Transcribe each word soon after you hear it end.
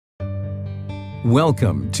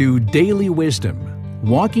Welcome to Daily Wisdom,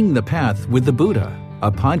 Walking the Path with the Buddha,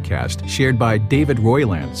 a podcast shared by David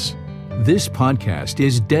Roylance. This podcast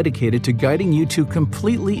is dedicated to guiding you to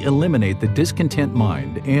completely eliminate the discontent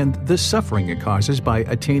mind and the suffering it causes by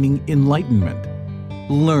attaining enlightenment.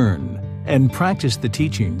 Learn and practice the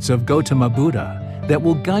teachings of Gautama Buddha that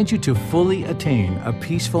will guide you to fully attain a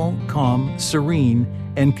peaceful, calm, serene,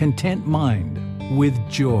 and content mind with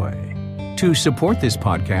joy. To support this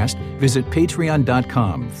podcast, visit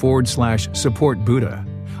patreon.com/support Buddha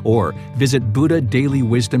or visit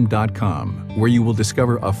buddhadailywisdom.com, where you will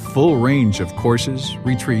discover a full range of courses,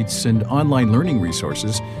 retreats, and online learning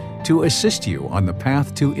resources to assist you on the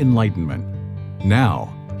path to enlightenment.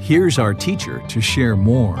 Now, here's our teacher to share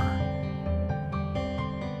more.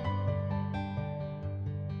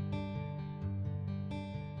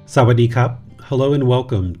 Sawadee Kap. Hello and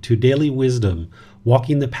welcome to Daily Wisdom,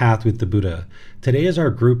 Walking the Path with the Buddha. Today is our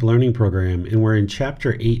group learning program, and we're in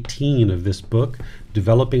Chapter 18 of this book,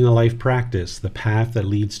 Developing a Life Practice, The Path That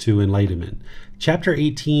Leads to Enlightenment. Chapter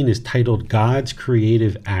 18 is titled God's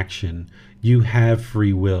Creative Action. You Have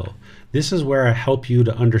Free Will. This is where I help you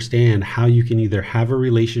to understand how you can either have a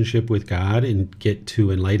relationship with God and get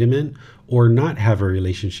to enlightenment, or not have a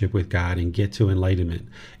relationship with God and get to enlightenment.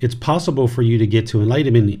 It's possible for you to get to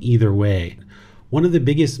enlightenment in either way. One of the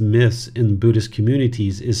biggest myths in Buddhist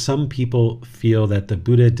communities is some people feel that the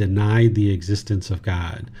Buddha denied the existence of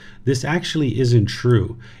God. This actually isn't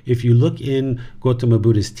true. If you look in Gautama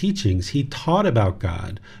Buddha's teachings, he taught about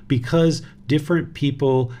God because different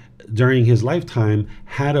people during his lifetime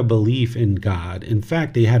had a belief in God. In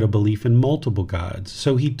fact, they had a belief in multiple gods.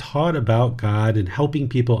 So he taught about God and helping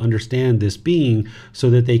people understand this being so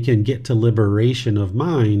that they can get to liberation of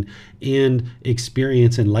mind and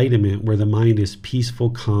experience enlightenment where the mind is peaceful,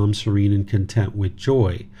 calm, serene, and content with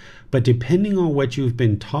joy. But depending on what you've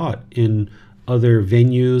been taught in other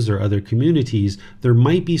venues or other communities, there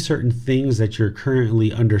might be certain things that you're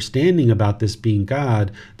currently understanding about this being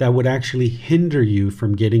God that would actually hinder you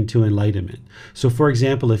from getting to enlightenment. So for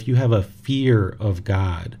example, if you have a fear of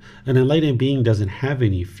God, an enlightened being doesn't have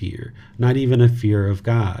any fear, not even a fear of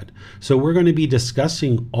God. So we're going to be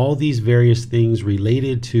discussing all these various things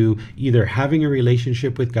related to either having a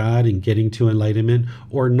relationship with God and getting to enlightenment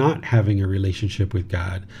or not having a relationship with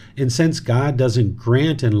God. And since God doesn't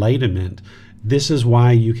grant enlightenment, this is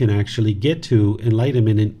why you can actually get to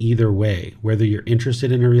enlightenment in either way, whether you're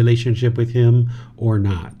interested in a relationship with him or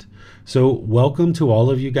not. So welcome to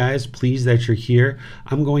all of you guys. Pleased that you're here.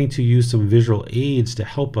 I'm going to use some visual aids to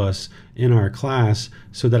help us in our class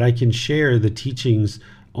so that I can share the teachings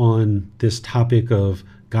on this topic of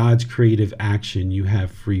God's creative action. You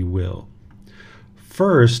have free will.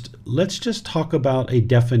 First, let's just talk about a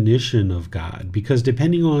definition of God, because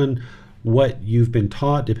depending on what you've been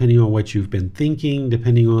taught, depending on what you've been thinking,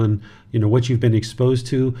 depending on what you've been exposed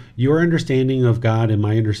to, your understanding of God and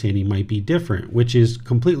my understanding might be different, which is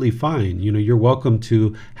completely fine. You're welcome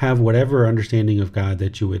to have whatever understanding of God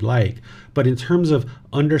that you would like. But in terms of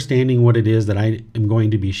understanding what it is that I am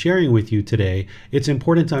going to be sharing with you today, it's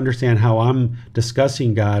important to understand how I'm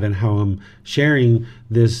discussing God and how I'm sharing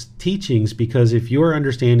this teachings, because if your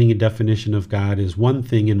understanding and definition of God is one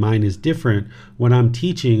thing and mine is different, when I'm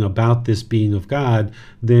teaching about this being of God,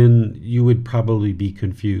 then you would probably be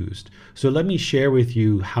confused. So let me share with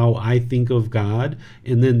you how I think of God,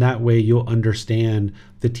 and then that way you'll understand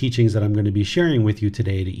the teachings that I'm going to be sharing with you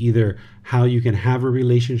today, to either how you can have a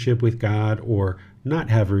relationship with God or not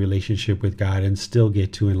have a relationship with God and still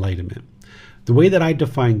get to enlightenment. The way that I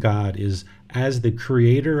define God is as the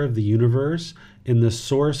creator of the universe and the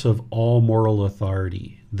source of all moral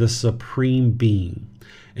authority, the supreme being.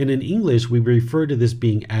 And in English, we refer to this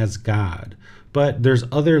being as God. But there's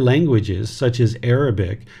other languages, such as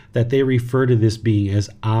Arabic, that they refer to this being as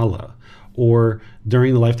Allah. Or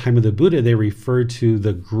during the lifetime of the Buddha, they refer to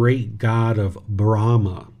the great God of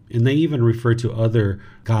Brahma. And they even refer to other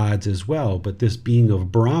gods as well. But this being of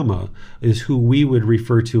Brahma is who we would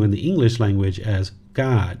refer to in the English language as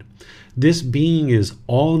God. This being is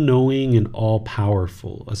all-knowing and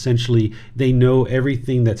all-powerful. Essentially, they know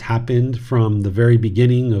everything that's happened from the very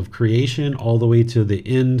beginning of creation all the way to the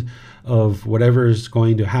end of whatever is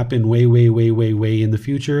going to happen way in the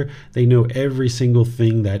future. They know every single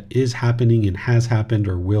thing that is happening and has happened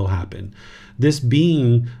or will happen. This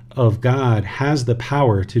being of God has the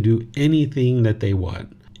power to do anything that they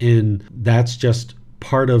want. And that's just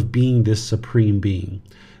part of being this supreme being.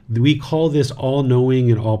 We call this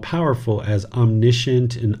all-knowing and all-powerful as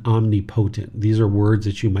omniscient and omnipotent. These are words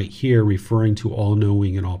that you might hear referring to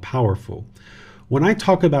all-knowing and all-powerful. When I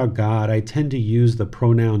talk about God, I tend to use the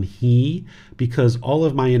pronoun he because all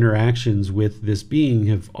of my interactions with this being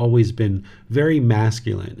have always been very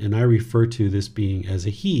masculine, and I refer to this being as a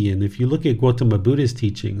he. And if you look at Gautama Buddha's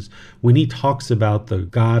teachings, when he talks about the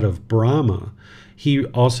God of Brahma, he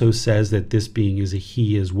also says that this being is a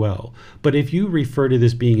he as well. But if you refer to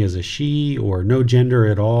this being as a she or no gender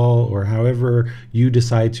at all, or however you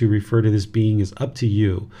decide to refer to this being, is up to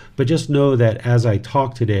you. But just know that as I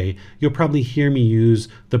talk today, you'll probably hear me use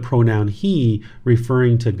the pronoun he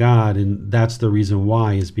referring to God. And that's the reason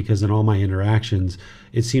why, is because in all my interactions,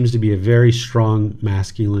 it seems to be a very strong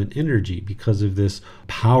masculine energy because of this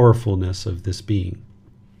powerfulness of this being.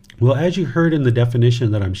 Well, as you heard in the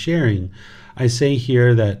definition that I'm sharing, I say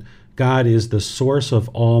here that God is the source of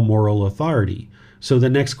all moral authority. So the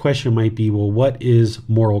next question might be, well, what is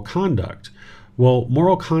moral conduct? Well,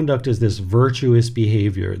 moral conduct is this virtuous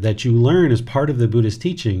behavior that you learn as part of the Buddhist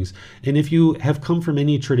teachings. And if you have come from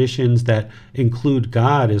any traditions that include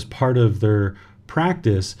God as part of their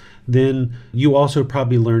practice, then you also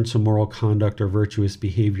probably learn some moral conduct or virtuous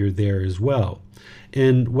behavior there as well.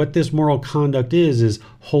 And what this moral conduct is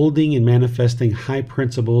holding and manifesting high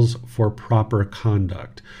principles for proper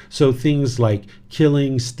conduct. So things like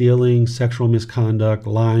killing, stealing, sexual misconduct,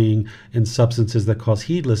 lying, and substances that cause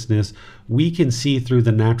heedlessness, we can see through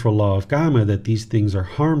the natural law of karma that these things are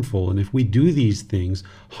harmful. And if we do these things,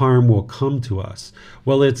 harm will come to us.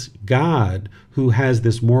 Well, it's God who has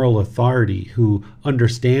this moral authority, who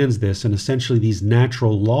understands this, and essentially these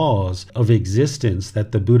natural laws of existence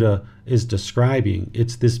that the Buddha is describing.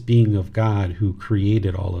 It's this being of God who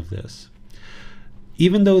created all of this.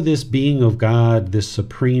 Even though this being of God, this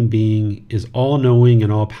supreme being, is all-knowing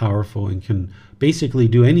and all-powerful and can basically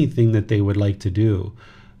do anything that they would like to do,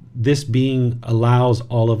 this being allows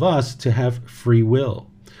all of us to have free will.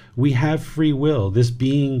 We have free will. This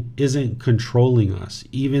being isn't controlling us,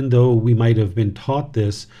 even though we might have been taught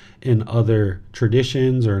this in other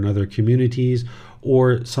traditions or in other communities,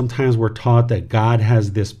 or sometimes we're taught that God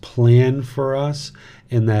has this plan for us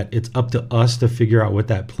and that it's up to us to figure out what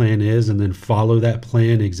that plan is and then follow that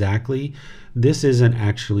plan exactly. This isn't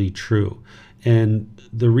actually true. And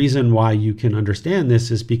the reason why you can understand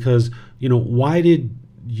this is because, why did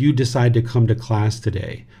you decide to come to class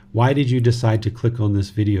today? Why did you decide to click on this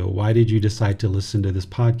video? Why did you decide to listen to this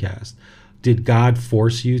podcast? Did God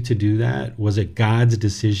force you to do that? Was it God's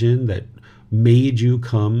decision that made you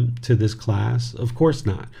come to this class? Of course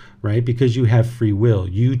not, right? Because you have free will.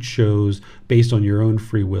 You chose based on your own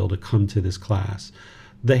free will to come to this class.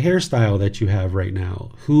 The hairstyle that you have right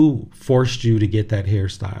now, who forced you to get that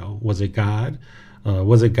hairstyle? Was it God?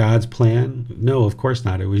 Was it God's plan? No, of course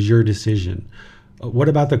not. It was your decision. What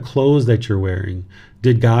about the clothes that you're wearing?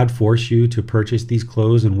 Did God force you to purchase these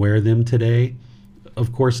clothes and wear them today?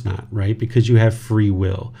 Of course not, right? Because you have free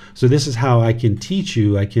will. So this is how I can teach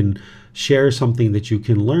you. I can share something that you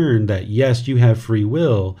can learn, that yes, you have free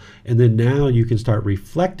will, and then now you can start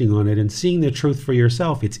reflecting on it and seeing the truth for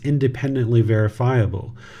yourself. It's independently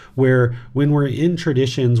verifiable. Where when we're in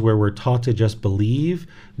traditions where we're taught to just believe,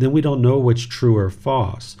 then we don't know what's true or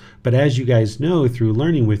false. But as you guys know through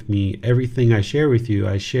learning with me, everything I share with you,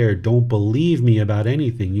 I share. Don't believe me about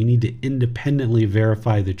anything. You need to independently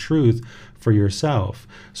verify the truth for yourself.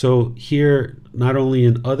 So here, not only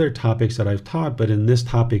in other topics that I've taught, but in this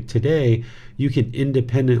topic today, you can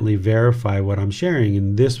independently verify what I'm sharing.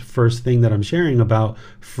 And this first thing that I'm sharing about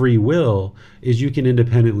free will is you can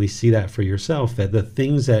independently see that for yourself, that the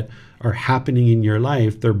things that are happening in your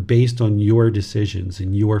life, they're based on your decisions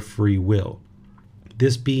and your free will.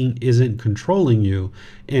 This being isn't controlling you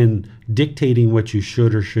and dictating what you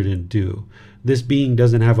should or shouldn't do. This being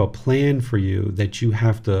doesn't have a plan for you that you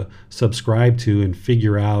have to subscribe to and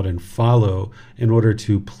figure out and follow in order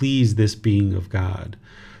to please this being of God.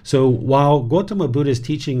 So while Gautama Buddha's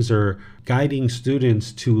teachings are guiding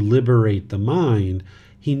students to liberate the mind,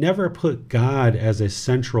 he never put God as a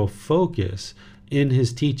central focus in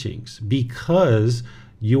his teachings, because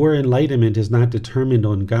your enlightenment is not determined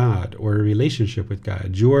on God or a relationship with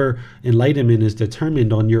God. Your enlightenment is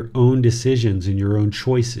determined on your own decisions and your own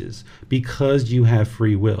choices, because you have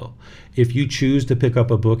free will. If you choose to pick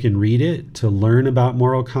up a book and read it to learn about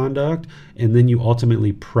moral conduct, and then you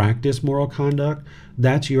ultimately practice moral conduct,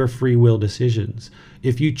 that's your free will decisions.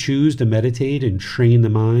 If you choose to meditate and train the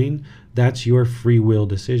mind, that's your free will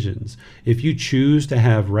decisions. If you choose to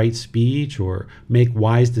have right speech or make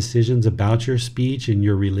wise decisions about your speech and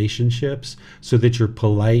your relationships so that you're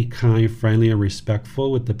polite, kind, friendly, and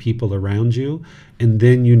respectful with the people around you, and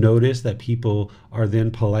then you notice that people are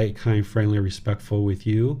then polite, kind, friendly, respectful with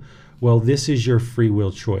you, well, this is your free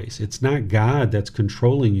will choice. It's not God that's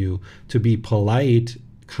controlling you to be polite,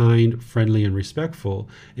 kind, friendly, and respectful.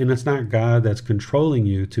 And it's not God that's controlling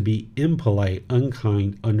you to be impolite,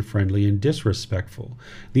 unkind, unfriendly, and disrespectful.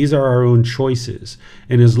 These are our own choices.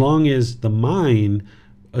 And as long as the mind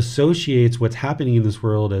associates what's happening in this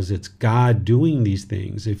world as it's God doing these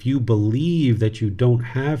things, if you believe that you don't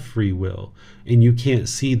have free will and you can't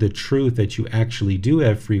see the truth that you actually do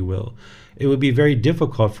have free will, it would be very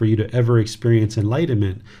difficult for you to ever experience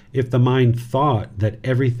enlightenment if the mind thought that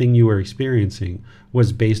everything you were experiencing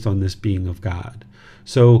was based on this being of God.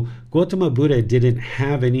 So Gautama Buddha didn't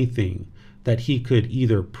have anything that he could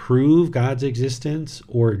either prove God's existence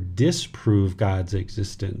or disprove God's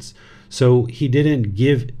existence. So he didn't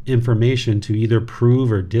give information to either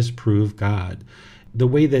prove or disprove God. The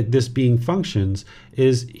way that this being functions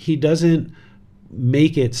is he doesn't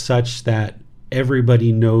make it such that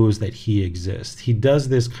everybody knows that he exists. He does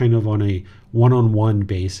this kind of on a one-on-one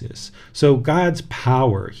basis. So God's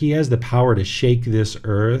power, he has the power to shake this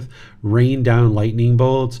earth, rain down lightning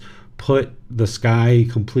bolts, put the sky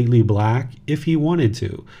completely black if he wanted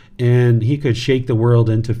to. And he could shake the world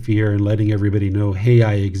into fear and letting everybody know, hey,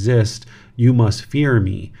 I exist, you must fear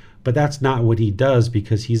me. But that's not what he does,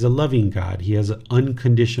 because he's a loving God. He has an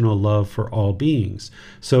unconditional love for all beings.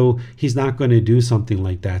 So he's not going to do something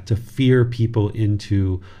like that to fear people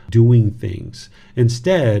into doing things.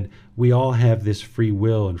 Instead, we all have this free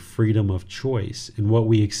will and freedom of choice. And what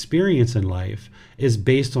we experience in life is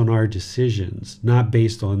based on our decisions, not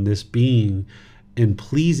based on this being and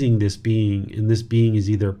pleasing this being. And this being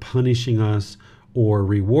is either punishing us or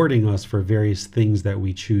rewarding us for various things that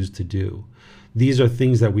we choose to do. These are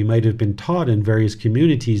things that we might have been taught in various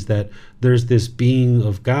communities, that there's this being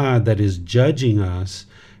of God that is judging us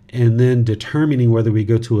and then determining whether we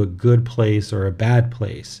go to a good place or a bad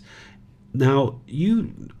place. Now,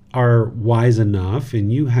 you are wise enough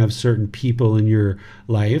and you have certain people in your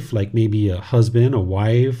life, like maybe a husband, a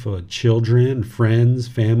wife, children, friends,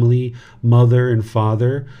 family, mother and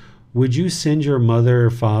father. Would you send your mother or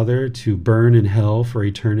father to burn in hell for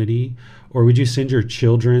eternity? Or would you send your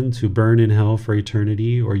children to burn in hell for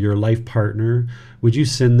eternity? Or your life partner, would you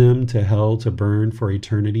send them to hell to burn for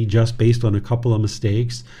eternity just based on a couple of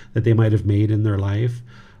mistakes that they might have made in their life?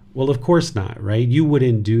 Well, of course not, right? You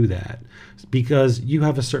wouldn't do that, because you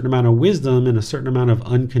have a certain amount of wisdom and a certain amount of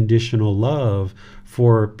unconditional love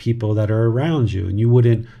for people that are around you, and you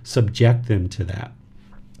wouldn't subject them to that.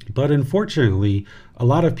 But unfortunately, a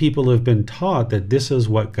lot of people have been taught that this is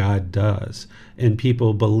what God does, and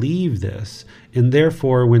people believe this. And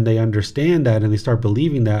therefore, when they understand that and they start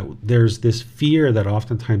believing that, there's this fear that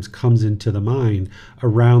oftentimes comes into the mind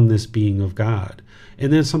around this being of God.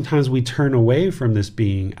 And then sometimes we turn away from this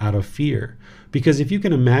being out of fear. Because if you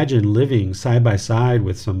can imagine living side by side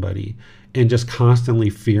with somebody and just constantly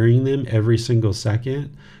fearing them every single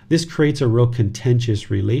second, this creates a real contentious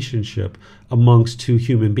relationship amongst two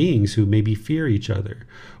human beings who maybe fear each other.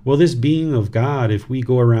 Well, this being of God, if we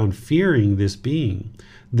go around fearing this being,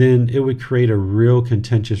 then it would create a real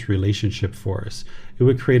contentious relationship for us. It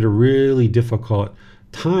would create a really difficult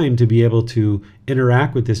time to be able to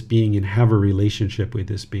interact with this being and have a relationship with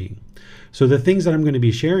this being. So the things that I'm going to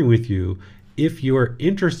be sharing with you, if you're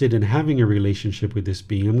interested in having a relationship with this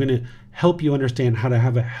being, I'm going to help you understand how to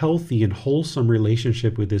have a healthy and wholesome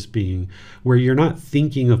relationship with this being, where you're not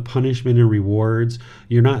thinking of punishment and rewards.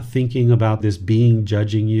 You're not thinking about this being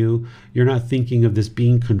judging you. You're not thinking of this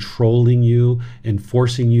being controlling you and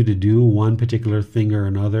forcing you to do one particular thing or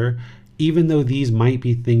another. Even though these might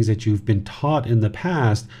be things that you've been taught in the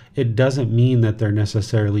past, it doesn't mean that they're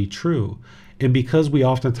necessarily true. And because we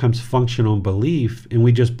oftentimes function on belief, and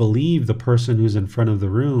we just believe the person who's in front of the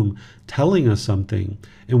room telling us something,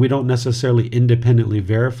 and we don't necessarily independently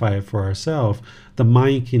verify it for ourselves, the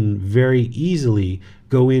mind can very easily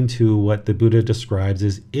go into what the Buddha describes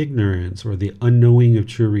as ignorance, or the unknowing of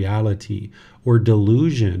true reality, or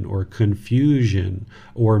delusion, or confusion,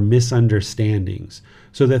 or misunderstandings.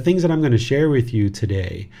 So the things that I'm going to share with you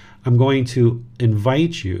today, I'm going to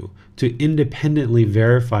invite you to independently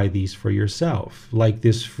verify these for yourself, like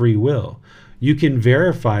this free will. You can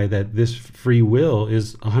verify that this free will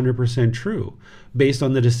is 100% true based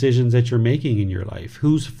on the decisions that you're making in your life.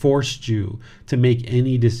 Who's forced you to make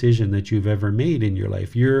any decision that you've ever made in your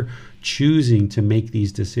life? You're choosing to make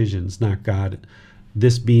these decisions, not God.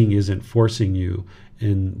 This being isn't forcing you,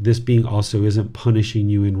 and this being also isn't punishing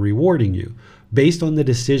you and rewarding you. Based on the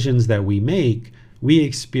decisions that we make, we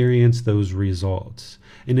experience those results.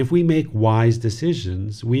 And if we make wise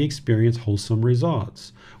decisions, we experience wholesome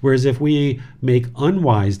results. Whereas if we make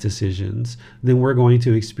unwise decisions, then we're going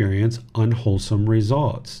to experience unwholesome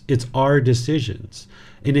results. It's our decisions.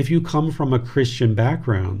 And if you come from a Christian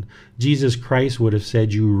background, Jesus Christ would have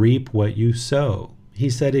said, you reap what you sow. He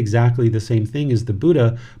said exactly the same thing as the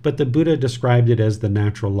Buddha, but the Buddha described it as the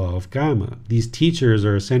natural law of karma. These teachers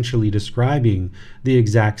are essentially describing the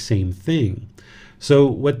exact same thing. So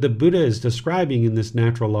what the Buddha is describing in this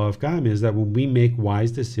natural law of karma is that when we make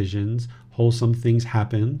wise decisions, wholesome things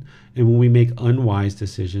happen. And when we make unwise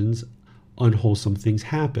decisions, unwholesome things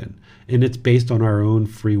happen. And it's based on our own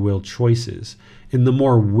free will choices. And the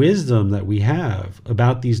more wisdom that we have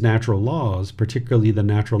about these natural laws, particularly the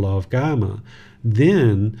natural law of karma,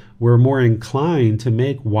 then we're more inclined to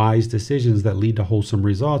make wise decisions that lead to wholesome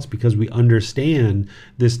results because we understand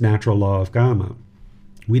this natural law of karma.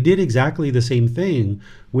 We did exactly the same thing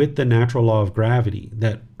with the natural law of gravity,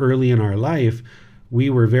 that early in our life, we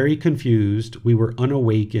were very confused, we were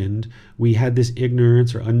unawakened, we had this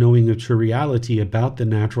ignorance or unknowing of true reality about the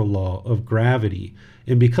natural law of gravity.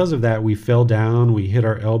 And because of that, we fell down, we hit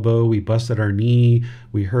our elbow, we busted our knee,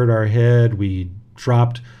 we hurt our head, we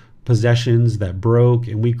dropped possessions that broke,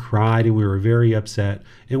 and we cried and we were very upset,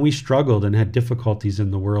 and we struggled and had difficulties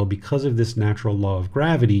in the world because of this natural law of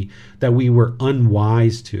gravity that we were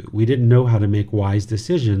unwise to. We didn't know how to make wise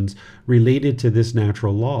decisions related to this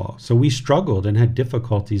natural law. So we struggled and had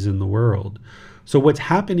difficulties in the world. So what's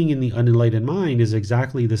happening in the unenlightened mind is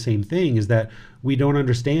exactly the same thing, is that we don't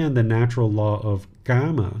understand the natural law of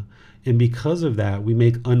karma. And because of that, we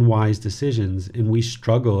make unwise decisions and we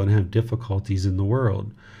struggle and have difficulties in the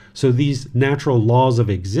world. So these natural laws of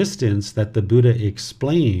existence that the Buddha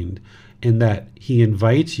explained and that he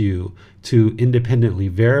invites you to independently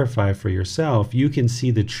verify for yourself, you can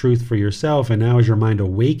see the truth for yourself. And now as your mind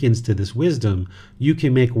awakens to this wisdom, you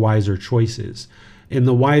can make wiser choices. And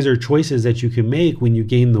the wiser choices that you can make when you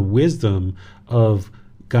gain the wisdom of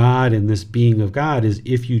God and this being of God is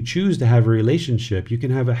if you choose to have a relationship, you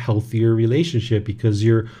can have a healthier relationship because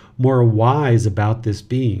you're more wise about this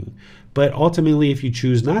being. But ultimately, if you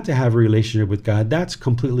choose not to have a relationship with God, that's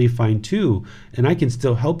completely fine too. And I can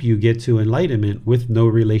still help you get to enlightenment with no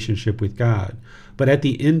relationship with God. But at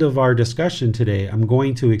the end of our discussion today, I'm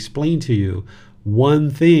going to explain to you one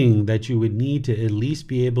thing that you would need to at least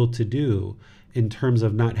be able to do in terms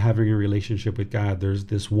of not having a relationship with God. There's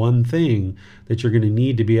this one thing that you're going to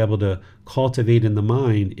need to be able to cultivate in the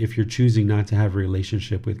mind if you're choosing not to have a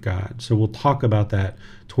relationship with God. So we'll talk about that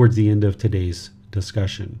towards the end of today's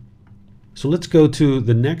discussion. So let's go to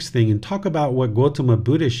the next thing and talk about what Gautama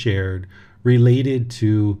Buddha shared related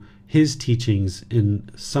to his teachings and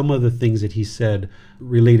some of the things that he said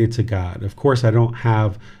related to God. Of course, I don't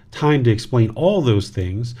have time to explain all those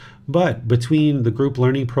things, but between the group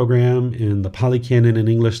learning program and the Pali Canon and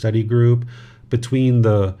English study group, between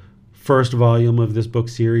the first volume of this book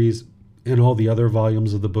series and all the other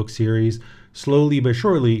volumes of the book series, slowly but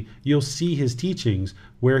surely, you'll see his teachings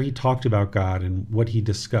where he talked about God and what he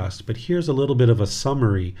discussed. But here's a little bit of a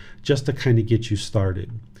summary just to kind of get you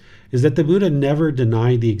started, is that the Buddha never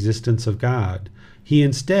denied the existence of God. He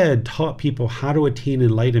instead taught people how to attain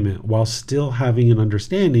enlightenment while still having an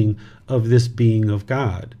understanding of this being of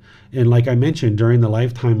God. And like I mentioned, during the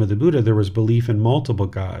lifetime of the Buddha, there was belief in multiple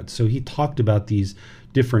gods. So he talked about these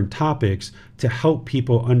different topics to help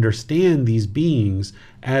people understand these beings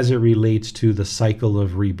as it relates to the cycle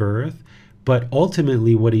of rebirth. But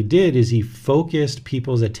ultimately what he did is he focused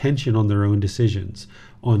people's attention on their own decisions,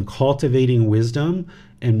 on cultivating wisdom,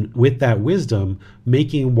 and with that wisdom,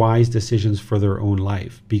 making wise decisions for their own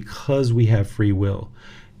life because we have free will.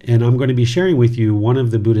 And I'm going to be sharing with you one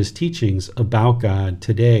of the Buddha's teachings about God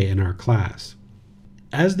today in our class.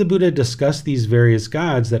 As the Buddha discussed these various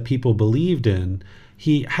gods that people believed in,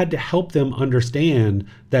 he had to help them understand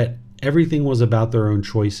that everything was about their own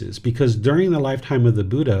choices. Because during the lifetime of the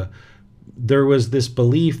Buddha, there was this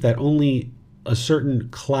belief that only a certain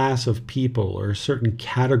class of people or a certain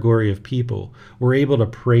category of people were able to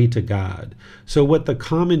pray to God. So what the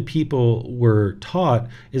common people were taught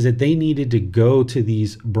is that they needed to go to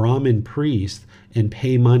these Brahmin priests and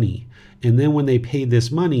pay money. And then when they paid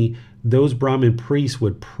this money, those Brahmin priests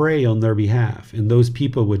would pray on their behalf, and those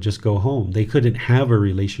people would just go home. They couldn't have a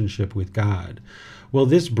relationship with God. Well,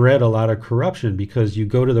 this bred a lot of corruption because you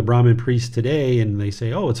go to the Brahmin priest today and they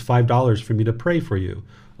say, oh, it's $5 for me to pray for you.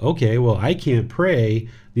 Okay, well, I can't pray.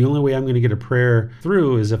 The only way I'm going to get a prayer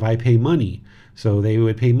through is if I pay money. So they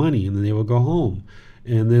would pay money and then they would go home.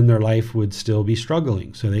 And then their life would still be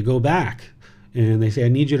struggling. So they go back and they say, I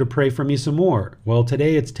need you to pray for me some more. Well,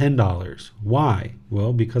 today it's $10. Why?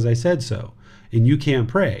 Well, because I said so. And you can't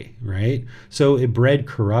pray, right? So it bred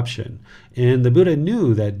corruption. And the Buddha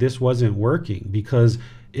knew that this wasn't working, because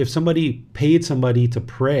if somebody paid somebody to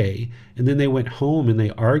pray and then they went home and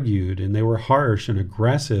they argued and they were harsh and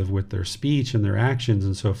aggressive with their speech and their actions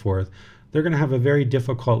and so forth, they're going to have a very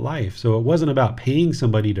difficult life. So it wasn't about paying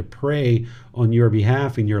somebody to pray on your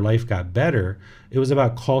behalf and your life got better. It was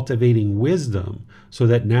about cultivating wisdom, so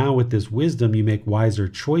that now with this wisdom, you make wiser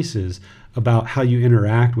choices about how you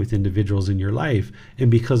interact with individuals in your life. And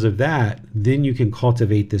because of that, then you can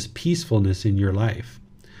cultivate this peacefulness in your life.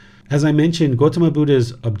 As I mentioned, Gautama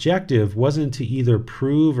Buddha's objective wasn't to either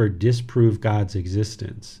prove or disprove God's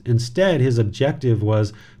existence. Instead, his objective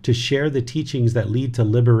was to share the teachings that lead to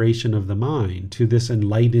liberation of the mind, to this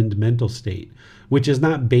enlightened mental state, which is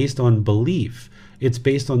not based on belief. It's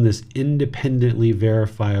based on this independently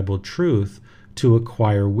verifiable truth to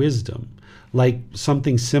acquire wisdom. Like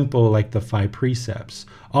something simple like the 5 precepts.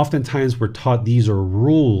 Oftentimes we're taught these are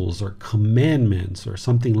rules or commandments or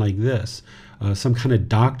something like this. Some kind of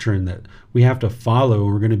doctrine that we have to follow,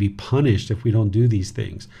 and we're going to be punished if we don't do these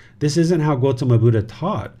things. This isn't how Gautama Buddha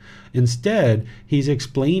taught. Instead, he's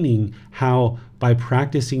explaining how by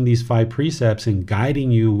practicing these 5 precepts and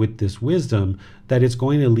guiding you with this wisdom, that it's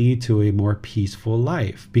going to lead to a more peaceful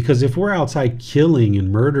life. Because if we're outside killing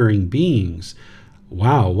and murdering beings,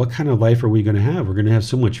 wow, what kind of life are we going to have? We're going to have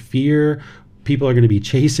so much fear. People are going to be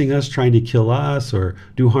chasing us, trying to kill us or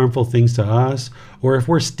do harmful things to us. Or if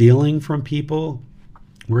we're stealing from people,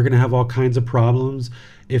 we're going to have all kinds of problems.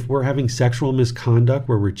 If we're having sexual misconduct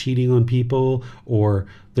where we're cheating on people, or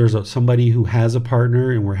there's somebody who has a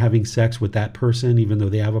partner and we're having sex with that person even though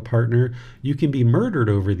they have a partner, you can be murdered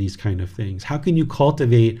over these kind of things. How can you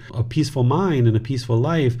cultivate a peaceful mind and a peaceful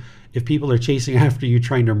life if people are chasing after you,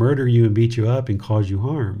 trying to murder you and beat you up and cause you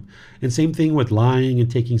harm? And same thing with lying and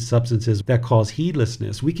taking substances that cause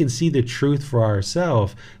heedlessness. We can see the truth for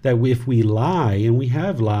ourselves that if we lie, and we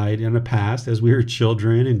have lied in the past as we were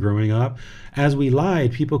children and growing up, as we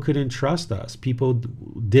lied, people couldn't trust us. People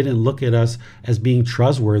didn't look at us as being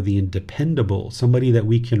trustworthy and dependable, somebody that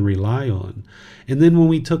we can rely on. And then when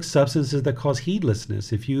we took substances that cause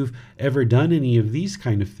heedlessness, if you've ever done any of these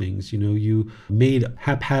kind of things, you made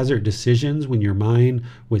haphazard decisions when your mind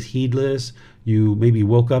was heedless, you maybe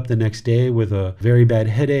woke up the next day with a very bad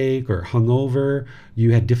headache or hungover,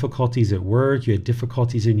 you had difficulties at work, you had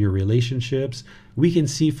difficulties in your relationships, we can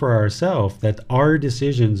see for ourselves that our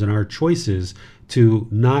decisions and our choices to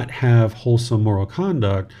not have wholesome moral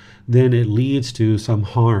conduct, then it leads to some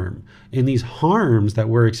harm. And these harms that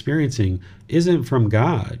we're experiencing isn't from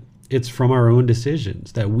God. It's from our own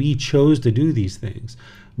decisions that we chose to do these things.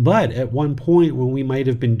 But at one point when we might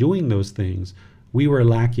have been doing those things, we were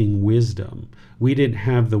lacking wisdom. We didn't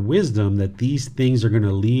have the wisdom that these things are going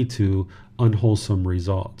to lead to unwholesome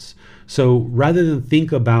results. So rather than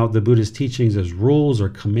think about the Buddha's teachings as rules or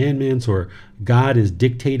commandments, or God is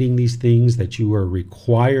dictating these things that you are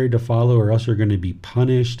required to follow or else you're going to be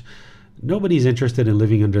punished, nobody's interested in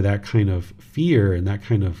living under that kind of fear and that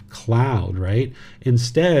kind of cloud, right?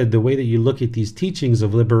 Instead, the way that you look at these teachings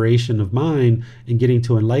of liberation of mind and getting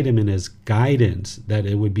to enlightenment as guidance, that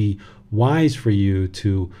it would be wise for you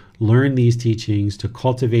to learn these teachings, to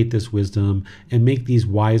cultivate this wisdom, and make these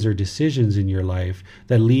wiser decisions in your life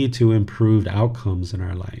that lead to improved outcomes in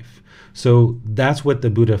our life. So that's what the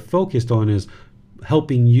Buddha focused on, is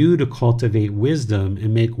helping you to cultivate wisdom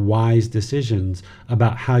and make wise decisions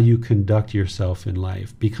about how you conduct yourself in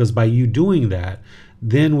life. Because by you doing that,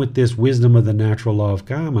 then with this wisdom of the natural law of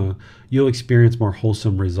karma, you'll experience more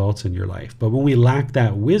wholesome results in your life. But when we lack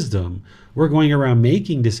that wisdom, we're going around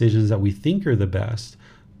making decisions that we think are the best,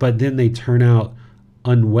 but then they turn out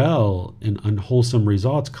unwell, and unwholesome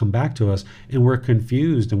results come back to us, and we're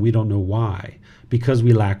confused and we don't know why, because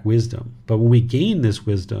we lack wisdom. But when we gain this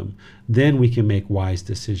wisdom, then we can make wise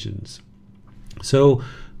decisions. So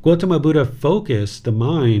Gautama Buddha focused the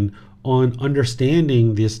mind on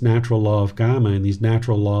understanding this natural law of karma and these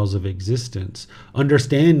natural laws of existence,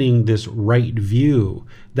 understanding this right view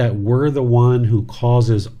that we're the one who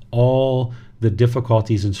causes all the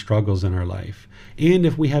difficulties and struggles in our life. And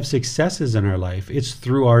if we have successes in our life, it's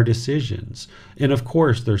through our decisions. And of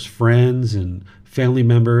course, there's friends and family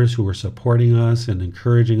members who are supporting us and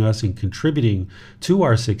encouraging us and contributing to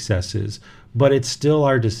our successes. But it's still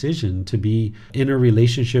our decision to be in a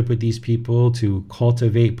relationship with these people, to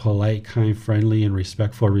cultivate polite, kind, friendly, and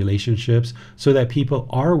respectful relationships so that people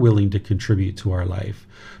are willing to contribute to our life.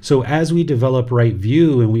 So as we develop right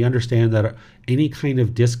view and we understand that any kind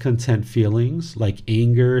of discontent feelings like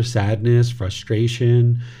anger, sadness,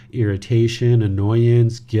 frustration, irritation,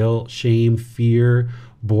 annoyance, guilt, shame, fear,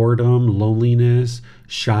 boredom, loneliness,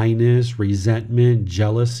 shyness, resentment,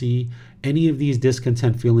 jealousy, any of these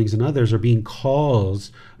discontent feelings and others are being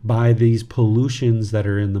caused by these pollutions that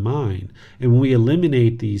are in the mind. And when we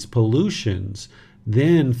eliminate these pollutions,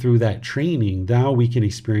 then through that training, now we can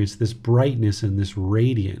experience this brightness and this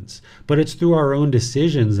radiance. But it's through our own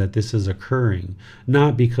decisions that this is occurring,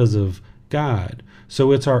 not because of God.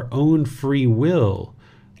 So it's our own free will,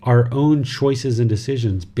 our own choices and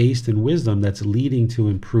decisions based in wisdom that's leading to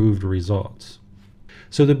improved results.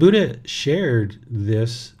 So the Buddha shared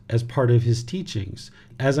this as part of his teachings.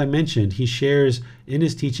 As I mentioned, he shares in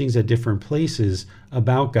his teachings at different places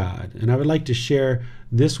about God. And I would like to share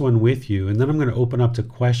this one with you. And then I'm going to open up to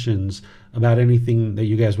questions about anything that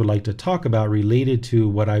you guys would like to talk about related to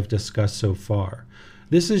what I've discussed so far.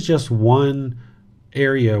 This is just one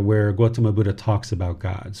area where Gautama Buddha talks about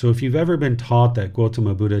God. So if you've ever been taught that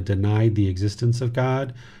Gautama Buddha denied the existence of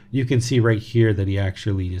God, you can see right here that he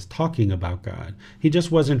actually is talking about God. He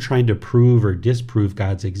just wasn't trying to prove or disprove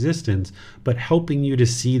God's existence, but helping you to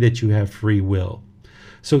see that you have free will.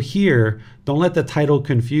 So here, don't let the title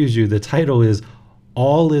confuse you. The title is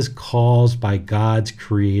All is Caused by God's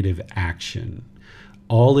Creative Action.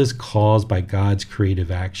 All is caused by God's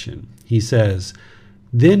creative action. He says,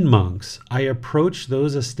 "Then, monks, I approach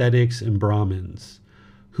those ascetics and Brahmins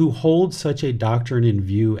who hold such a doctrine in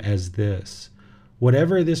view as this.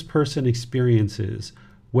 Whatever this person experiences,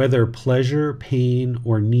 whether pleasure, pain,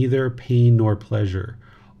 or neither pain nor pleasure,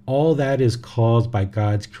 all that is caused by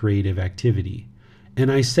God's creative activity.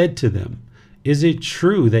 And I said to them, is it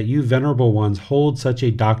true that you venerable ones hold such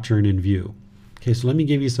a doctrine in view?" Okay, so let me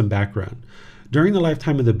give you some background. During the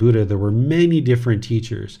lifetime of the Buddha, there were many different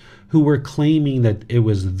teachers who were claiming that it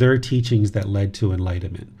was their teachings that led to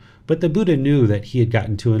enlightenment. But the Buddha knew that he had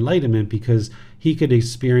gotten to enlightenment because he could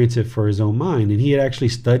experience it for his own mind. And he had actually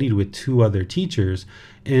studied with 2 other teachers,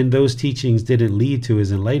 and those teachings didn't lead to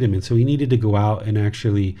his enlightenment. So he needed to go out and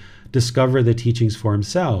actually discover the teachings for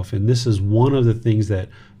himself. And this is one of the things that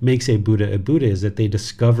makes a Buddha, is that they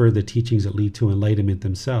discover the teachings that lead to enlightenment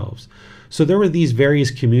themselves. So there were these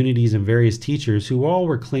various communities and various teachers who all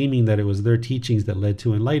were claiming that it was their teachings that led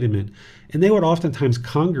to enlightenment. And they would oftentimes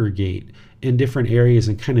congregate in different areas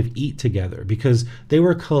and kind of eat together because they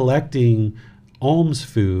were collecting alms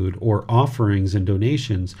food or offerings and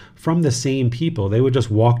donations from the same people. They would just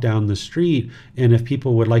walk down the street, and if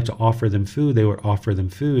people would like to offer them food, they would offer them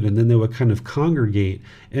food, and then they would kind of congregate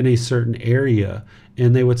in a certain area,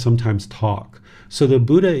 and they would sometimes talk. So the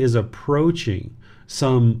Buddha is approaching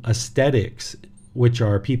some ascetics, which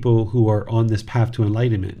are people who are on this path to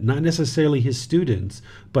enlightenment, not necessarily his students,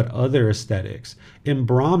 but other ascetics, and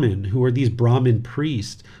Brahmin, who are these Brahmin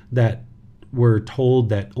priests that were told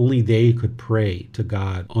that only they could pray to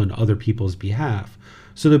God on other people's behalf.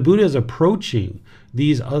 So the Buddha is approaching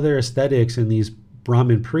these other ascetics and these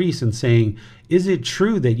Brahmin priests and saying, is it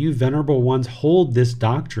true that you venerable ones hold this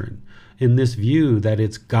doctrine in this view that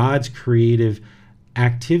it's God's creative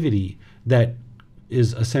activity that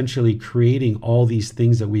is essentially creating all these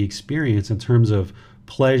things that we experience in terms of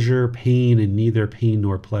pleasure, pain, and neither pain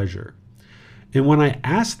nor pleasure? And when I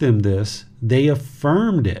asked them this, they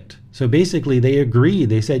affirmed it. So basically they agreed.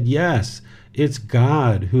 They said, yes, it's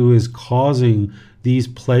God who is causing these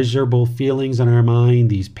pleasurable feelings in our mind,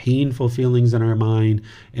 these painful feelings in our mind,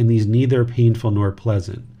 and these neither painful nor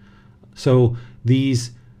pleasant. So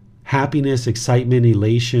these happiness, excitement,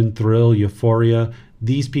 elation, thrill, euphoria,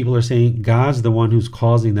 these people are saying God's the one who's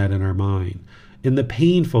causing that in our mind. In the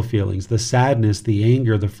painful feelings, the sadness, the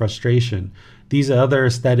anger, the frustration, these other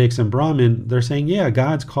ascetics and Brahmin, they're saying, yeah,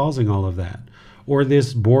 God's causing all of that. Or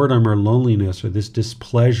this boredom or loneliness or this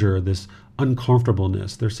displeasure, this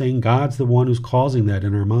uncomfortableness, they're saying God's the one who's causing that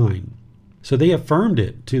in our mind. So they affirmed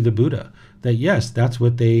it to the Buddha that yes, that's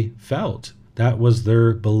what they felt. That was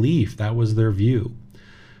their belief. That was their view.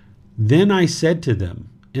 Then I said to them,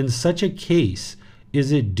 in such a case,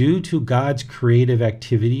 is it due to God's creative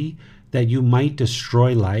activity that you might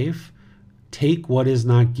destroy life, take what is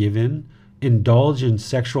not given, indulge in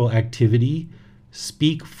sexual activity,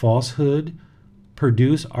 speak falsehood,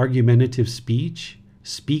 produce argumentative speech,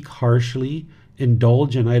 speak harshly,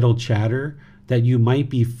 indulge in idle chatter, that you might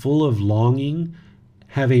be full of longing,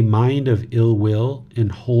 have a mind of ill will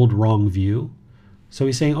and hold wrong view. So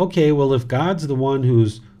he's saying, okay, well, if God's the one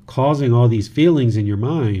who's causing all these feelings in your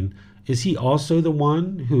mind, is he also the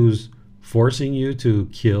one who's forcing you to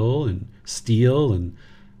kill and steal and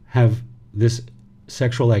have this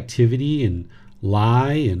sexual activity and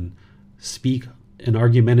lie and speak in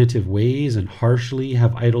argumentative ways and harshly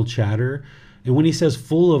have idle chatter? And when he says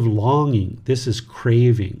full of longing, this is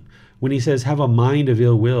craving. When he says have a mind of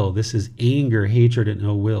ill will, this is anger, hatred, and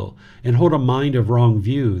ill will. And hold a mind of wrong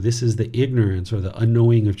view, this is the ignorance or the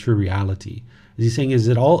unknowing of true reality. Is he saying, is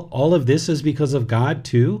it all of this is because of God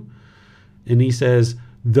too? And he says,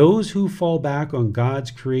 those who fall back on God's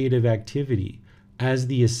creative activity as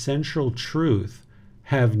the essential truth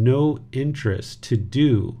have no interest to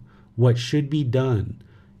do what should be done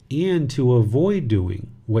and to avoid doing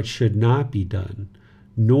what should not be done,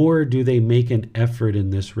 nor do they make an effort in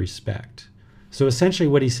this respect. So essentially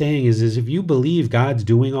what he's saying is if you believe God's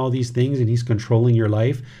doing all these things and he's controlling your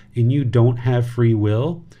life and you don't have free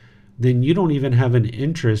will, then you don't even have an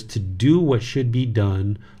interest to do what should be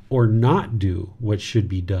done or not do what should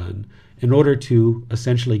be done in order to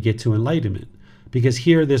essentially get to enlightenment. Because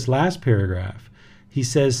here, this last paragraph, he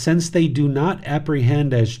says, since they do not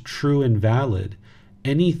apprehend as true and valid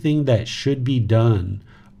anything that should be done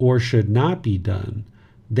or should not be done,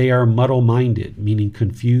 they are muddle-minded, meaning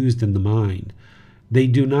confused in the mind. They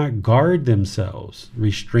do not guard themselves,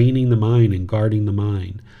 restraining the mind and guarding the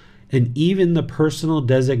mind. And even the personal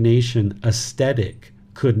designation aesthetic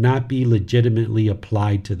could not be legitimately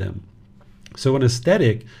applied to them. So an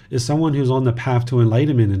aesthetic is someone who's on the path to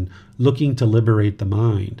enlightenment and looking to liberate the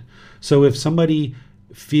mind. So if somebody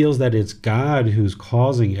feels that it's God who's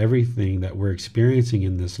causing everything that we're experiencing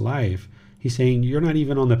in this life, he's saying you're not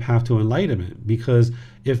even on the path to enlightenment, because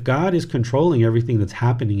if God is controlling everything that's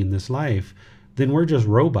happening in this life, then we're just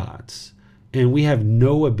robots and we have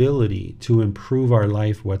no ability to improve our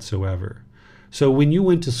life whatsoever. So when you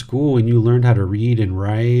went to school and you learned how to read and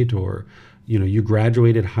write, or you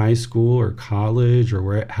graduated high school or college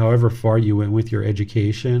or however far you went with your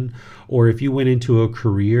education, or if you went into a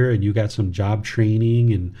career and you got some job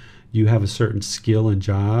training and you have a certain skill and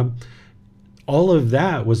job, all of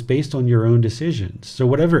that was based on your own decisions. So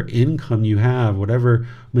whatever income you have, whatever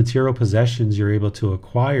material possessions you're able to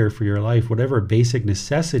acquire for your life, whatever basic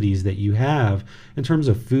necessities that you have in terms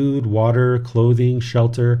of food, water, clothing,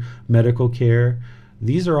 shelter, medical care,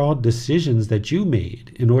 these are all decisions that you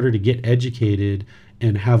made in order to get educated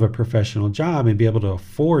and have a professional job and be able to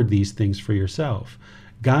afford these things for yourself.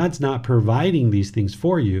 God's not providing these things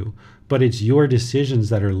for you, but it's your decisions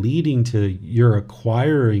that are leading to your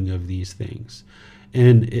acquiring of these things.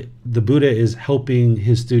 And the Buddha is helping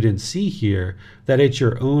his students see here that it's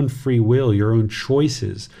your own free will, your own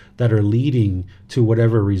choices that are leading to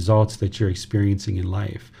whatever results that you're experiencing in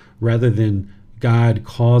life, rather than God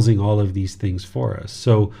causing all of these things for us.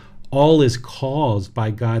 So all is caused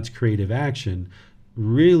by God's creative action.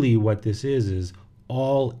 Really what this is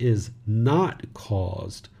all is not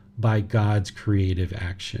caused by God's creative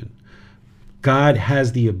action. God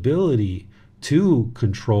has the ability to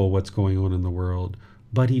control what's going on in the world,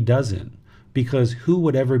 but he doesn't. Because who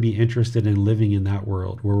would ever be interested in living in that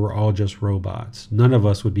world where we're all just robots? None of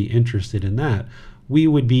us would be interested in that. We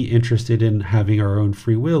would be interested in having our own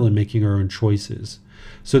free will and making our own choices.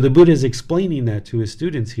 So the Buddha is explaining that to his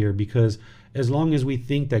students here, because as long as we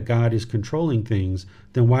think that God is controlling things,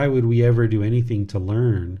 then why would we ever do anything to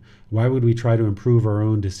learn? Why would we try to improve our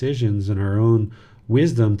own decisions and our own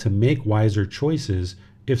wisdom to make wiser choices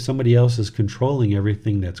if somebody else is controlling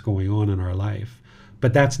everything that's going on in our life?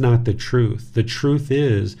 But that's not the truth. The truth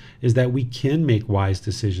is that we can make wise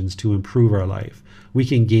decisions to improve our life. We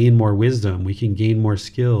can gain more wisdom. We can gain more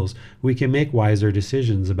skills. We can make wiser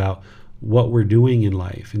decisions about what we're doing in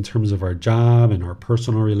life in terms of our job and our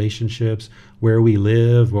personal relationships, where we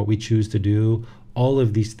live, what we choose to do. All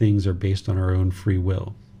of these things are based on our own free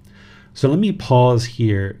will. So let me pause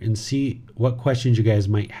here and see what questions you guys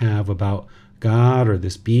might have about God or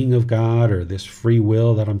this being of God or this free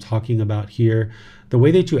will that I'm talking about here. The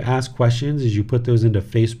way that you ask questions is you put those into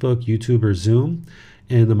Facebook, YouTube, or Zoom,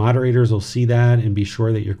 and the moderators will see that and be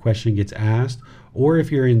sure that your question gets asked. Or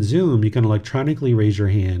if you're in Zoom, you can electronically raise your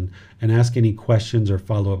hand and ask any questions or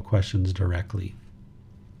follow-up questions directly.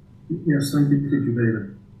 Yes, thank you, Teacher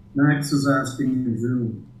David. Max is asking in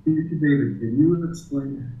Zoom, Teacher David, can you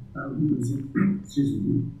explain how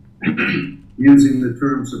using the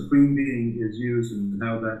term supreme being is used and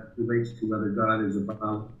how that relates to whether God is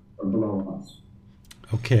above or below us?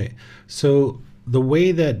 Okay, so the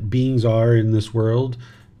way that beings are in this world,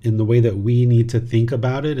 in the way that we need to think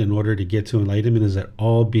about it in order to get to enlightenment, is that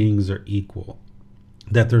all beings are equal.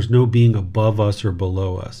 that there's no being above us or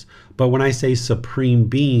below us. But when I say supreme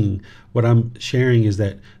being, what I'm sharing is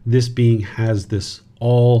that this being has this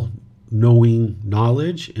all-knowing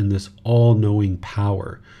knowledge and this all-knowing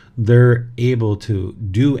power. They're able to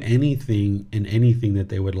do anything and anything that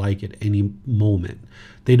they would like at any moment.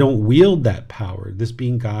 They don't wield that power. This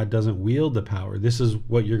being God doesn't wield the power. This is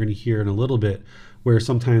what you're going to hear in a little bit, where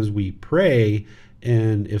sometimes we pray,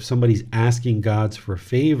 and if somebody's asking God for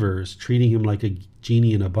favors, treating him like a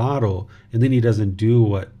genie in a bottle, and then he doesn't do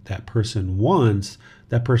what that person wants,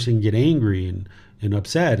 that person can get angry and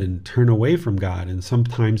upset and turn away from God. And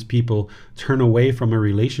sometimes people turn away from a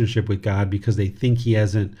relationship with God because they think he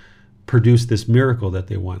hasn't produced this miracle that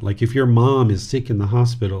they want. Like if your mom is sick in the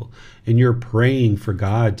hospital and you're praying for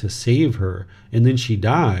God to save her and then she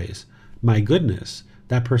dies, my goodness,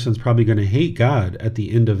 that person's probably going to hate God at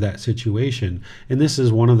the end of that situation. And this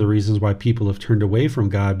is one of the reasons why people have turned away from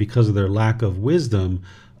God, because of their lack of wisdom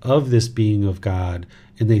of this being of God.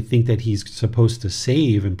 And they think that he's supposed to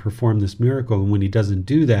save and perform this miracle. And when he doesn't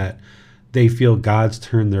do that, they feel God's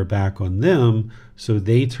turned their back on them, so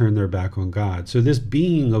they turn their back on God. So this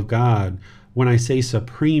being of God, when I say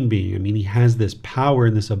supreme being, I mean he has this power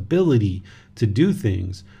and this ability to do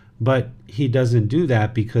things, but he doesn't do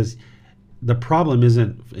that because the problem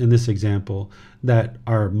isn't, in this example, that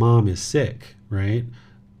our mom is sick, right?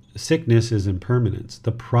 Sickness is impermanence.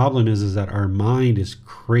 The problem is that our mind is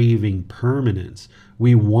craving permanence.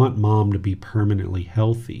 We want mom to be permanently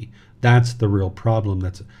healthy. That's the real problem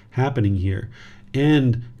that's happening here.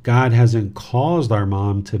 And God hasn't caused our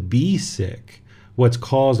mom to be sick. What's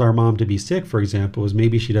caused our mom to be sick, for example, is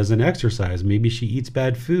maybe she doesn't exercise. Maybe she eats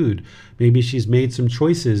bad food. Maybe she's made some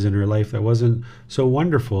choices in her life that wasn't so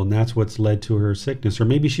wonderful, and that's what's led to her sickness. Or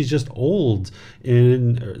maybe she's just old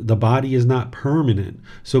and the body is not permanent.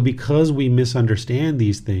 So because we misunderstand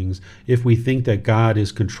these things, if we think that God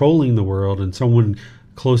is controlling the world and someone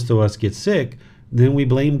close to us gets sick, then we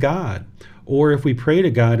blame God. Or if we pray to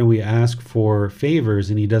God and we ask for favors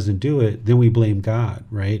and he doesn't do it, then we blame God,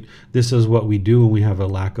 right? This is what we do when we have a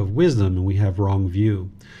lack of wisdom and we have wrong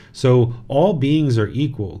view. So all beings are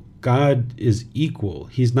equal. God is equal.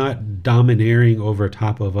 He's not domineering over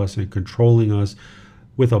top of us and controlling us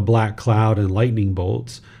with a black cloud and lightning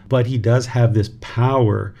bolts, but he does have this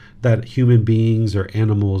power that human beings or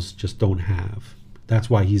animals just don't have. That's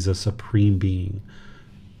why he's a supreme being.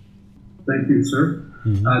 Thank you, sir.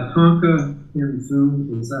 Mm-hmm. Tonka in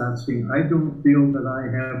Zoom is asking, I don't feel that I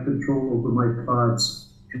have control over my thoughts.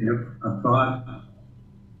 And if a thought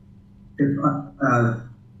to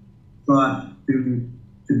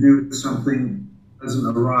do something doesn't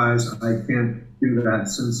arise, I can't do that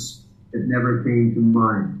since it never came to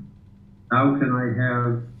mind. How can I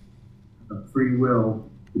have a free will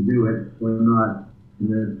to do it or not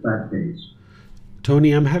in that case?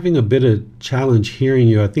 Tony, I'm having a bit of challenge hearing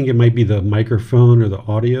you. I think it might be the microphone or the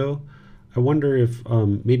audio. I wonder if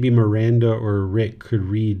maybe Miranda or Rick could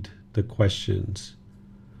read the questions.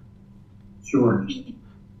 Sure.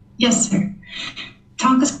 Yes, sir.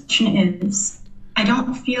 Tonka's question is, I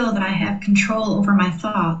don't feel that I have control over my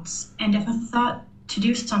thoughts, and if a thought to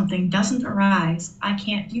do something doesn't arise, I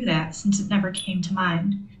can't do that since it never came to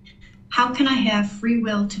mind. How can I have free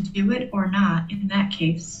will to do it or not in that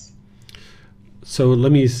case? So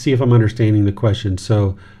let me see if I'm understanding the question.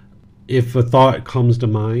 So if a thought comes to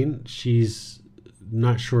mind, she's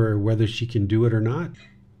not sure whether she can do it or not?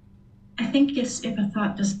 I think it's if a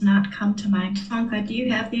thought does not come to mind. Tonka, do you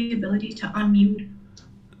have the ability to unmute?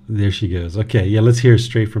 There she goes. Okay, yeah, let's hear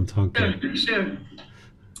straight from Tonka. Sure.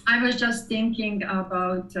 I was just thinking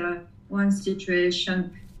about one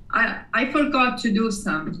situation. I forgot to do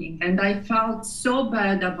something and I felt so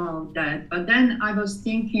bad about that. But then I was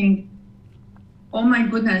thinking, oh my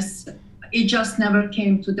goodness, it just never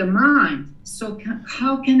came to the mind. So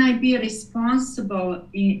how can I be responsible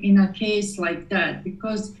in a case like that?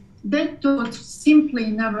 Because that thought simply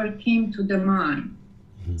never came to the mind.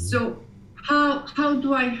 Mm-hmm. So how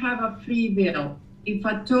do I have a free will if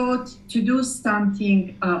a thought to do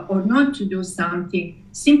something or not to do something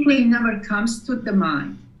simply never comes to the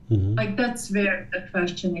mind? Mm-hmm. Like that's where the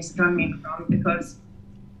question is coming from, because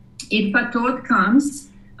if a thought comes,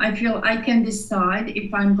 I feel I can decide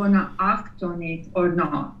if I'm going to act on it or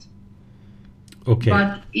not. Okay.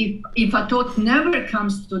 But if a thought never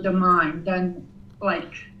comes to the mind, then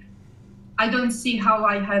like I don't see how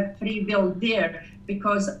I have free will there,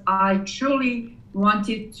 because I truly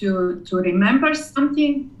wanted to remember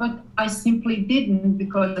something, but I simply didn't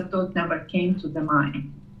because the thought never came to the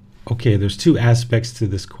mind. Okay, there's two aspects to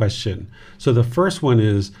this question. So the first one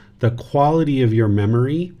is the quality of your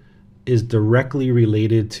memory is directly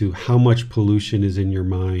related to how much pollution is in your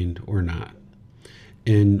mind or not.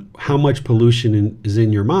 And how much pollution is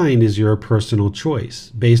in your mind is your personal choice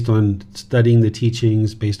based on studying the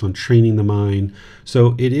teachings, based on training the mind.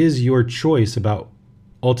 So it is your choice about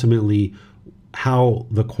ultimately how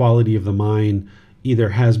the quality of the mind either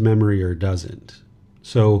has memory or doesn't.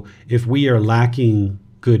 So if we are lacking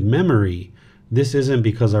good memory, this isn't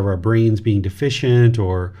because of our brains being deficient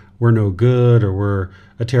or we're no good or we're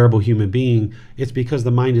a terrible human being. It's because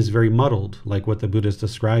the mind is very muddled, like what the Buddha is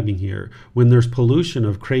describing here. When there's pollution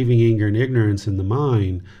of craving, anger, and ignorance in the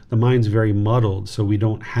mind's very muddled, so we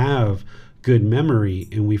don't have good memory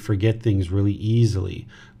and we forget things really easily.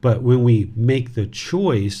 But when we make the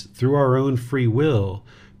choice through our own free will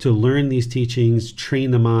to learn these teachings,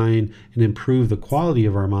 train the mind, and improve the quality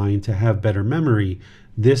of our mind to have better memory,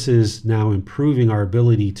 this is now improving our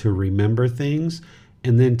ability to remember things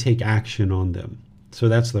and then take action on them. So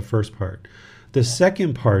that's the first part. The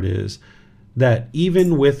second part is that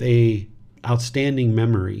even with a outstanding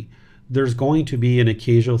memory, there's going to be an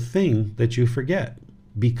occasional thing that you forget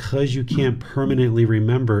because you can't permanently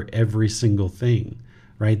remember every single thing,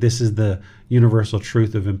 right? This is the universal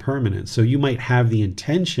truth of impermanence. So you might have the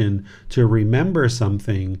intention to remember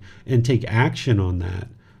something and take action on that,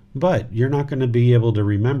 but you're not going to be able to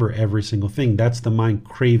remember every single thing. That's the mind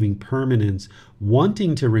craving permanence,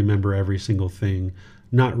 wanting to remember every single thing,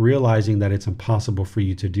 not realizing that it's impossible for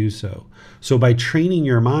you to do so. So by training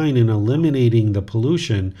your mind and eliminating the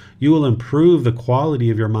pollution, you will improve the quality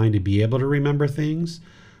of your mind to be able to remember things.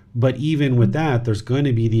 But even with that, there's going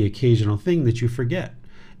to be the occasional thing that you forget.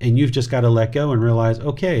 And you've just got to let go and realize,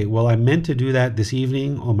 okay, well, I meant to do that this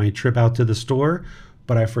evening on my trip out to the store,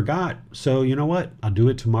 but I forgot. So you know what? I'll do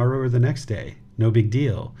it tomorrow or the next day. No big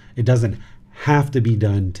deal. It doesn't have to be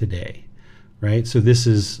done today, right? So this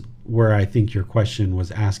is where I think your question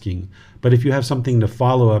was asking. But if you have something to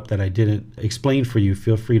follow up that I didn't explain for you,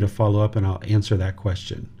 feel free to follow up and I'll answer that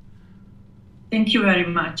question. Thank you very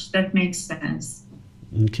much. That makes sense.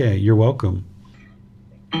 Okay, you're welcome.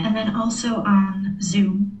 And then also on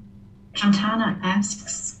Zoom, Shantana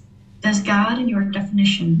asks, does God, in your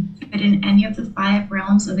definition, fit in any of the 5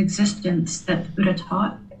 realms of existence that the Buddha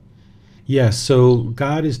taught? Yes, so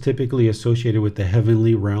God is typically associated with the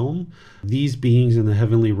heavenly realm. These beings in the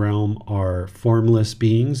heavenly realm are formless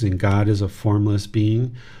beings, and God is a formless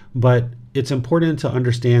being. But it's important to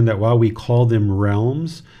understand that while we call them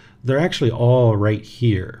realms, they're actually all right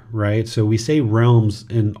here, right? So we say realms,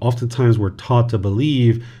 and oftentimes we're taught to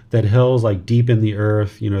believe that hell's like deep in the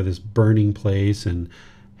earth, this burning place, and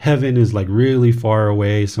heaven is like really far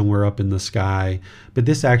away, somewhere up in the sky. But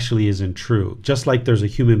this actually isn't true. Just like there's a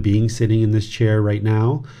human being sitting in this chair right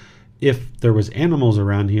now, if there was animals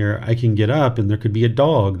around here, I can get up and there could be a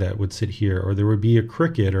dog that would sit here, or there would be a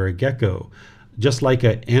cricket or a gecko. Just like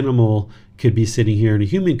an animal could be sitting here and a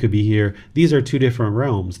human could be here, these are 2 different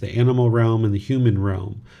realms, the animal realm and the human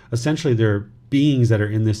realm. Essentially, they're beings that are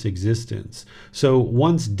in this existence. So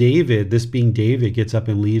once this being David, gets up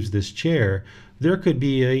and leaves this chair, there could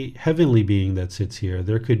be a heavenly being that sits here.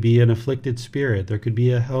 There could be an afflicted spirit. There could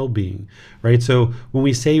be a hell being, right? So when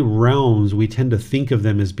we say realms, we tend to think of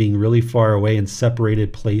them as being really far away in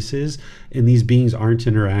separated places, and these beings aren't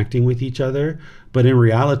interacting with each other. But in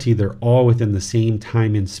reality, they're all within the same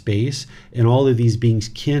time and space, and all of these beings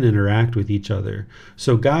can interact with each other.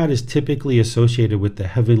 So God is typically associated with the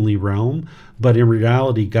heavenly realm, but in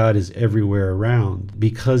reality, God is everywhere around.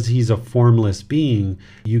 Because he's a formless being,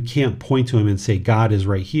 you can't point to him and say, God is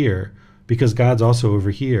right here, because God's also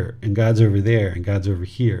over here, and God's over there, and God's over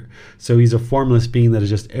here. So he's a formless being that is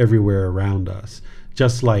just everywhere around us.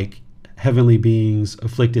 Just like heavenly beings,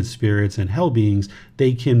 afflicted spirits, and hell beings,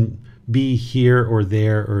 they can be here or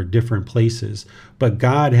there or different places. But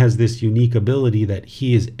God has this unique ability that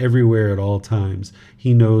he is everywhere at all times.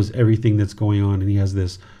 He knows everything that's going on, and he has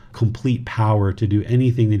this complete power to do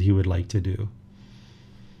anything that he would like to do.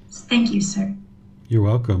 Thank you, sir. You're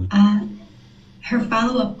welcome. Her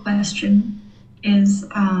follow-up question is,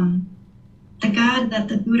 the God that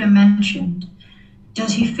the Buddha mentioned,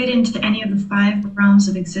 does he fit into any of the 5 realms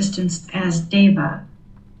of existence as Deva?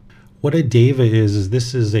 What a Deva is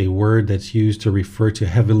this is a word that's used to refer to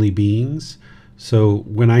heavenly beings. So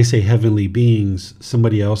when I say heavenly beings,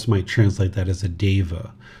 somebody else might translate that as a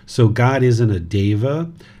Deva. So God isn't a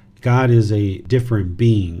Deva. God is a different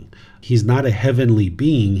being. He's not a heavenly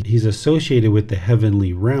being. He's associated with the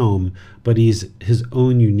heavenly realm, but he's his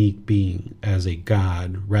own unique being as a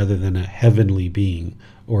God rather than a heavenly being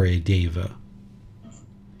or a Deva.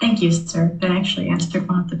 Thank you, sir. That actually answered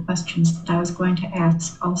one of the questions that I was going to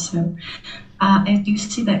ask also. I do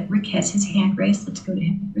see that Rick has his hand raised. Let's go to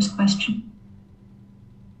him for his question.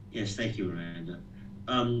 Yes, thank you, Miranda.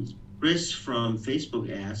 Chris from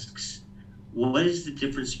Facebook asks, what is the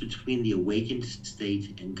difference between the awakened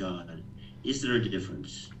state and God? Is there a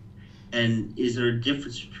difference? And is there a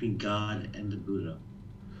difference between God and the Buddha?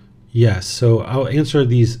 Yes, so I'll answer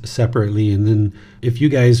these separately, and then if you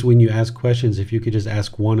guys, when you ask questions, if you could just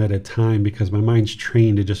ask one at a time, because my mind's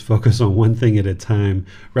trained to just focus on one thing at a time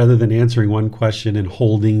rather than answering one question and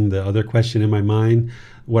holding the other question in my mind.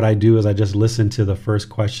 What I do is I just listen to the first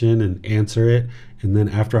question and answer it, and then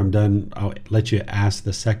after I'm done, I'll let you ask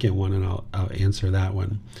the second one, and I'll answer that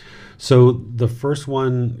one. So the first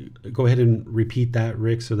one, go ahead and repeat that,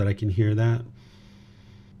 Rick, so that I can hear that.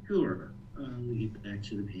 Sure. Let me get back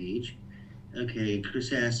to the page. Okay,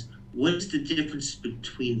 Chris asks, what is the difference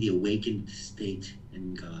between the awakened state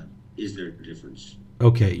and God? Is there a difference?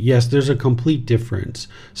 Okay, yes, there's a complete difference.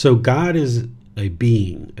 So God is a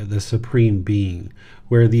being, the supreme being,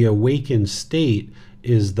 where the awakened state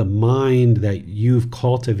is the mind that you've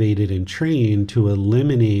cultivated and trained to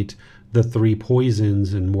eliminate the 3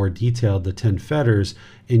 poisons, and more detailed, the 10 fetters,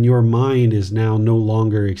 and your mind is now no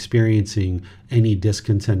longer experiencing any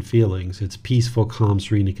discontent feelings. It's peaceful, calm,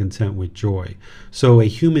 serene, and content with joy. So a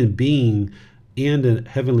human being and a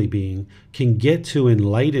heavenly being can get to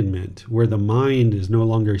enlightenment where the mind is no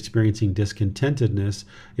longer experiencing discontentedness.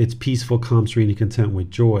 It's peaceful, calm, serene, and content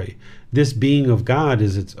with joy. This being of God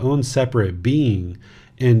is its own separate being,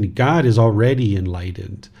 and God is already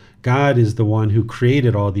enlightened. God is the one who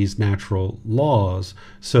created all these natural laws.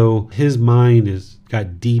 So his mind has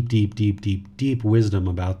got deep wisdom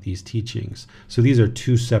about these teachings. So these are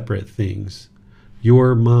 2 separate things.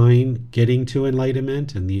 Your mind getting to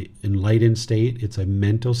enlightenment and the enlightened state, it's a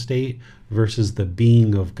mental state, versus the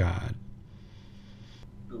being of God.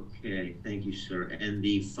 Okay, thank you, sir. And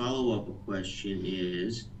the follow-up question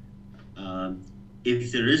is,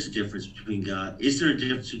 if there is a difference between God, is there a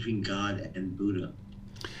difference between God and Buddha?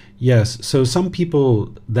 Yes. So some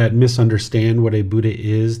people that misunderstand what a Buddha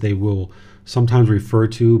is, they will sometimes refer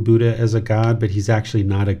to Buddha as a god, but he's actually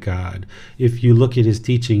not a god. If you look at his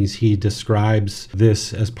teachings, he describes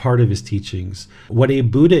this as part of his teachings. What a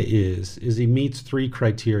Buddha is he meets 3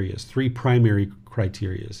 criteria, 3 primary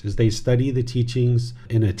criteria, is they study the teachings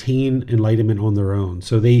and attain enlightenment on their own.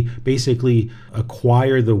 So they basically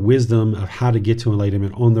acquire the wisdom of how to get to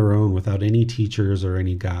enlightenment on their own without any teachers or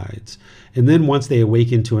any guides. And then once they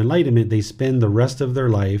awaken to enlightenment, they spend the rest of their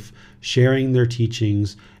life sharing their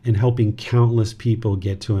teachings and helping countless people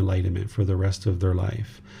get to enlightenment for the rest of their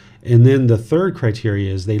life. And then the third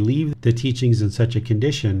criteria is they leave the teachings in such a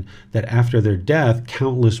condition that after their death,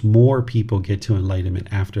 countless more people get to enlightenment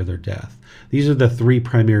after their death. These are the 3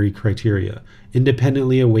 primary criteria.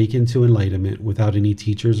 Independently awaken to enlightenment without any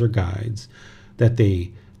teachers or guides, that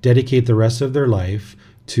they dedicate the rest of their life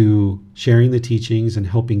to sharing the teachings and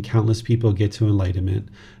helping countless people get to enlightenment.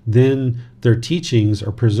 Then their teachings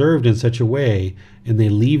are preserved in such a way, and they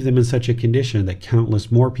leave them in such a condition that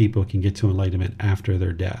countless more people can get to enlightenment after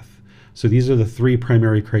their death. So these are the 3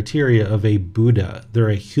 primary criteria of a Buddha. They're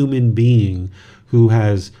a human being who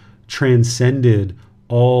has transcended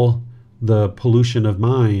all the pollution of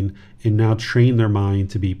mind and now trained their mind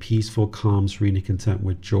to be peaceful, calm, serene, and content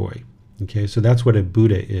with joy. Okay, so that's what a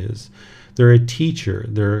Buddha is. They're a teacher,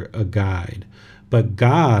 they're a guide. But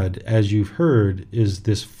God, as you've heard, is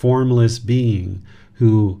this formless being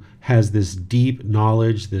who has this deep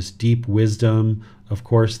knowledge, this deep wisdom, of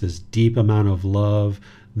course, this deep amount of love,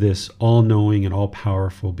 this all-knowing and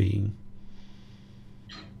all-powerful being.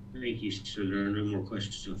 Thank you, sir. There are no more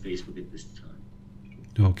questions on Facebook at this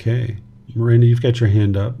time. Okay. Miranda, you've got your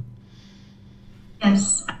hand up.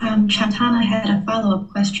 Yes, Shantana had a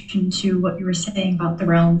follow-up question to what you were saying about the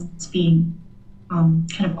realms being kind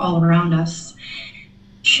of all around us.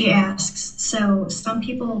 She asks, so some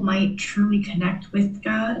people might truly connect with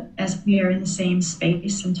God as we are in the same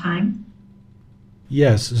space and time?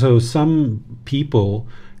 Yes, so some people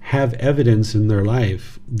have evidence in their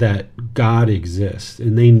life that God exists,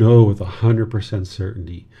 and they know with 100%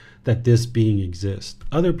 certainty that this being exists.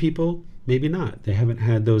 Other people, maybe not. They haven't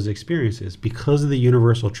had those experiences. Because of the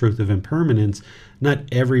universal truth of impermanence, not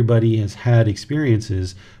everybody has had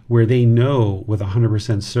experiences where they know with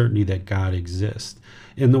 100% certainty that God exists.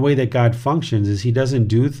 And the way that God functions is he doesn't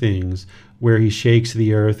do things where he shakes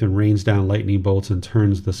the earth and rains down lightning bolts and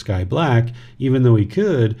turns the sky black, even though he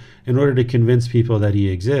could, in order to convince people that he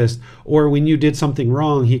exists. Or when you did something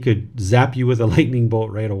wrong, he could zap you with a lightning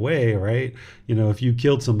bolt right away, right? If you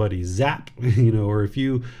killed somebody, zap, or if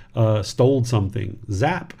you stole something,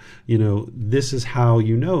 zap. This is how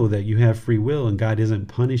you know that you have free will and God isn't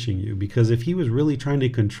punishing you. Because if he was really trying to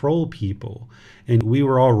control people and we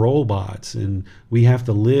were all robots and we have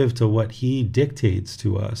to live to what he dictates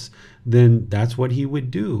to us, then that's what he would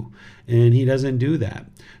do. And he doesn't do that.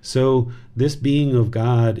 So this being of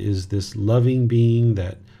God is this loving being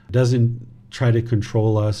that doesn't try to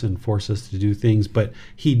control us and force us to do things, but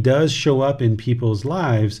he does show up in people's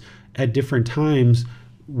lives at different times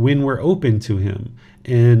when we're open to him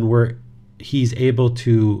and he's able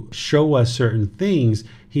to show us certain things.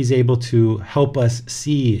 He's able to help us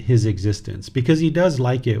see his existence, because he does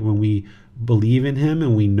like it when we believe in him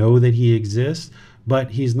and we know that he exists,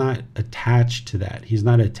 but he's not attached to that. He's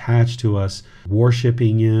not attached to us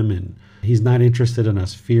worshiping him, and he's not interested in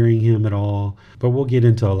us fearing him at all. But we'll get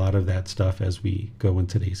into a lot of that stuff as we go in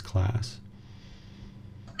today's class.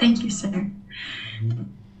 Thank you, sir.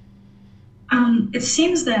 It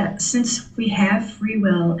seems that since we have free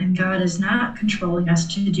will and God is not controlling us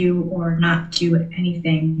to do or not do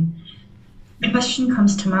anything, the question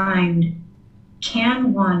comes to mind,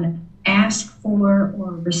 can one ask for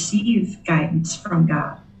or receive guidance from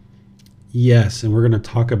God? Yes, and we're going to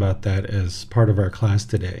talk about that as part of our class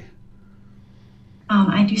today.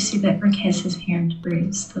 I do see that Rick has his hand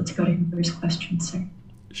raised. Let's go to him for his question, sir.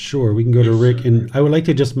 Sure, we can go to Rick. And I would like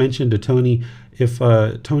to just mention to Tony,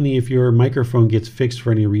 if your microphone gets fixed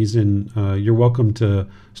for any reason, you're welcome to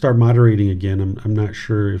start moderating again. I'm not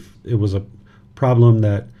sure if it was a problem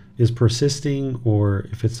that is persisting or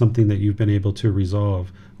if it's something that you've been able to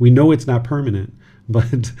resolve. We know it's not permanent,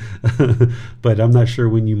 but but I'm not sure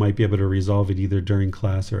when you might be able to resolve it, either during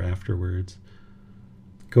class or afterwards.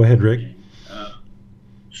 Go ahead, Rick. Okay.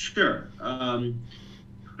 Sure.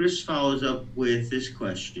 Chris follows up with this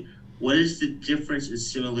question. What is the difference and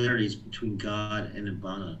similarities between God and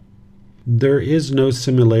Nibbana? There is no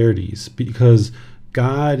similarities, because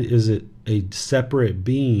God is a separate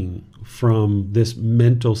being from this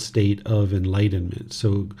mental state of enlightenment.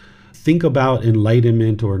 So think about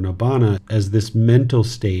enlightenment or Nibbana as this mental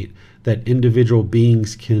state that individual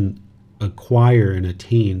beings can acquire and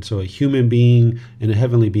attain. So a human being and a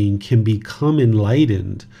heavenly being can become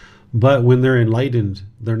enlightened, but when they're enlightened,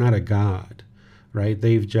 they're not a god, right?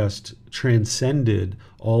 They've just transcended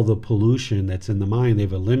all the pollution that's in the mind.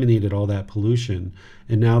 They've eliminated all that pollution,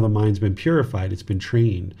 and now the mind's been purified, it's been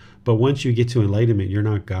trained. But once you get to enlightenment, you're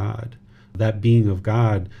not God. That being of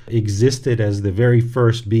God existed as the very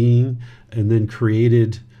first being and then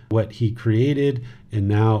created what he created, and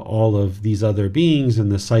now all of these other beings and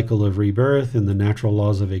the cycle of rebirth and the natural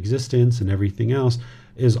laws of existence and everything else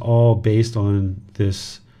is all based on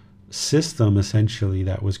this system, essentially,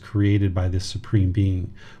 that was created by this supreme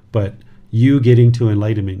being. But you getting to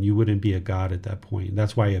enlightenment, you wouldn't be a god at that point.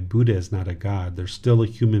 That's why a Buddha is not a god. They're still a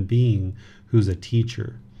human being who's a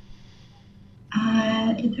teacher.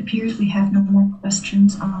 It appears we have no more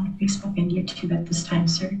questions on Facebook and YouTube at this time,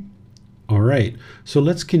 sir. All right. So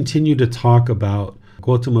let's continue to talk about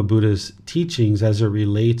Gautama Buddha's teachings as it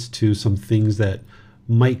relates to some things that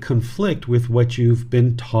might conflict with what you've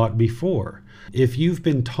been taught before. If you've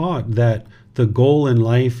been taught that the goal in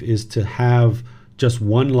life is to have just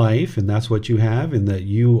one life, and that's what you have, and that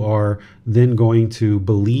you are then going to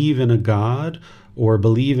believe in a God or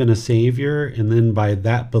believe in a savior, and then by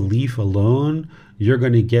that belief alone, you're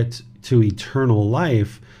going to get to eternal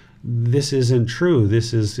life, this isn't true.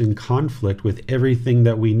 This is in conflict with everything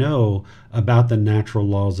that we know about the natural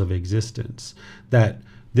laws of existence. That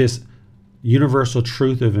this universal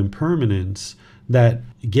truth of impermanence, that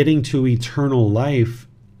getting to eternal life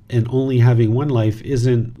and only having one life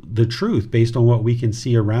isn't the truth based on what we can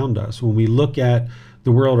see around us. When we look at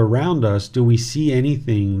the world around us, do we see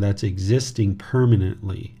anything that's existing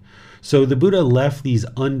permanently? So the Buddha left these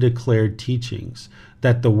undeclared teachings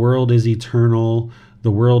that the world is eternal, the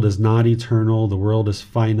world is not eternal, the world is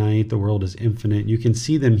finite, the world is infinite. You can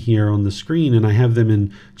see them here on the screen, and I have them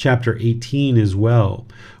in chapter 18 as well,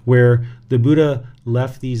 where the Buddha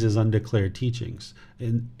left these as undeclared teachings.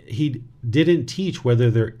 And he didn't teach whether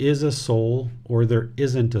there is a soul or there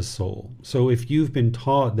isn't a soul. So if you've been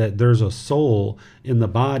taught that there's a soul in the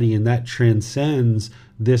body and that transcends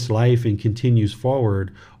this life and continues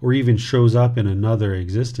forward, or even shows up in another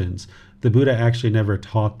existence, the Buddha actually never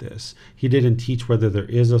taught this. He didn't teach whether there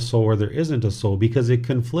is a soul or there isn't a soul, because it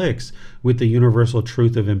conflicts with the universal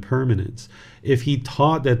truth of impermanence. If he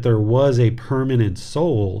taught that there was a permanent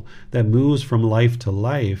soul that moves from life to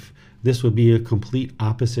life, this would be a complete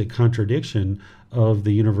opposite contradiction of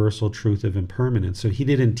the universal truth of impermanence. So he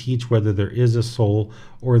didn't teach whether there is a soul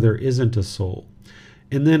or there isn't a soul.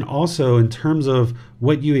 And then also, in terms of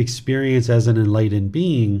what you experience as an enlightened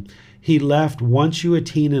being, he left, once you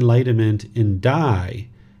attain enlightenment and die,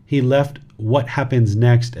 he left what happens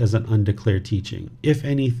next as an undeclared teaching, if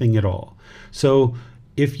anything at all. So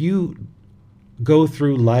if you go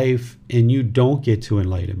through life and you don't get to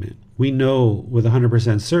enlightenment, we know with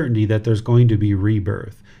 100% certainty that there's going to be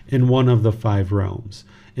rebirth in one of the 5 realms.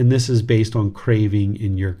 And this is based on craving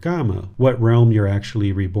in your Kama, what realm you're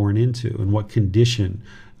actually reborn into and what condition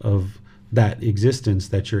of that existence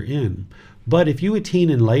that you're in. But if you attain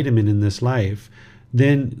enlightenment in this life,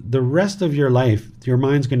 then the rest of your life, your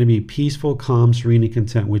mind's going to be peaceful, calm, serene, and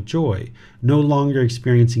content with joy, no longer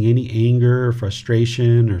experiencing any anger or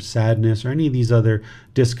frustration or sadness or any of these other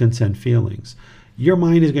discontent feelings. Your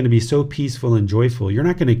mind is going to be so peaceful and joyful, you're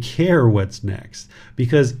not going to care what's next.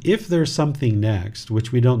 Because if there's something next,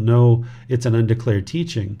 which we don't know, it's an undeclared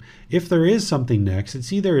teaching, if there is something next,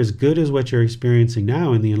 it's either as good as what you're experiencing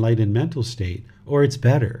now in the enlightened mental state, or it's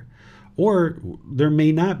better. Or there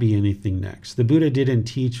may not be anything next. The Buddha didn't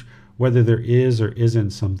teach whether there is or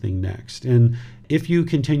isn't something next. And if you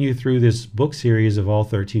continue through this book series of all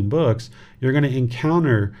 13 books, you're going to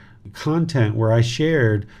encounter content where I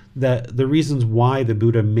shared that the reasons why the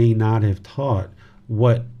Buddha may not have taught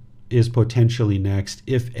what is potentially next,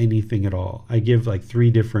 if anything at all. I give like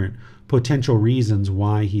 3 different potential reasons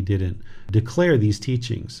why he didn't declare these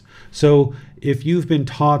teachings. So if you've been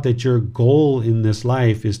taught that your goal in this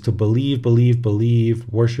life is to believe,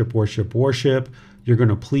 worship, you're going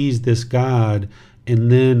to please this God,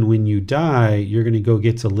 and then when you die, you're going to go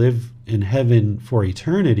get to live in heaven for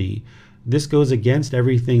eternity, this goes against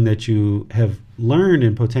everything that you have learned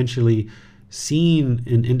and potentially seen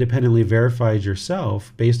and independently verified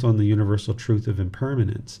yourself based on the universal truth of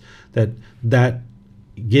impermanence. That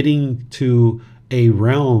getting to a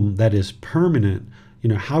realm that is permanent,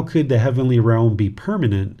 how could the heavenly realm be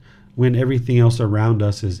permanent when everything else around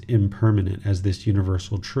us is impermanent as this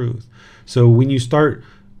universal truth? So when you start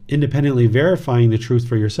independently verifying the truth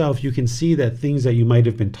for yourself, you can see that things that you might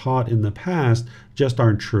have been taught in the past just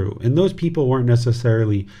aren't true. And those people weren't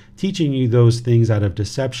necessarily teaching you those things out of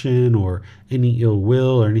deception or any ill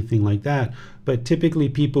will or anything like that. But typically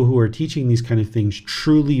people who are teaching these kind of things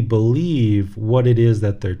truly believe what it is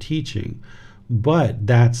that they're teaching. But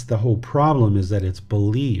that's the whole problem, is that it's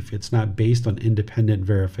belief. It's not based on independent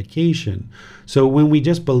verification. So when we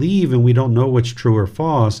just believe and we don't know what's true or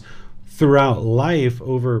false throughout life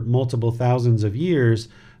over multiple thousands of years,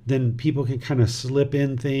 then people can kind of slip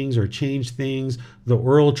in things or change things. The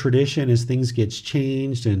oral tradition, as things gets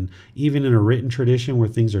changed, and even in a written tradition where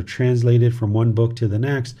things are translated from one book to the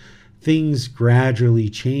next, things gradually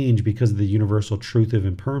change because of the universal truth of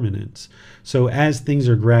impermanence. So as things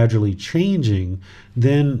are gradually changing,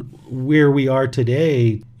 then where we are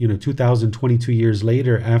today, 2022 years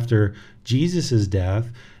later after Jesus's death,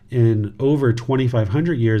 and over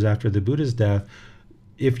 2,500 years after the Buddha's death,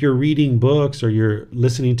 if you're reading books or you're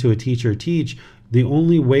listening to a teacher teach, the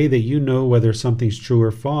only way that you know whether something's true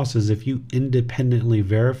or false is if you independently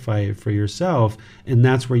verify it for yourself, and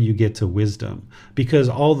that's where you get to wisdom. Because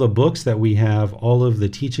all the books that we have, all of the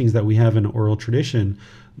teachings that we have in oral tradition,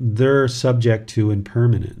 they're subject to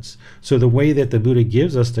impermanence. So the way that the Buddha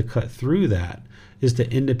gives us to cut through that is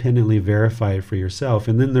to independently verify it for yourself.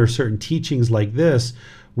 And then there are certain teachings like this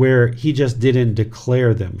where he just didn't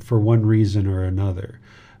declare them for one reason or another.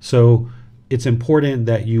 So it's important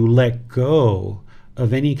that you let go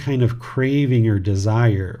of any kind of craving or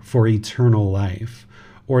desire for eternal life,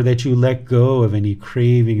 or that you let go of any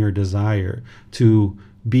craving or desire to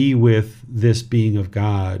be with this being of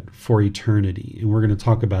God for eternity. And we're going to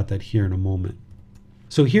talk about that here in a moment.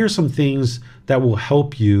 So here are some things that will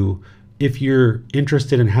help you if you're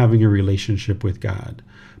interested in having a relationship with God.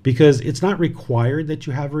 Because it's not required that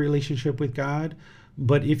you have a relationship with God,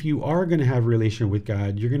 but if you are going to have a relationship with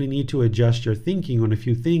God, you're going to need to adjust your thinking on a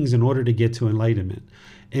few things in order to get to enlightenment.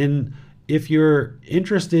 And if you're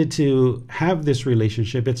interested to have this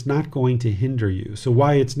relationship, it's not going to hinder you. So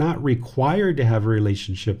while it's not required to have a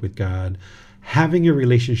relationship with God, having a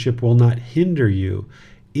relationship will not hinder you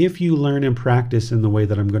if you learn and practice in the way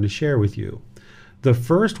that I'm going to share with you. The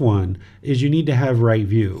first one is you need to have right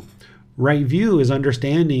view. Right view is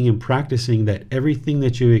understanding and practicing that everything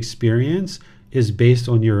that you experience is based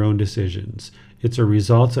on your own decisions. It's a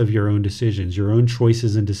result of your own decisions. Your own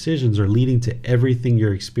choices and decisions are leading to everything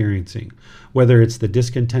you're experiencing, whether it's the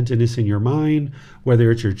discontentedness in your mind, whether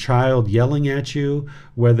it's your child yelling at you,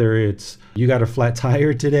 whether it's you got a flat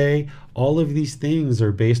tire today. All of these things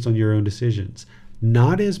are based on your own decisions,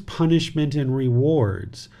 not as punishment and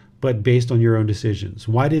rewards, but based on your own decisions.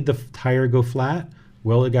 Why did the tire go flat?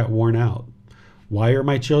 Well, it got worn out. Why are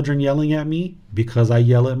my children yelling at me? Because I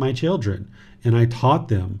yell at my children, and I taught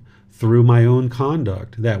them through my own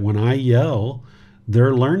conduct that when I yell,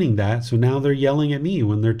 they're learning that. So now they're yelling at me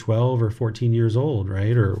when they're 12 or 14 years old,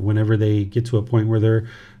 right? Or whenever they get to a point where they're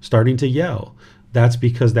starting to yell. That's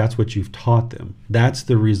because that's what you've taught them. That's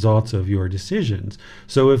the results of your decisions.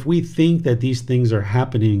 So if we think that these things are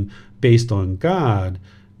happening based on God,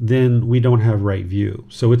 then we don't have right view.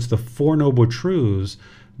 So it's the Four Noble Truths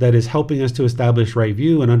that is helping us to establish right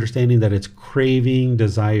view and understanding that it's craving,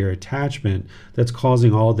 desire, attachment that's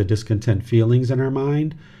causing all the discontent feelings in our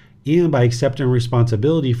mind. And by accepting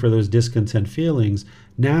responsibility for those discontent feelings,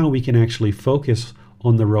 now we can actually focus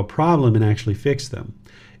on the real problem and actually fix them.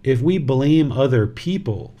 If we blame other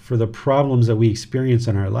people for the problems that we experience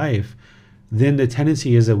in our life, then the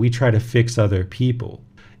tendency is that we try to fix other people.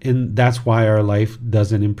 And that's why our life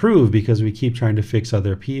doesn't improve, because we keep trying to fix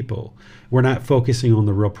other people. We're not focusing on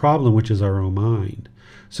the real problem, which is our own mind.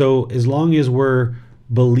 So as long as we're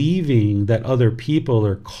believing that other people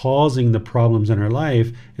are causing the problems in our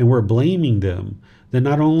life and we're blaming them, then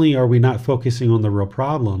not only are we not focusing on the real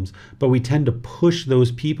problems, but we tend to push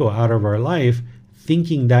those people out of our life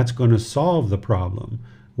thinking that's going to solve the problem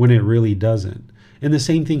when it really doesn't. And the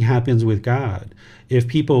same thing happens with God. If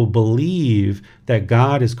people believe that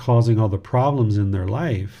God is causing all the problems in their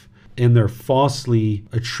life, and they're falsely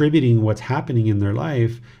attributing what's happening in their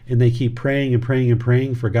life, and they keep praying and praying and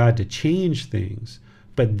praying for God to change things,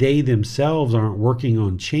 but they themselves aren't working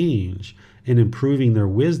on change and improving their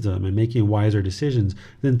wisdom and making wiser decisions,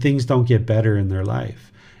 then things don't get better in their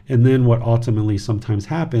life. And then what ultimately sometimes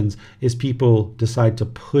happens is people decide to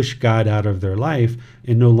push God out of their life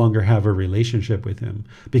and no longer have a relationship with him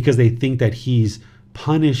because they think that he's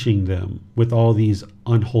punishing them with all these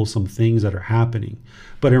unwholesome things that are happening.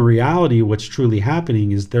 But in reality, what's truly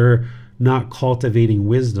happening is they're not cultivating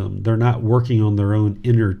wisdom. They're not working on their own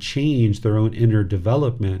inner change, their own inner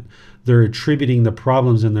development. They're attributing the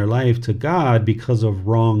problems in their life to God because of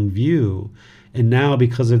wrong view. And now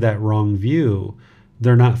because of that wrong view,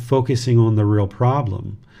 they're not focusing on the real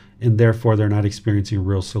problem, and therefore they're not experiencing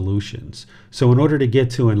real solutions. So in order to get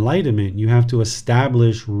to enlightenment, you have to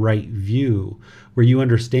establish right view, where you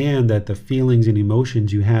understand that the feelings and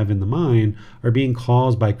emotions you have in the mind are being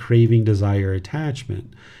caused by craving, desire,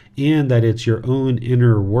 attachment, and that it's your own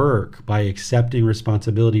inner work by accepting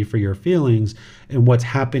responsibility for your feelings and what's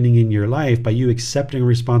happening in your life. By you accepting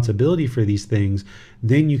responsibility for these things,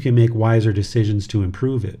 then you can make wiser decisions to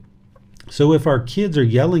improve it. So if our kids are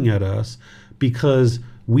yelling at us because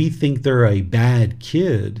we think they're a bad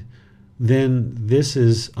kid, then this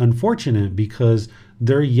is unfortunate because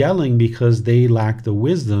they're yelling because they lack the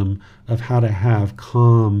wisdom of how to have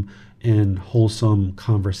calm and wholesome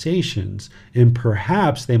conversations. And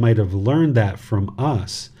perhaps they might have learned that from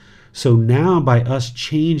us. So now by us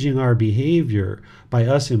changing our behavior, by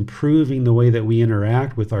us improving the way that we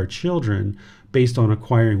interact with our children, based on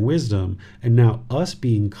acquiring wisdom, and now us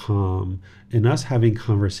being calm and us having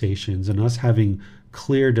conversations and us having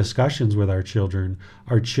clear discussions with our children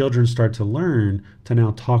start to learn to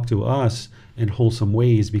now talk to us in wholesome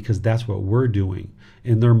ways because that's what we're doing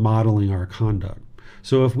and they're modeling our conduct.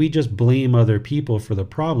 So if we just blame other people for the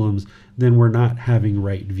problems, then we're not having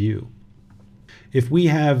right view. If we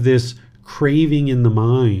have this craving in the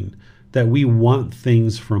mind that we want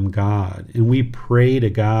things from God and we pray to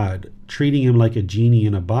God, treating him like a genie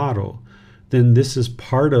in a bottle, then this is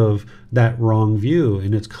part of that wrong view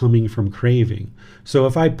and it's coming from craving. So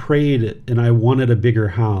if I prayed and I wanted a bigger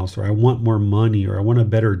house, or I want more money, or I want a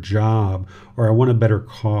better job, or I want a better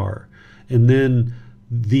car, and then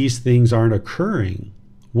these things aren't occurring,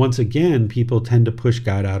 once again, people tend to push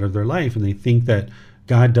God out of their life and they think that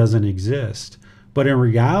God doesn't exist. But in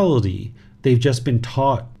reality, they've just been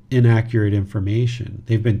taught inaccurate information.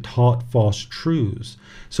 They've been taught false truths.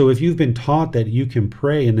 So if you've been taught that you can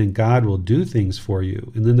pray and then God will do things for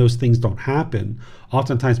you, and then those things don't happen,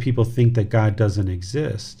 oftentimes people think that God doesn't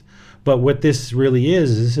exist. But what this really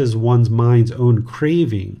is this is one's mind's own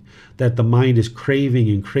craving, that the mind is craving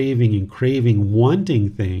and craving and craving, wanting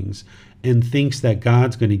things, and thinks that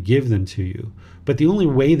God's going to give them to you. But the only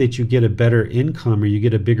way that you get a better income, or you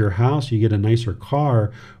get a bigger house, or you get a nicer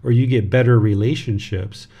car, or you get better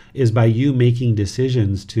relationships is by you making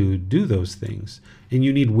decisions to do those things. And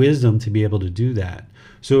you need wisdom to be able to do that.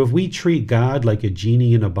 So if we treat God like a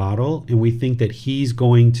genie in a bottle and we think that he's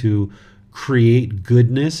going to create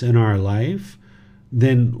goodness in our life,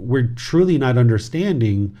 then we're truly not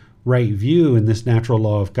understanding right view in this natural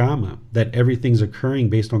law of Gamma, that everything's occurring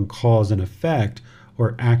based on cause and effect,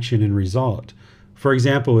 or action and result. For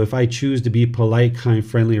example, if I choose to be polite, kind,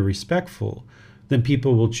 friendly, or respectful, then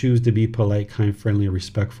people will choose to be polite, kind, friendly, or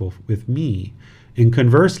respectful with me. And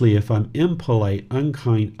conversely, if I'm impolite,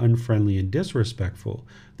 unkind, unfriendly, and disrespectful,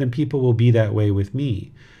 then people will be that way with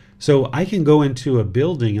me. So I can go into a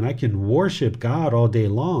building and I can worship God all day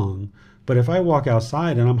long, but if I walk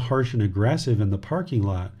outside and I'm harsh and aggressive in the parking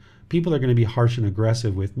lot, people are going to be harsh and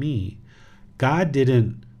aggressive with me. God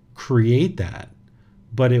didn't create that,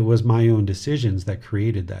 but it was my own decisions that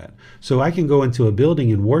created that. So I can go into a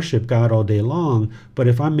building and worship God all day long, but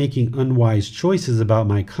if I'm making unwise choices about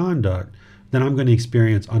my conduct, then I'm going to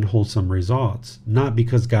experience unwholesome results, not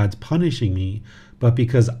because God's punishing me, but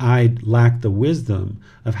because I lack the wisdom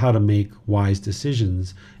of how to make wise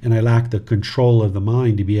decisions, and I lack the control of the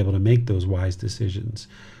mind to be able to make those wise decisions.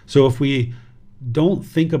 So if we don't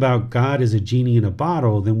think about God as a genie in a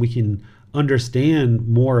bottle, then we can understand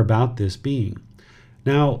more about this being.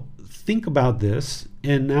 Now, think about this,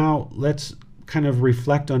 and now let's kind of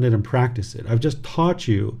reflect on it and practice it. I've just taught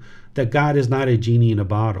you that God is not a genie in a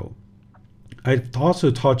bottle. I've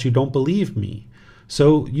also taught you don't believe me.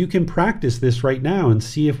 So you can practice this right now and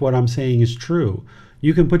see if what I'm saying is true.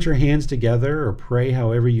 You can put your hands together or pray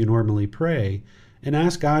however you normally pray and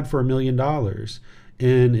ask God for $1 million.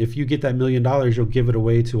 And if you get that $1 million, you'll give it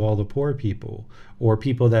away to all the poor people, or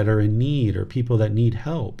people that are in need, or people that need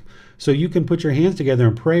help. So you can put your hands together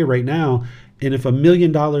and pray right now. And if $1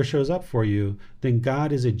 million shows up for you, then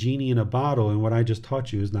God is a genie in a bottle, and what I just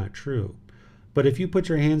taught you is not true. But if you put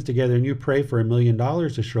your hands together and you pray for $1 million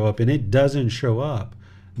to show up and it doesn't show up,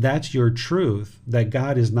 that's your truth, that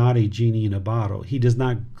God is not a genie in a bottle. He does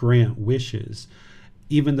not grant wishes,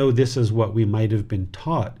 even though this is what we might have been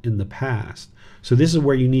taught in the past. So this is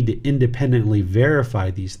where you need to independently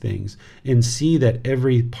verify these things and see that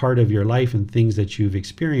every part of your life and things that you've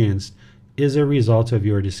experienced is a result of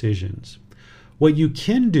your decisions. What you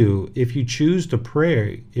can do if you choose to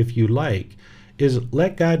pray, if you like, is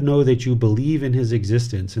let God know that you believe in his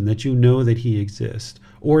existence and that you know that he exists,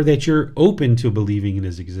 or that you're open to believing in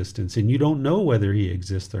his existence and you don't know whether he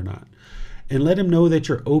exists or not. And let him know that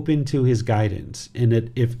you're open to his guidance, and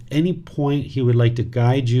that if any point he would like to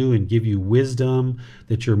guide you and give you wisdom,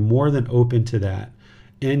 that you're more than open to that,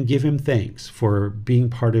 and give him thanks for being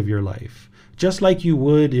part of your life. Just like you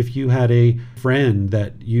would if you had a friend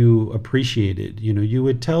that you appreciated, you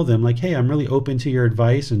would tell them like, hey, I'm really open to your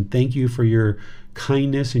advice and thank you for your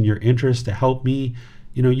kindness and your interest to help me.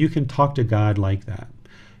 You can talk to God like that.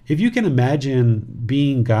 If you can imagine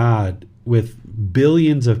being God with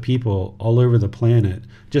billions of people all over the planet,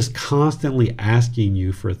 just constantly asking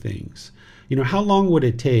you for things, how long would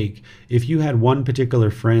it take if you had one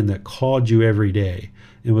particular friend that called you every day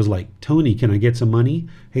and was like, Tony, can I get some money?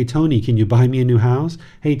 Hey, Tony, can you buy me a new house?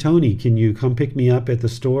 Hey, Tony, can you come pick me up at the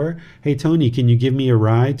store? Hey, Tony, can you give me a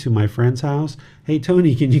ride to my friend's house? Hey,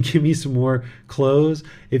 Tony, can you give me some more clothes?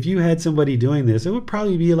 If you had somebody doing this, it would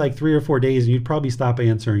probably be like 3 or 4 days and you'd probably stop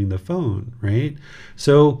answering the phone, right?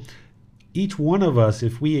 So each one of us,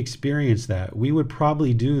 if we experience that, we would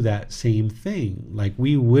probably do that same thing. Like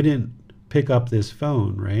we wouldn't pick up this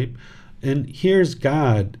phone, right? And here's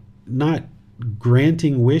God not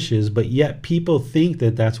granting wishes, but yet people think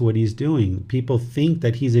that that's what he's doing. People think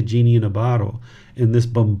that he's a genie in a bottle, and this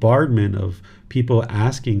bombardment of people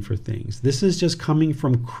asking for things. This is just coming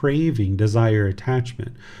from craving, desire,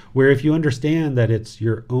 attachment, where if you understand that it's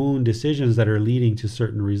your own decisions that are leading to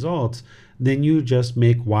certain results, then you just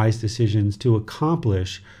make wise decisions to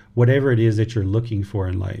accomplish whatever it is that you're looking for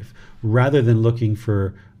in life. Rather than looking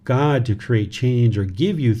for God to create change or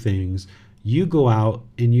give you things, you go out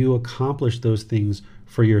and you accomplish those things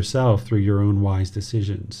for yourself through your own wise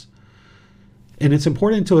decisions. And it's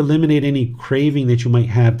important to eliminate any craving that you might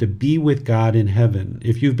have to be with God in heaven.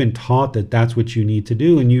 If you've been taught that that's what you need to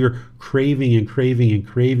do and you're craving and craving and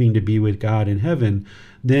craving to be with God in heaven,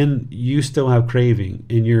 then you still have craving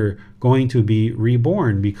and you're going to be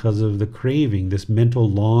reborn because of the craving, this mental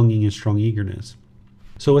longing and strong eagerness.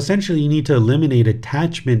 So essentially you need to eliminate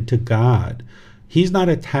attachment to God. He's not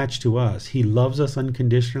attached to us. He loves us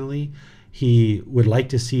unconditionally. He would like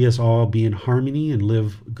to see us all be in harmony and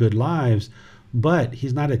live good lives. but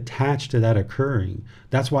he's not attached to that occurring.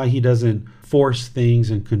 That's why he doesn't force things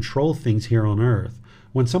and control things here on earth.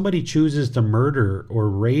 When somebody chooses to murder or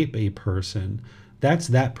rape a person, that's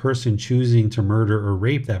that person choosing to murder or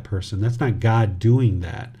rape that person. That's not God doing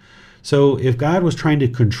that. So if God was trying to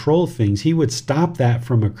control things, he would stop that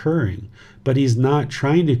from occurring, but he's not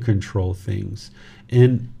trying to control things.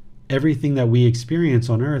 And everything that we experience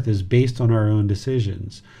on earth is based on our own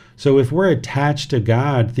decisions. So if we're attached to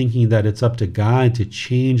God, thinking that it's up to God to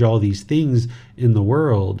change all these things in the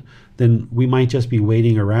world, then we might just be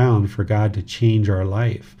waiting around for God to change our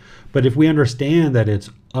life. But if we understand that it's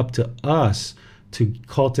up to us to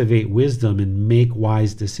cultivate wisdom and make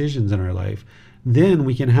wise decisions in our life, then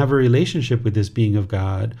we can have a relationship with this being of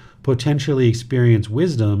God, potentially experience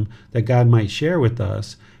wisdom that God might share with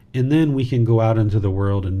us, and then we can go out into the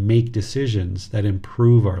world and make decisions that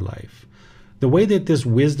improve our life. The way that this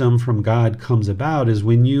wisdom from God comes about is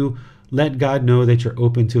when you let God know that you're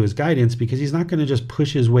open to his guidance, because he's not going to just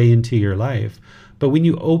push his way into your life. But when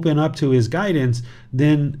you open up to his guidance,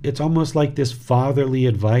 then it's almost like this fatherly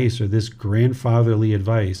advice or this grandfatherly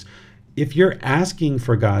advice. If you're asking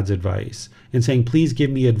for God's advice and saying, please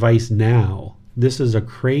give me advice now, this is a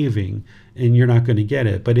craving and you're not going to get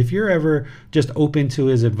it. But if you're ever just open to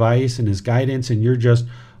his advice and his guidance, and you're just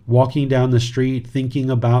walking down the street thinking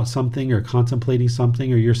about something or contemplating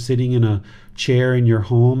something, or you're sitting in a chair in your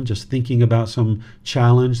home just thinking about some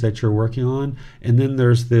challenge that you're working on, and then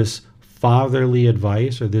there's this fatherly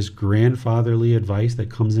advice or this grandfatherly advice that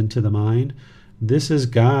comes into the mind, this is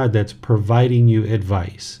God that's providing you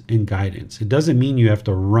advice and guidance. It doesn't mean you have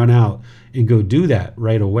to run out and go do that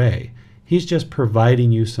right away. He's just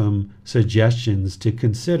providing you some suggestions to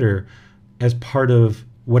consider as part of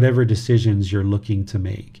whatever decisions you're looking to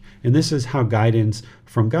make. And this is how guidance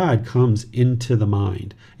from God comes into the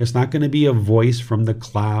mind. It's not going to be a voice from the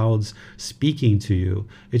clouds speaking to you.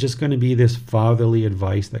 It's just going to be this fatherly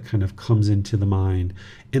advice that kind of comes into the mind.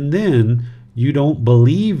 And then you don't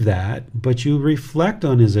believe that, but you reflect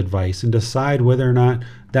on his advice and decide whether or not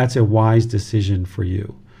that's a wise decision for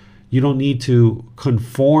you. You don't need to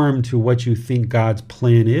conform to what you think God's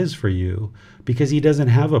plan is for you, because he doesn't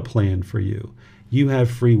have a plan for you. You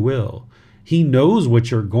have free will. He knows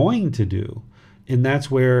what you're going to do, and that's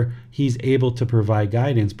where he's able to provide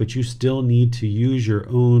guidance, but you still need to use your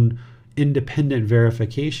own independent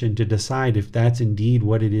verification to decide if that's indeed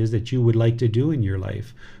what it is that you would like to do in your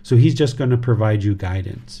life. So he's just going to provide you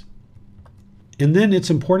guidance. And then it's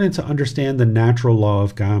important to understand the natural law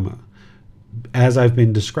of Gamma. As I've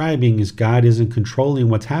been describing, is God isn't controlling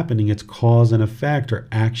what's happening. It's cause and effect, or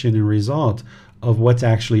action and result of what's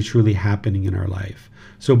actually truly happening in our life.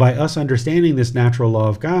 So by us understanding this natural law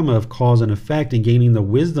of Gamma, of cause and effect, and gaining the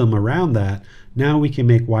wisdom around that, now we can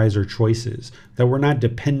make wiser choices, that we're not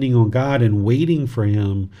depending on God and waiting for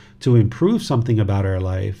him to improve something about our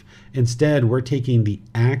life. Instead, we're taking the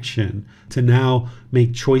action to now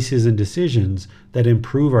make choices and decisions that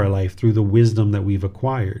improve our life through the wisdom that we've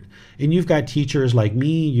acquired. And you've got teachers like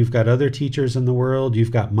me, you've got other teachers in the world,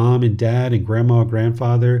 you've got mom and dad and grandma,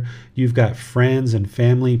 grandfather, you've got friends and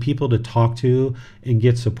family, people to talk to and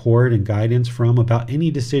get support and guidance from about any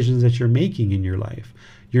decisions that you're making in your life.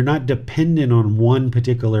 You're not dependent on one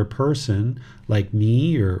particular person like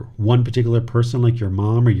me, or one particular person like your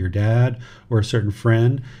mom or your dad or a certain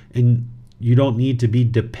friend. And you don't need to be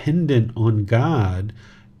dependent on God,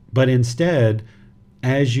 but instead,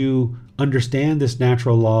 as you understand this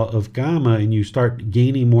natural law of Gamma and you start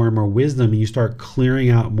gaining more and more wisdom, and you start clearing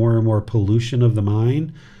out more and more pollution of the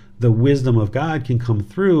mind, the wisdom of God can come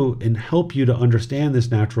through and help you to understand this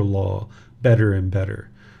natural law better and better.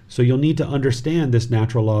 So you'll need to understand this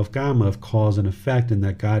natural law of Gamma, of cause and effect, and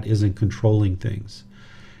that God isn't controlling things.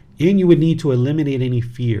 And you would need to eliminate any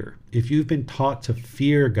fear. If you've been taught to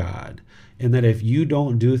fear God, and that if you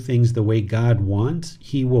don't do things the way God wants,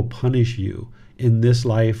 he will punish you in this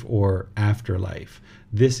life or afterlife.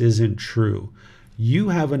 This isn't true. You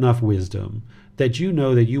have enough wisdom that you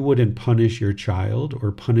know that you wouldn't punish your child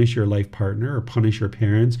or punish your life partner or punish your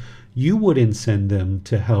parents. You wouldn't send them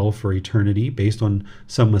to hell for eternity based on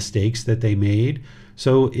some mistakes that they made.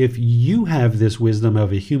 So if you have this wisdom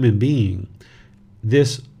of a human being,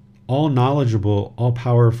 this all-knowledgeable,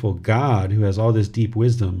 all-powerful God who has all this deep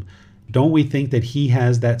wisdom, don't we think that he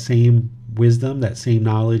has that same wisdom, that same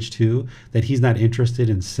knowledge too, that he's not interested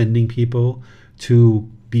in sending people to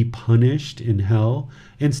be punished in hell?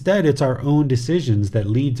 Instead, it's our own decisions that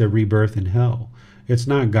lead to rebirth in hell. It's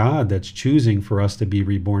not God that's choosing for us to be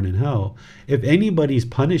reborn in hell. If anybody's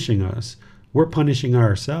punishing us, we're punishing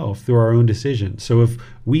ourselves through our own decisions. So if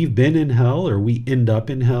we've been in hell or we end up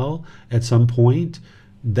in hell at some point,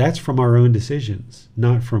 that's from our own decisions,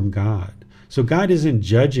 not from God. So God isn't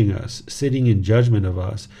judging us, sitting in judgment of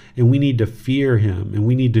us, and we need to fear him, and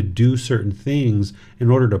we need to do certain things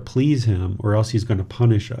in order to please him, or else he's going to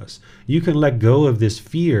punish us. You can let go of this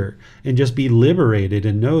fear and just be liberated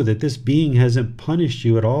and know that this being hasn't punished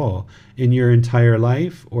you at all in your entire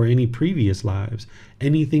life or any previous lives.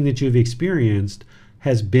 Anything that you've experienced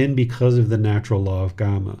has been because of the natural law of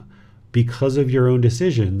Gamma. Because of your own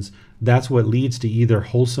decisions, that's what leads to either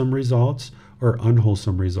wholesome results or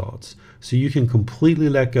unwholesome results. So you can completely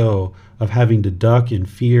let go of having to duck and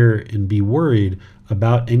fear and be worried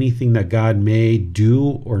about anything that God may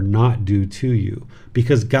do or not do to you,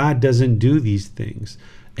 because God doesn't do these things.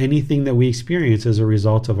 Anything that we experience is a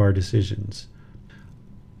result of our decisions.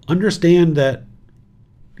 Understand that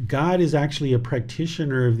God is actually a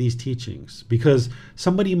practitioner of these teachings, because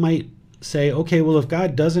somebody might say, okay, well, if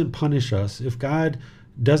God doesn't punish us, if God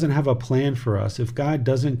doesn't have a plan for us, if God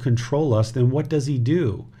doesn't control us, then what does he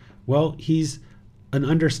do? Well, he's an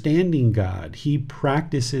understanding God. He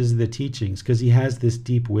practices the teachings because he has this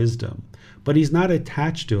deep wisdom, but he's not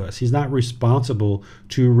attached to us. He's not responsible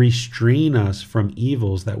to restrain us from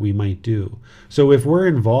evils that we might do. So if we're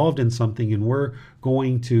involved in something and we're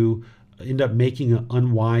going to end up making an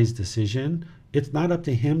unwise decision, it's not up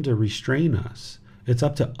to him to restrain us. It's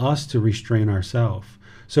up to us to restrain ourselves.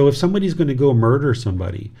 So if somebody's going to go murder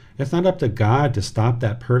somebody, it's not up to God to stop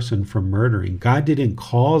that person from murdering. God didn't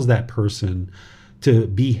cause that person to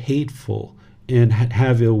be hateful and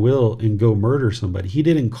have ill will and go murder somebody. He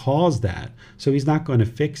didn't cause that, so he's not going to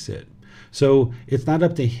fix it. So it's not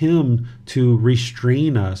up to him to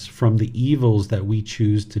restrain us from the evils that we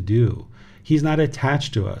choose to do. He's not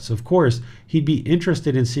attached to us. Of course, he'd be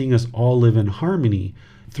interested in seeing us all live in harmony.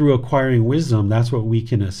 Through acquiring wisdom, that's what we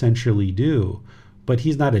can essentially do. But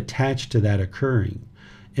he's not attached to that occurring.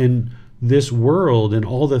 And this world and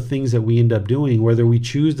all the things that we end up doing, whether we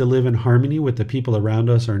choose to live in harmony with the people around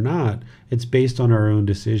us or not, it's based on our own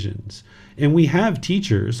decisions. And we have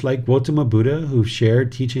teachers like Gautama Buddha who've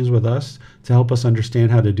shared teachings with us to help us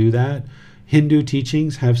understand how to do that. Hindu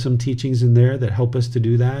teachings have some teachings in there that help us to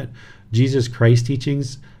do that. Jesus Christ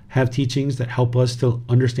teachings have teachings that help us to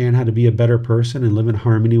understand how to be a better person and live in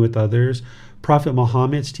harmony with others. Prophet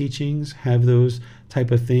Muhammad's teachings have those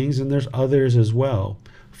type of things, and there's others as well.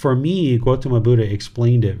 For me, Gautama Buddha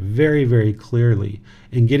explained it very, very clearly.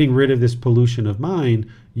 In getting rid of this pollution of mind,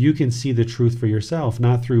 you can see the truth for yourself,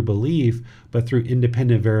 not through belief, but through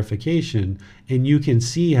independent verification. And you can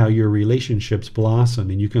see how your relationships blossom,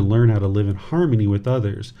 and you can learn how to live in harmony with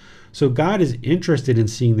others. So God is interested in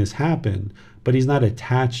seeing this happen, but he's not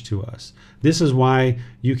attached to us. This is why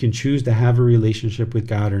you can choose to have a relationship with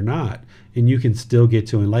God or not. And you can still get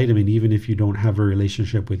to enlightenment even if you don't have a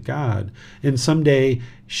relationship with God. And someday,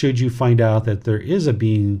 should you find out that there is a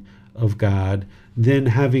being of God, then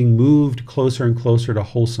having moved closer and closer to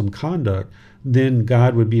wholesome conduct, then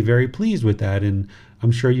God would be very pleased with that. And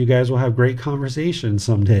I'm sure you guys will have great conversations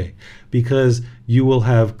someday, because you will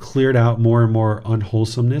have cleared out more and more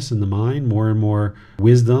unwholesomeness in the mind, more and more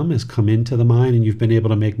wisdom has come into the mind, and you've been able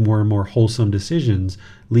to make more and more wholesome decisions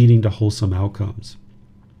leading to wholesome outcomes.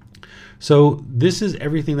 So this is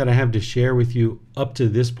everything that I have to share with you up to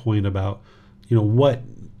this point about, what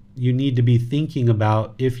you need to be thinking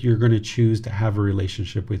about if you're going to choose to have a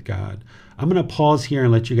relationship with God. I'm going to pause here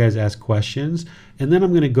and let you guys ask questions, and then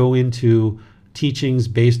I'm going to go into teachings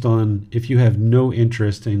based on if you have no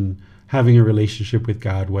interest in having a relationship with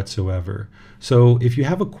God whatsoever. So if you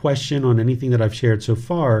have a question on anything that I've shared so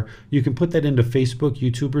far, you can put that into Facebook,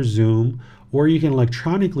 YouTube, or Zoom, or you can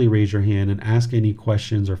electronically raise your hand and ask any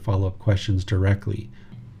questions or follow-up questions directly.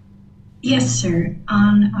 Yes, sir.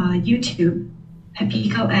 On YouTube,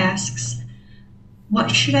 Pepiko asks,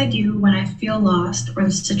 what should I do when I feel lost or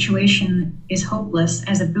the situation is hopeless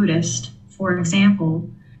as a Buddhist? For example,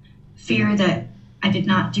 fear that I did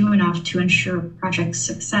not do enough to ensure project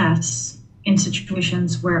success in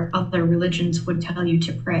situations where other religions would tell you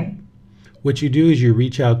to pray. What you do is you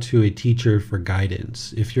reach out to a teacher for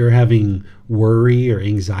guidance. If you're having worry or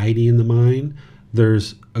anxiety in the mind,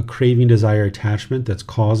 there's a craving, desire, attachment that's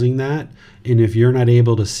causing that. And if you're not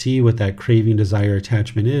able to see what that craving, desire,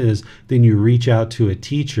 attachment is, then you reach out to a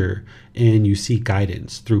teacher and you seek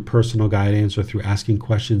guidance through personal guidance or through asking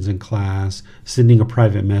questions in class, sending a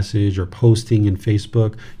private message, or posting in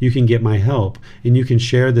Facebook. You can get my help and you can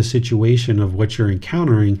share the situation of what you're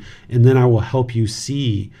encountering, and then I will help you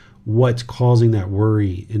see what's causing that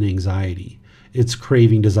worry and anxiety. It's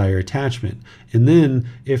craving, desire, attachment. And then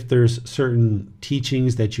if there's certain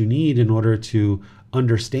teachings that you need in order to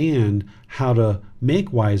understand how to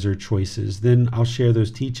make wiser choices, then I'll share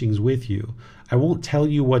those teachings with you. I won't tell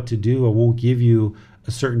you what to do. I won't give you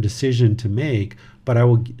a certain decision to make, but I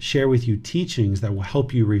will share with you teachings that will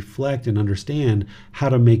help you reflect and understand how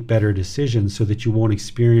to make better decisions so that you won't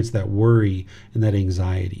experience that worry and that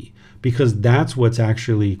anxiety. Because that's what's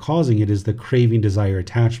actually causing it, is the craving, desire,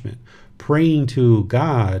 attachment. Praying to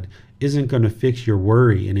God isn't going to fix your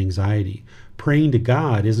worry and anxiety. Praying to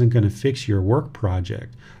God isn't going to fix your work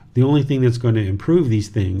project. The only thing that's going to improve these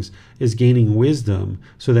things is gaining wisdom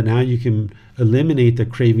so that now you can eliminate the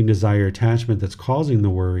craving, desire, attachment that's causing the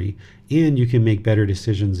worry, and you can make better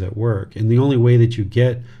decisions at work. And the only way that you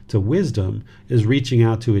get to wisdom is reaching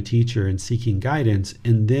out to a teacher and seeking guidance,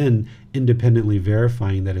 and then independently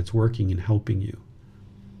verifying that it's working and helping you.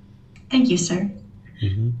 Thank you, sir.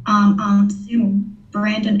 On Zoom,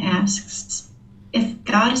 Brandon asks, if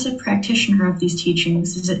God is a practitioner of these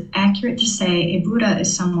teachings, is it accurate to say a Buddha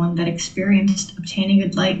is someone that experienced obtaining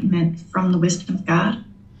enlightenment from the wisdom of God?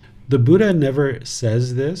 The Buddha never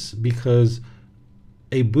says this because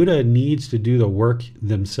a Buddha needs to do the work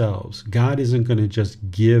themselves. God isn't going to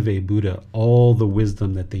just give a Buddha all the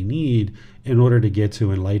wisdom that they need in order to get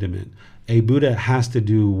to enlightenment. A Buddha has to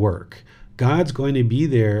do work. God's going to be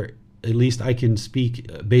there, at least I can speak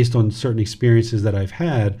based on certain experiences that I've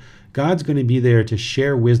had. God's going to be there to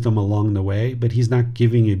share wisdom along the way, but he's not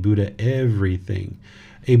giving a Buddha everything.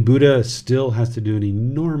 A Buddha still has to do an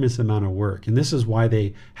enormous amount of work. And this is why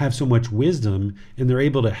they have so much wisdom, and they're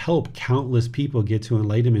able to help countless people get to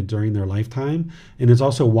enlightenment during their lifetime. And it's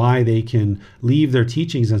also why they can leave their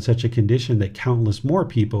teachings in such a condition that countless more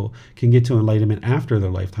people can get to enlightenment after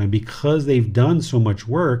their lifetime, because they've done so much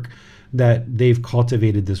work that they've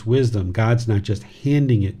cultivated this wisdom. God's not just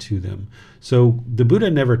handing it to them. So the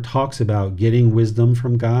Buddha never talks about getting wisdom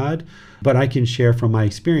from God, but I can share from my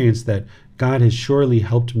experience that God has surely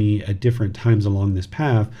helped me at different times along this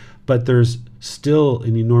path, but there's still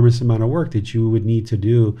an enormous amount of work that you would need to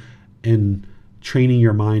do in training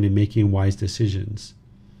your mind and making wise decisions.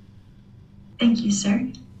 Thank you,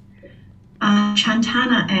 sir.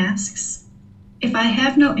 Chantana asks, if I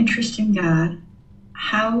have no interest in God,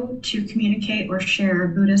 how to communicate or share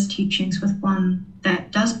Buddha's teachings with one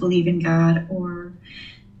that does believe in God, or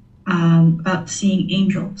about seeing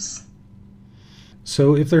angels?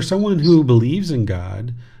 So if there's someone who believes in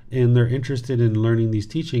God and they're interested in learning these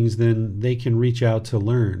teachings, then they can reach out to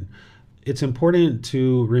learn. It's important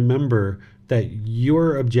to remember that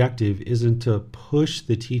your objective isn't to push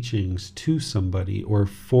the teachings to somebody or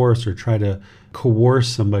force or try to coerce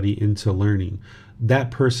somebody into learning.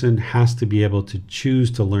 That person has to be able to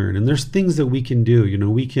choose to learn. And there's things that we can do.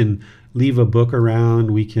 We can leave a book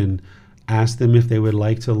around. We can ask them if they would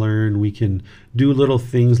like to learn. We can do little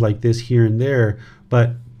things like this here and there.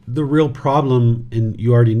 But the real problem, and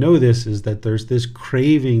you already know this, is that there's this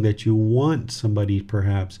craving that you want somebody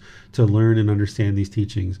perhaps to learn and understand these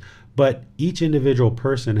teachings. But each individual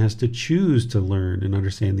person has to choose to learn and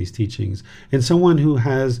understand these teachings. And someone who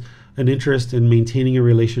has an interest in maintaining a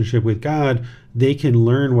relationship with God, they can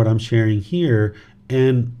learn what I'm sharing here,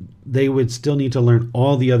 and they would still need to learn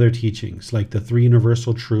all the other teachings, like the Three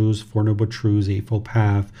Universal Truths, Four Noble Truths, Eightfold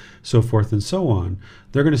Path, so forth and so on.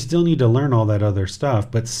 They're going to still need to learn all that other stuff.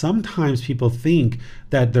 But sometimes people think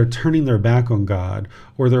that they're turning their back on God,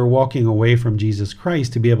 or they're walking away from Jesus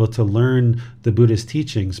Christ to be able to learn the Buddhist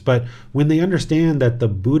teachings. But when they understand that the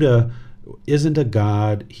Buddha isn't a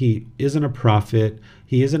God, he isn't a prophet,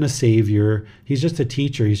 he isn't a savior, he's just a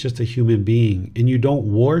teacher, he's just a human being, and you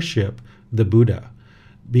don't worship the Buddha.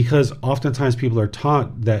 Because oftentimes people are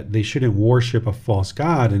taught that they shouldn't worship a false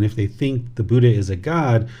god, and if they think the Buddha is a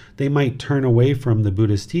god, they might turn away from the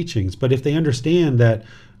Buddhist teachings. But if they understand that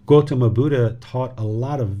Gautama Buddha taught a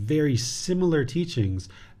lot of very similar teachings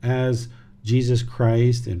as Jesus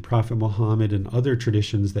Christ and Prophet Muhammad and other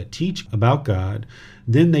traditions that teach about God,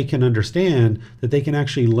 then they can understand that they can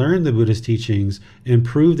actually learn the Buddhist teachings,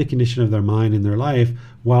 improve the condition of their mind and their life,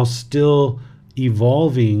 while still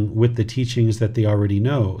evolving with the teachings that they already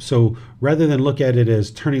know. So rather than look at it as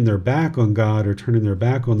turning their back on God or turning their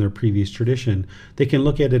back on their previous tradition, they can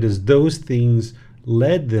look at it as those things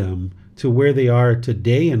led them to where they are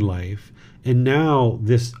today in life. And now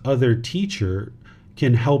this other teacher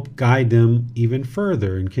can help guide them even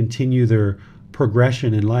further and continue their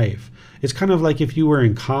progression in life. It's kind of like if you were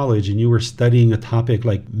in college and you were studying a topic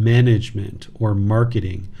like management or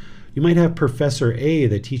marketing. You might have Professor A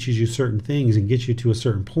that teaches you certain things and gets you to a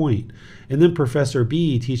certain point. And then Professor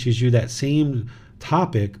B teaches you that same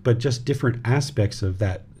topic, but just different aspects of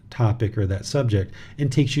that topic or that subject, and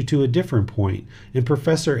takes you to a different point. And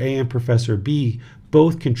Professor A and Professor B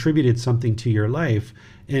both contributed something to your life.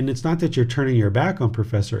 And it's not that you're turning your back on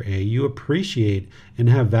Professor A. You appreciate and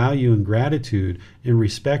have value and gratitude and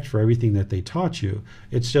respect for everything that they taught you.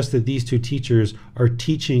 It's just that these two teachers are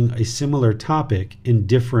teaching a similar topic in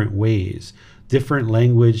different ways, different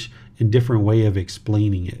language and different way of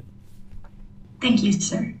explaining it. Thank you,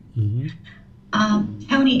 sir. Mm-hmm.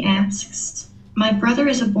 Tony asks, my brother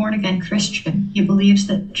is a born-again Christian. He believes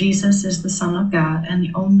that Jesus is the Son of God, and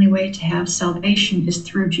the only way to have salvation is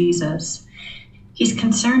through Jesus. He's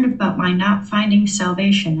concerned about my not finding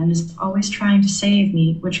salvation and is always trying to save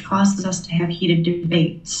me, which causes us to have heated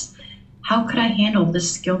debates. How could I handle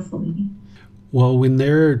this skillfully? Well, when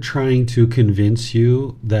they're trying to convince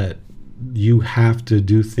you that you have to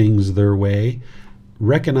do things their way,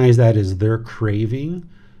 recognize that as their craving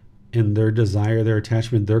and their desire, their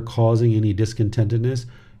attachment, they're causing any discontentedness,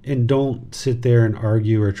 and don't sit there and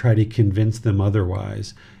argue or try to convince them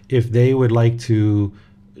otherwise. If they would like to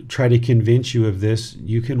try to convince you of this,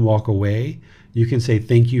 you can walk away. You can say,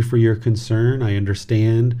 thank you for your concern. I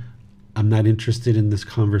understand. I'm not interested in this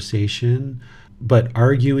conversation. But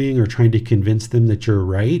arguing or trying to convince them that you're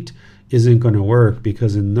right isn't going to work,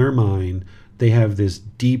 because in their mind, they have this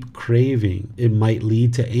deep craving. It might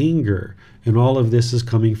lead to anger. And all of this is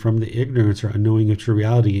coming from the ignorance or unknowing of true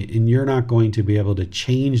reality. And you're not going to be able to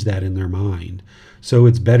change that in their mind. So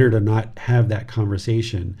it's better to not have that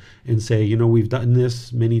conversation and say, you know, we've done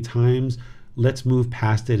this many times. Let's move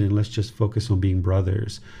past it and let's just focus on being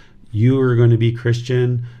brothers. You are going to be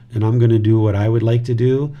Christian and I'm going to do what I would like to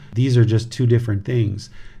do. These are just two different things.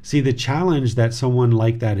 See, the challenge that someone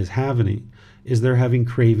like that is having is they're having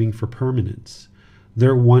craving for permanence.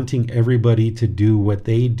 They're wanting everybody to do what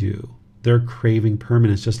they do. They're craving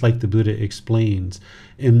permanence, just like the Buddha explains.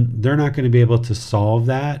 And they're not going to be able to solve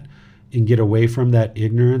that and get away from that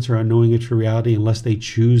ignorance or unknowing of true reality unless they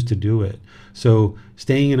choose to do it. So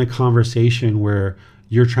staying in a conversation where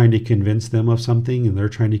you're trying to convince them of something and they're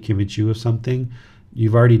trying to convince you of something,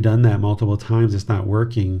 you've already done that multiple times. It's not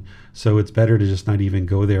working. So it's better to just not even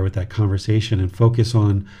go there with that conversation and focus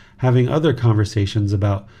on having other conversations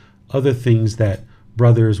about other things that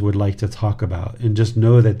brothers would like to talk about. And just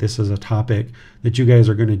know that this is a topic that you guys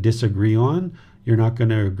are going to disagree on. You're not going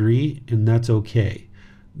to agree, and that's okay.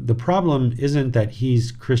 The problem isn't that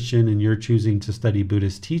he's Christian and you're choosing to study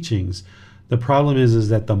Buddhist teachings. The problem is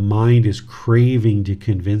that the mind is craving to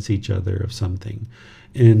convince each other of something.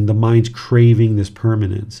 And the mind's craving this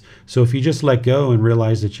permanence. So if you just let go and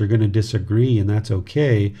realize that you're going to disagree and that's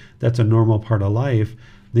okay, that's a normal part of life,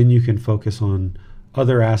 then you can focus on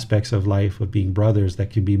other aspects of life of being brothers that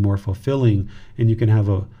can be more fulfilling, and you can have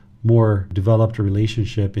a more developed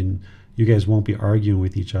relationship and you guys won't be arguing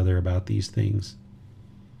with each other about these things.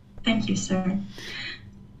 Thank you, sir.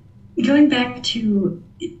 Going back to,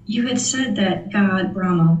 you had said that God,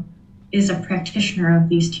 Brahma, is a practitioner of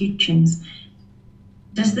these teachings.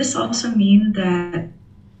 Does this also mean that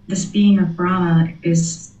this being of Brahma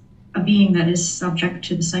is a being that is subject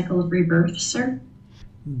to the cycle of rebirth, sir?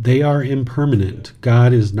 They are impermanent.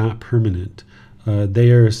 God is not permanent.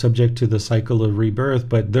 They are subject to the cycle of rebirth,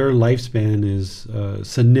 but their lifespan is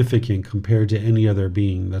significant compared to any other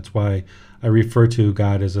being. That's why I refer to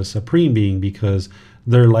God as a supreme being, because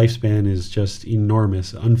their lifespan is just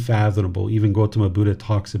enormous, unfathomable. Even Gautama Buddha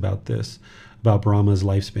talks about this, about Brahma's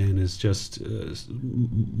lifespan is just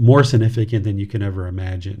more significant than you can ever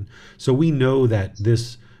imagine. So we know that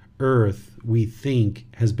this earth, we think,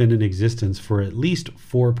 has been in existence for at least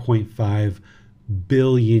 4.5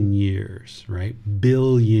 billion years, right?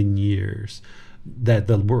 Billion years that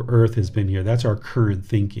the earth has been here. That's our current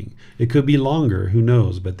thinking. It could be longer, who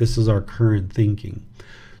knows, but this is our current thinking.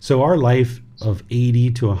 So our life of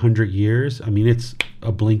 80 to 100 years, I mean, it's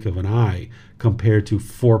a blink of an eye compared to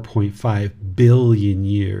 4.5 billion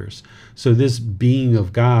years. So this being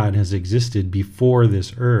of God has existed before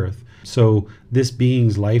this earth. So this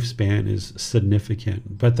being's lifespan is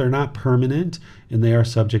significant, but they're not permanent and they are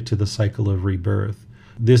subject to the cycle of rebirth.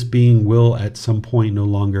 This being will at some point no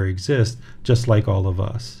longer exist, just like all of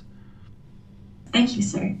us. Thank you,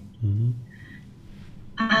 sir. Mm-hmm.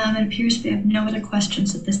 It appears we have no other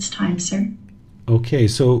questions at this time, sir. Okay,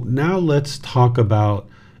 so now let's talk about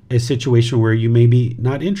a situation where you may be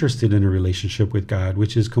not interested in a relationship with God,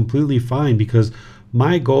 which is completely fine, because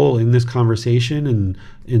my goal in this conversation and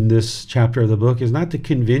in this chapter of the book is not to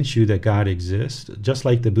convince you that God exists. Just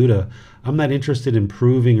like the Buddha, I'm not interested in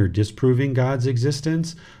proving or disproving God's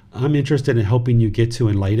existence. I'm interested in helping you get to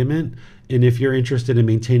enlightenment. And if you're interested in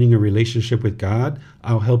maintaining a relationship with God,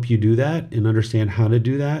 I'll help you do that and understand how to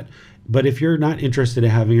do that. But if you're not interested in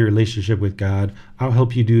having a relationship with God, I'll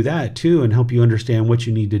help you do that too, and help you understand what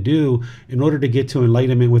you need to do in order to get to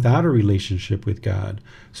enlightenment without a relationship with God.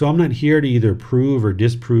 So I'm not here to either prove or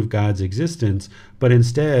disprove God's existence, but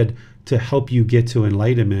instead to help you get to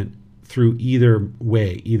enlightenment through either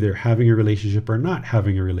way, either having a relationship or not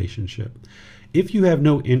having a relationship. If you have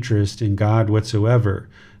no interest in God whatsoever,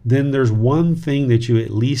 then there's one thing that you at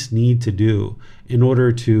least need to do in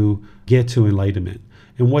order to get to enlightenment.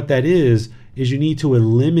 And what that is you need to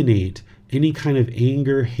eliminate any kind of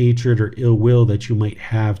anger, hatred, or ill will that you might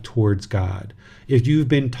have towards God. If you've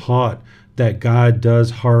been taught that God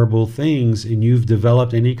does horrible things and you've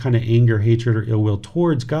developed any kind of anger, hatred, or ill will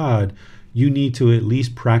towards God, you need to at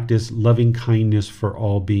least practice loving kindness for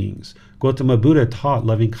all beings. Gautama Buddha taught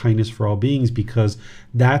loving kindness for all beings because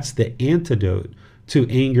that's the antidote to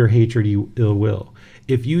anger, hatred, ill will.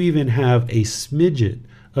 If you even have a smidget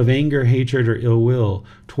of anger, hatred, or ill will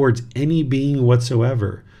towards any being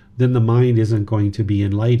whatsoever, then the mind isn't going to be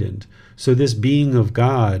enlightened. So this being of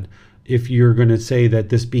God, if you're going to say that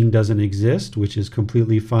this being doesn't exist, which is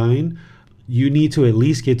completely fine, you need to at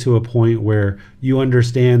least get to a point where you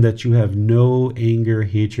understand that you have no anger,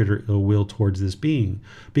 hatred, or ill will towards this being.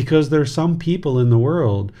 Because there are some people in the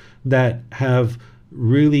world that have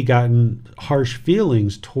really gotten harsh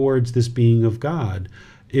feelings towards this being of God.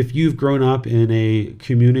 If you've grown up in a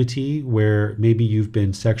community where maybe you've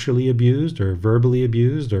been sexually abused or verbally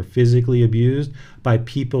abused or physically abused by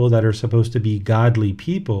people that are supposed to be godly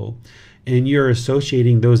people, and you're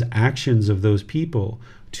associating those actions of those people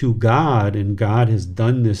to God, and God has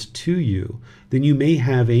done this to you, then you may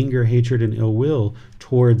have anger, hatred, and ill will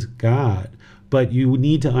towards God. But you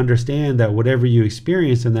need to understand that whatever you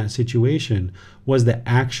experienced in that situation was the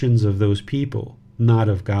actions of those people, not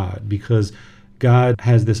of God, because God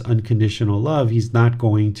has this unconditional love. He's not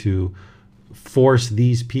going to force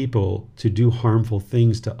these people to do harmful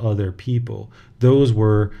things to other people. Those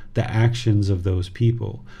were the actions of those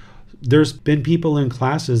people. There's been people in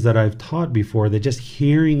classes that I've taught before that just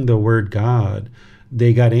hearing the word God,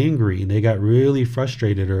 they got angry, they got really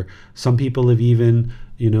frustrated, or some people have even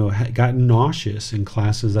gotten nauseous in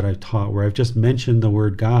classes that I've taught where I've just mentioned the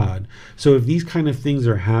word God. So if these kind of things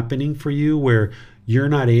are happening for you where you're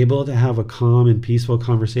not able to have a calm and peaceful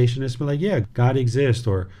conversation, it's be like, yeah, God exists,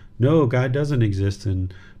 or no, God doesn't exist,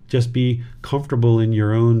 and just be comfortable in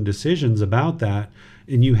your own decisions about that.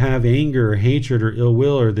 And you have anger or hatred or ill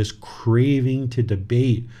will or this craving to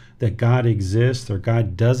debate that God exists or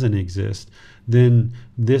God doesn't exist, then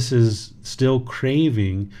this is still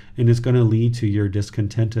craving, and it's going to lead to your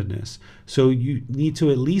discontentedness. So you need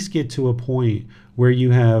to at least get to a point where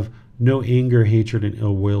you have no anger, hatred, and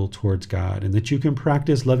ill will towards God, and that you can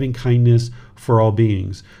practice loving kindness for all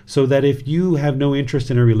beings. So that if you have no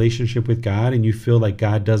interest in a relationship with God and you feel like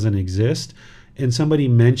God doesn't exist, and somebody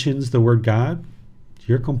mentions the word God,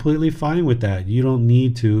 you're completely fine with that. You don't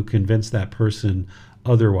need to convince that person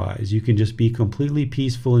otherwise. You can just be completely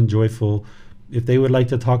peaceful and joyful. If they would like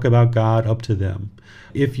to talk about God, up to them.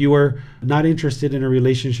 If you are not interested in a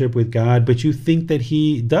relationship with God, but you think that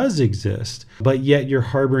he does exist, but yet you're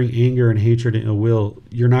harboring anger and hatred and ill will,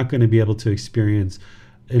 you're not going to be able to experience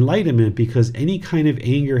enlightenment, because any kind of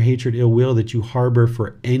anger, hatred, ill will that you harbor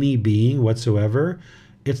for any being whatsoever,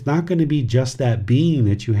 it's not going to be just that being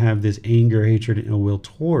that you have this anger, hatred, and ill will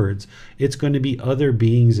towards. It's going to be other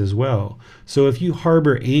beings as well. So if you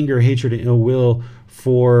harbor anger, hatred, and ill will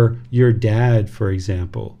for your dad, for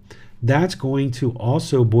example, that's going to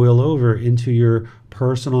also boil over into your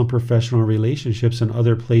personal and professional relationships and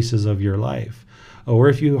other places of your life. Or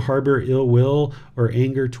if you harbor ill will or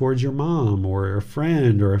anger towards your mom or a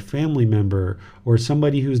friend or a family member or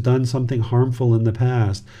somebody who's done something harmful in the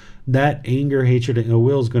past, that anger, hatred, and ill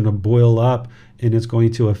will is going to boil up, and it's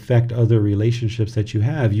going to affect other relationships that you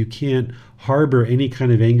have. You can't harbor any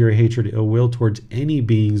kind of anger, hatred, ill will towards any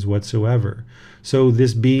beings whatsoever. So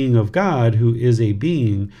this being of God, who is a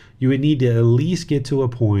being, you would need to at least get to a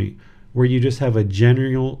point where you just have a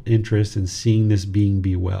general interest in seeing this being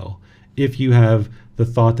be well. If you have the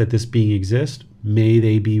thought that this being exists, may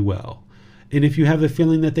they be well. And if you have the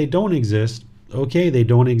feeling that they don't exist, okay, they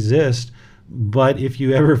don't exist. But if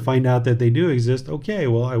you ever find out that they do exist, okay,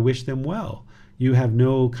 well, I wish them well. You have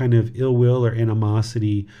no kind of ill will or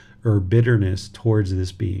animosity or bitterness towards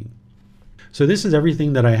this being. So this is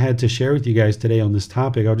everything that I had to share with you guys today on this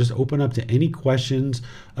topic. I'll just open up to any questions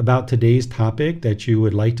about today's topic that you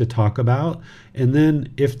would like to talk about. And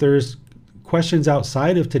then if there's questions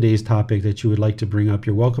outside of today's topic that you would like to bring up,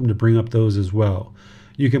 you're welcome to bring up those as well.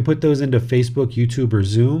 You can put those into Facebook, YouTube, or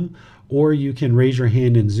Zoom, or you can raise your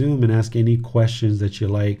hand in Zoom and ask any questions that you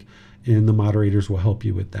like, and the moderators will help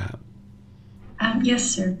you with that. Yes,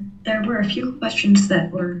 sir. There were a few questions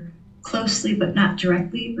that were closely but not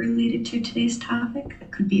directly related to today's topic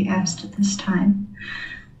that could be asked at this time.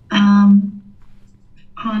 On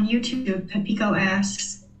YouTube, Pepiko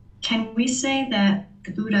asks, can we say that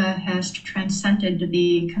the Buddha has transcended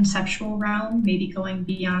the conceptual realm, maybe going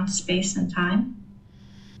beyond space and time?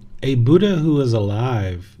 A Buddha who is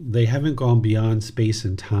alive, they haven't gone beyond space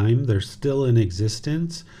and time. They're still in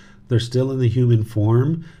existence. They're still in the human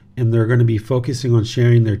form, and they're going to be focusing on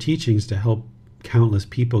sharing their teachings to help countless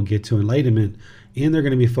people get to enlightenment. And they're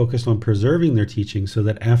going to be focused on preserving their teachings so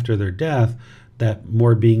that after their death, that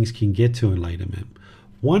more beings can get to enlightenment.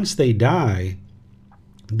 Once they die,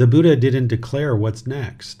 the Buddha didn't declare what's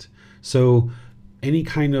next. So any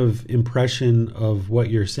kind of impression of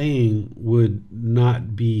what you're saying would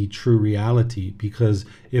not be true reality, because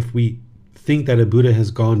if we think that a Buddha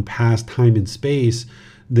has gone past time and space,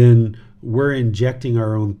 then we're injecting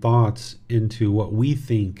our own thoughts into what we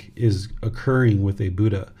think is occurring with a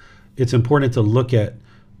Buddha. It's important to look at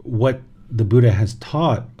what the Buddha has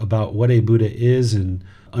taught about what a Buddha is and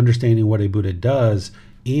understanding what a Buddha does,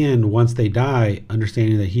 and once they die,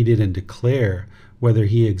 understanding that he didn't declare whether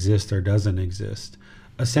he exists or doesn't exist.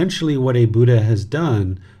 Essentially, what a Buddha has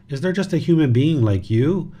done is they're just a human being like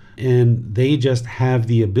you, and they just have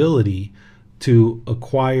the ability to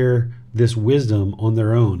acquire this wisdom on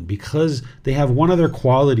their own, because they have one other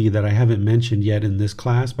quality that I haven't mentioned yet in this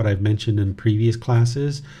class, but I've mentioned in previous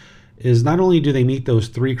classes, is not only do they meet those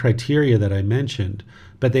 3 criteria that I mentioned,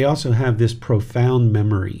 but they also have this profound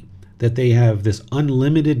memory, that they have this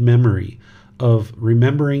unlimited memory of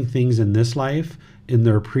remembering things in this life in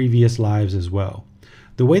their previous lives as well.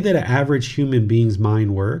 The way that an average human being's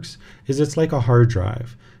mind works is it's like a hard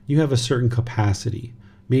drive. You have a certain capacity,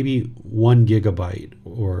 maybe 1 gigabyte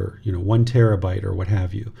or 1 terabyte or what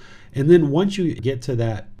have you. And then once you get to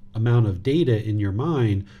that amount of data in your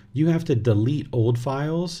mind, you have to delete old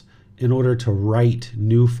files in order to write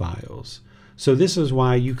new files. So this is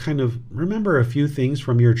why you kind of remember a few things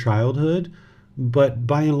from your childhood, but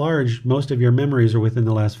by and large, most of your memories are within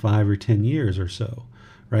the last 5 or 10 years or so,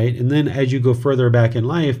 right? And then as you go further back in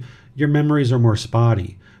life, your memories are more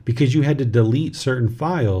spotty because you had to delete certain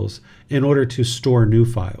files in order to store new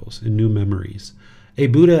files and new memories. A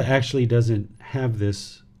Buddha actually doesn't have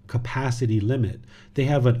this capacity limit. They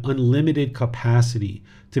have an unlimited capacity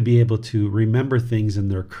to be able to remember things in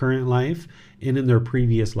their current life and in their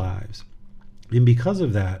previous lives. And because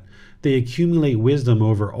of that, they accumulate wisdom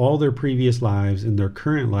over all their previous lives and their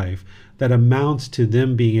current life that amounts to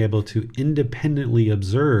them being able to independently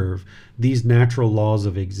observe these natural laws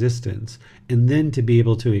of existence, and then to be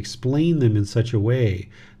able to explain them in such a way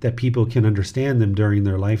that people can understand them during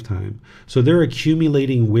their lifetime. So they're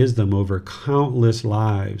accumulating wisdom over countless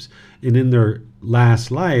lives, and in their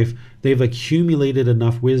last life, they've accumulated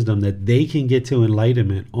enough wisdom that they can get to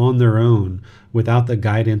enlightenment on their own without the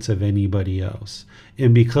guidance of anybody else.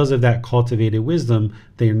 And because of that cultivated wisdom,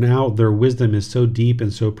 their wisdom is so deep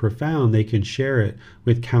and so profound, they can share it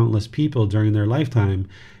with countless people during their lifetime.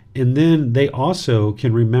 And then they also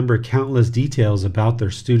can remember countless details about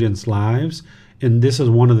their students' lives. And this is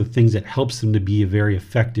one of the things that helps them to be a very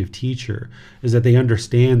effective teacher, is that they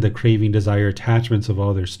understand the craving, desire, attachments of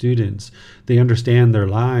all their students. They understand their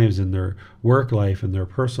lives and their work life and their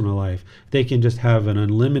personal life. They can just have an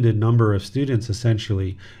unlimited number of students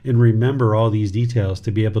essentially and remember all these details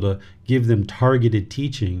to be able to give them targeted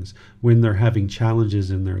teachings when they're having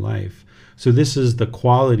challenges in their life. So this is the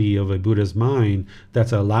quality of a Buddha's mind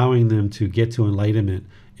that's allowing them to get to enlightenment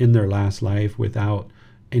in their last life without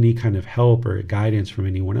any kind of help or guidance from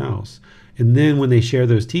anyone else. And then when they share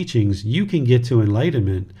those teachings, you can get to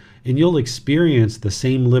enlightenment and you'll experience the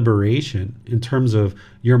same liberation in terms of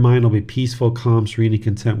your mind will be peaceful, calm, serene, and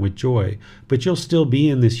content with joy, but you'll still be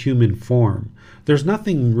in this human form. There's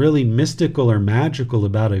nothing really mystical or magical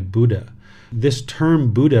about a Buddha. This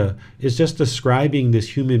term Buddha is just describing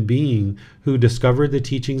this human being who discovered the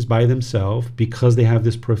teachings by themselves because they have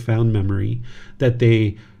this profound memory, that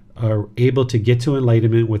they are able to get to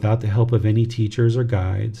enlightenment without the help of any teachers or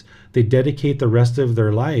guides. They dedicate the rest of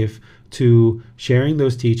their life to sharing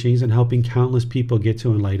those teachings and helping countless people get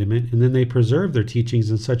to enlightenment. And then they preserve their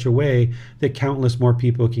teachings in such a way that countless more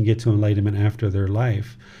people can get to enlightenment after their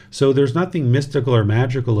life. So there's nothing mystical or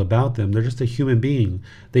magical about them. They're just a human being.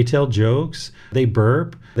 They tell jokes, they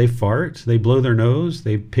burp, they fart, they blow their nose,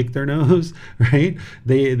 they pick their nose, right?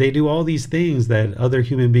 They do all these things that other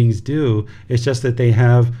human beings do. It's just that they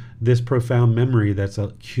have this profound memory that's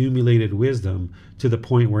accumulated wisdom to the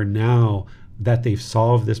point where now that they've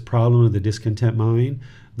solved this problem of the discontent mind,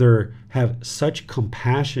 they have such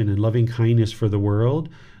compassion and loving kindness for the world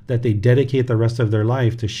that they dedicate the rest of their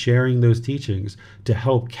life to sharing those teachings to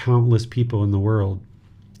help countless people in the world.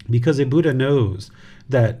 Because a Buddha knows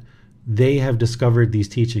that they have discovered these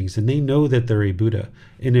teachings and they know that they're a Buddha.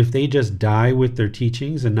 And if they just die with their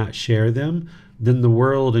teachings and not share them, then the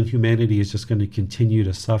world and humanity is just going to continue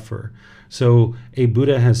to suffer. So a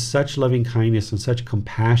Buddha has such loving kindness and such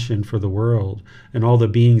compassion for the world and all the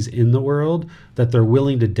beings in the world that they're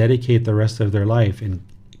willing to dedicate the rest of their life and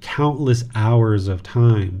countless hours of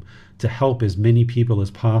time to help as many people as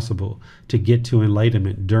possible to get to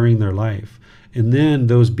enlightenment during their life. And then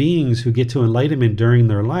those beings who get to enlightenment during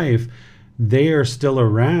their life, they are still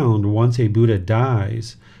around once a Buddha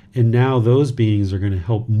dies. And now those beings are going to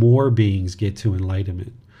help more beings get to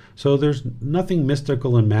enlightenment. So there's nothing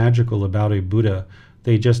mystical and magical about a Buddha.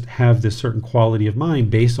 They just have this certain quality of mind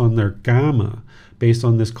based on their Kamma, based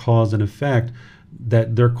on this cause and effect,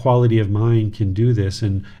 that their quality of mind can do this.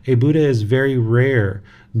 And a Buddha is very rare.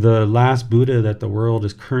 The last Buddha that the world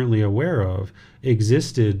is currently aware of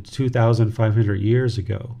existed 2,500 years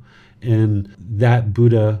ago. And that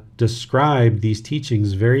Buddha described these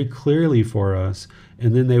teachings very clearly for us.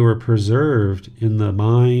 And then they were preserved in the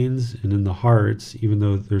minds and in the hearts, even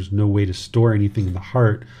though there's no way to store anything in the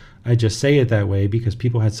heart. I just say it that way because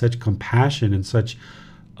people had such compassion and such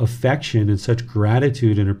affection and such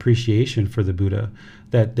gratitude and appreciation for the Buddha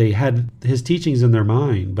that they had his teachings in their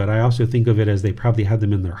mind. But I also think of it as they probably had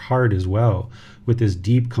them in their heart as well, with this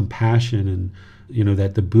deep compassion and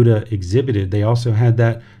that the Buddha exhibited. They also had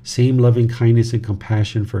that same loving kindness and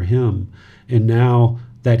compassion for him. And now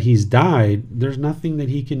that he's died, there's nothing that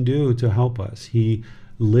he can do to help us. He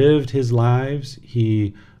lived his lives,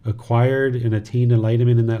 he acquired and attained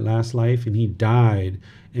enlightenment in that last life, and he died.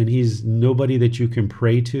 And he's nobody that you can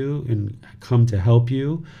pray to and come to help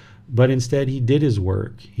you. But instead, he did his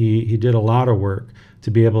work. He did a lot of work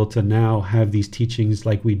to be able to now have these teachings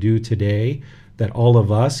like we do today, that all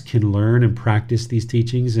of us can learn and practice these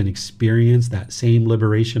teachings and experience that same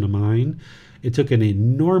liberation of mind. It took an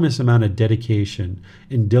enormous amount of dedication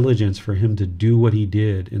and diligence for him to do what he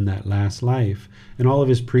did in that last life and all of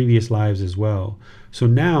his previous lives as well. So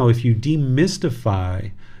now if you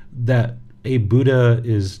demystify that a Buddha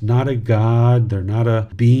is not a god, they're not a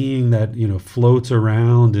being that, floats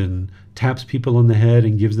around and taps people on the head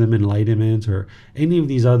and gives them enlightenment or any of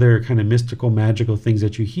these other kind of mystical, magical things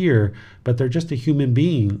that you hear, but they're just a human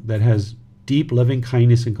being that has deep loving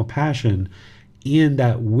kindness and compassion, and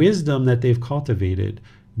that wisdom that they've cultivated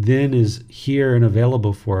then is here and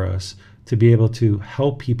available for us to be able to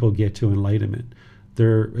help people get to enlightenment.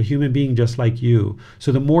 They're a human being just like you.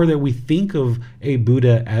 So the more that we think of a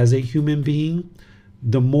Buddha as a human being,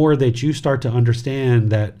 the more that you start to understand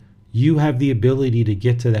that you have the ability to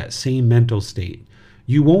get to that same mental state.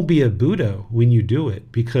 You won't be a Buddha when you do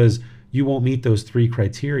it because you won't meet those 3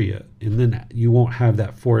 criteria, and then you won't have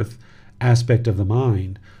that 4th aspect of the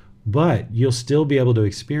mind. But you'll still be able to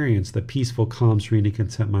experience the peaceful, calm, serene, and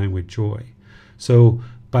content mind with joy. So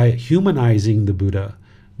by humanizing the Buddha,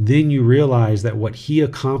 then you realize that what he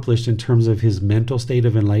accomplished in terms of his mental state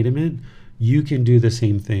of enlightenment, you can do the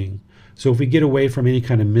same thing. So if we get away from any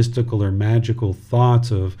kind of mystical or magical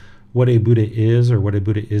thoughts of what a Buddha is or what a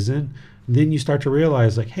Buddha isn't, then you start to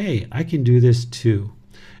realize like, hey, I can do this too.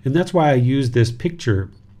 And that's why I use this picture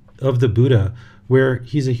of the Buddha where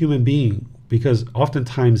he's a human being, because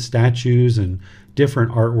oftentimes statues and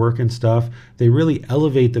different artwork and stuff, they really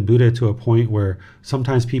elevate the Buddha to a point where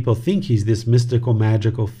sometimes people think he's this mystical,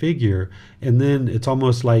 magical figure, and then it's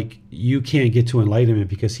almost like you can't get to enlightenment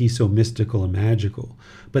because he's so mystical and magical.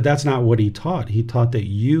 But that's not what he taught. He taught that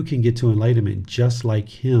you can get to enlightenment just like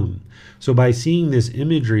him. So by seeing this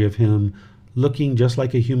imagery of him looking just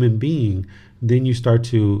like a human being, then you start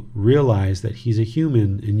to realize that he's a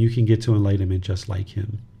human and you can get to enlightenment just like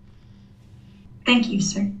him. Thank you,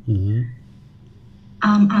 sir. Mm-hmm.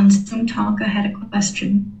 On Zoom Talk, I had a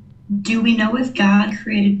question. Do we know if God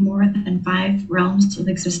created more than 5 realms of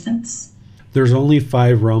existence? There's only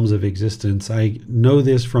 5 realms of existence. I know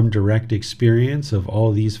this from direct experience of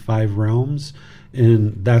all these 5 realms,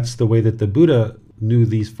 and that's the way that the Buddha knew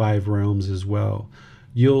these 5 realms as well.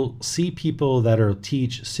 You'll see people that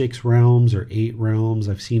teach 6 realms or 8 realms.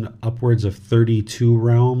 I've seen upwards of 32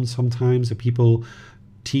 realms sometimes that people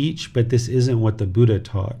teach, but this isn't what the Buddha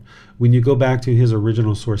taught. When you go back to his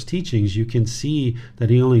original source teachings, you can see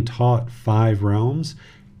that he only taught 5 realms,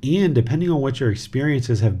 and depending on what your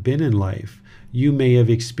experiences have been in life, you may have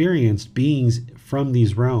experienced beings from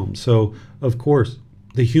these realms. So, of course,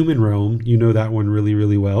 the human realm, you know that one really,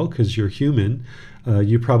 really well because you're human.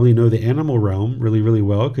 You probably know the animal realm really, really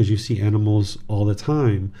well because you see animals all the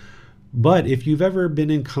time. But if you've ever been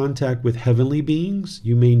in contact with heavenly beings,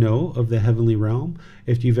 you may know of the heavenly realm.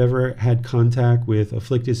 If you've ever had contact with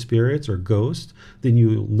afflicted spirits or ghosts, then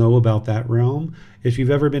you'll know about that realm. If you've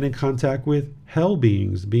ever been in contact with hell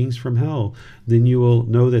beings, beings from hell, then you will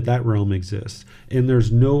know that that realm exists. And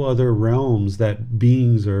there's no other realms that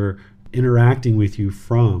beings are interacting with you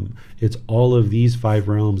from. It's all of these 5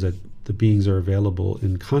 realms that the beings are available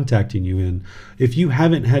in contacting you in. If you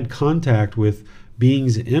haven't had contact with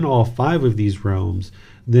beings in all 5 of these realms,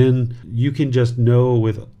 then you can just know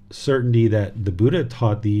with certainty that the Buddha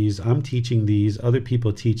taught these, I'm teaching these, other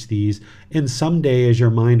people teach these, and someday as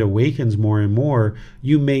your mind awakens more and more,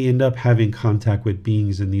 you may end up having contact with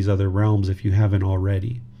beings in these other realms if you haven't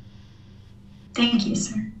already. Thank you,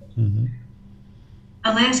 sir. Mm-hmm.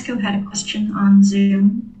 Alaska had a question on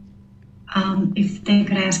Zoom. If they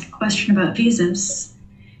could ask a question about Jesus.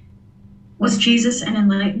 Was Jesus an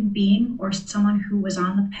enlightened being or someone who was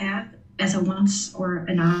on the path as a once or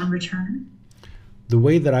a non-returner? The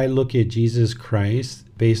way that I look at Jesus Christ,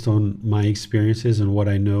 based on my experiences and what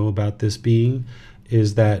I know about this being,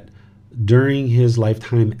 is that during his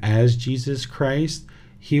lifetime as Jesus Christ,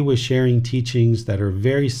 he was sharing teachings that are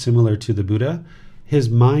very similar to the Buddha. His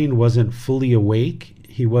mind wasn't fully awake.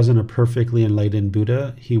 He wasn't a perfectly enlightened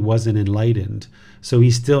Buddha. He wasn't enlightened. So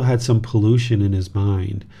he still had some pollution in his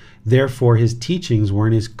mind. Therefore, his teachings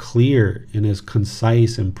weren't as clear and as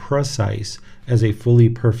concise and precise as a fully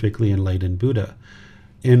perfectly enlightened Buddha.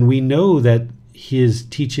 And we know that his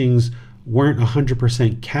teachings weren't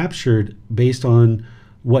 100% captured based on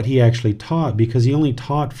what he actually taught, because he only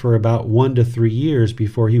taught for about 1 to 3 years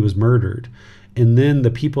before he was murdered. And then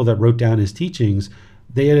the people that wrote down his teachings,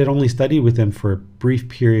 they had only studied with him for a brief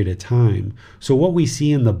period of time. So what we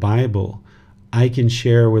see in the Bible, I can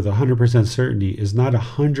share with 100% certainty, is not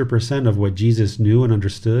 100% of what Jesus knew and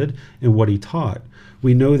understood and what he taught.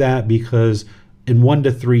 We know that because in 1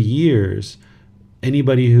 to 3 years,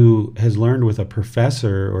 anybody who has learned with a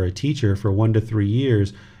professor or a teacher for 1 to 3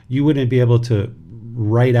 years, you wouldn't be able to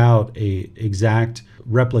write out a exact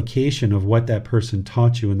replication of what that person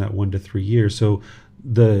taught you in that 1 to 3 years. So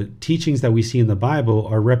the teachings that we see in the Bible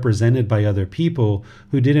are represented by other people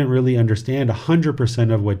who didn't really understand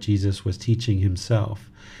 100% of what Jesus was teaching himself.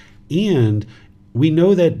 And we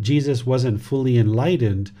know that Jesus wasn't fully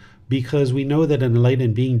enlightened because we know that an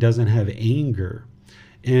enlightened being doesn't have anger.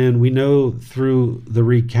 And we know through the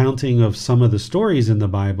recounting of some of the stories in the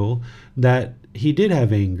Bible that he did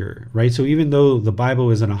have anger, right? So even though the Bible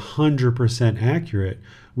isn't 100% accurate,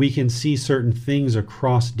 we can see certain things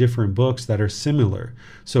across different books that are similar.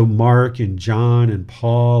 So Mark and John and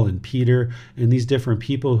Paul and Peter and these different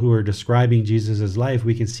people who are describing Jesus' life,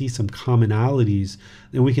 we can see some commonalities.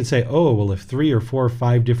 And we can say, oh, well, if 3 or 4 or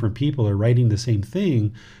 5 different people are writing the same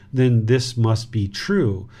thing, then this must be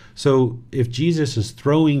true. So if Jesus is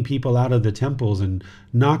throwing people out of the temples and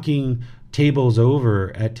knocking tables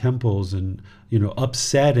over at temples and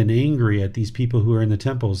upset and angry at these people who are in the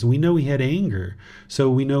temples, and we know he had anger, so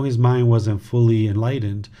we know his mind wasn't fully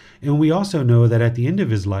enlightened. And we also know that at the end of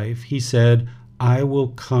his life he said, I will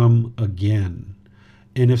come again.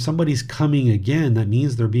 And if somebody's coming again, that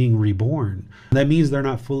means they're being reborn. That means they're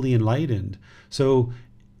not fully enlightened. So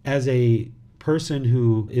as a person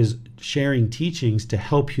who is sharing teachings to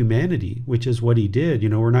help humanity, which is what he did.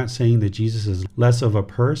 We're not saying that Jesus is less of a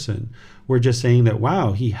person. We're just saying that,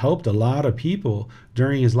 wow, he helped a lot of people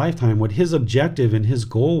during his lifetime. What his objective and his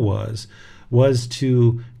goal was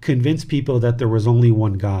to convince people that there was only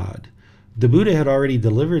one God. The Buddha had already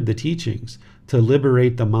delivered the teachings to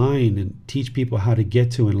liberate the mind and teach people how to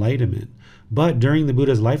get to enlightenment. But during the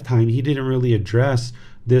Buddha's lifetime, he didn't really address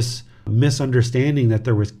this misunderstanding that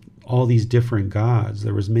there was all these different gods.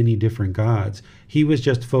 There was many different gods. He was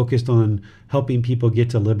just focused on helping people get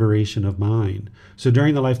to liberation of mind. So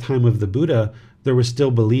during the lifetime of the Buddha, there was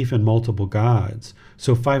still belief in multiple gods.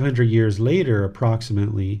 So 500 years later,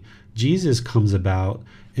 approximately, Jesus comes about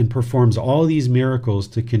and performs all these miracles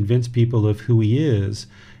to convince people of who he is,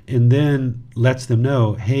 and then lets them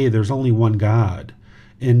know, hey, there's only one God.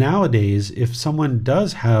 And nowadays, if someone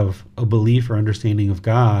does have a belief or understanding of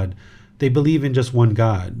God, they believe in just one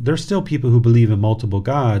God. There's still people who believe in multiple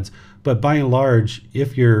gods, but by and large,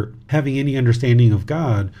 if you're having any understanding of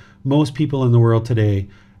God, most people in the world today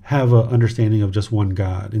have an understanding of just one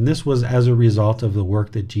God. And this was as a result of the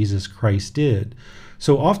work that Jesus Christ did.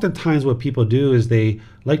 So oftentimes what people do is they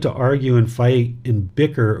like to argue and fight and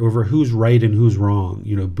bicker over who's right and who's wrong.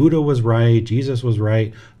 Buddha was right, Jesus was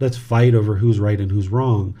right. Let's fight over who's right and who's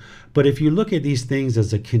wrong. But if you look at these things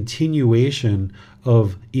as a continuation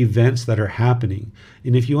of events that are happening,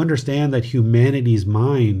 and if you understand that humanity's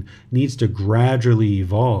mind needs to gradually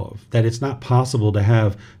evolve, that it's not possible to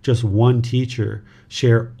have just one teacher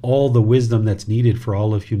share all the wisdom that's needed for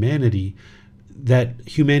all of humanity, that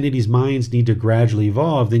humanity's minds need to gradually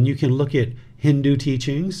evolve, then you can look at Hindu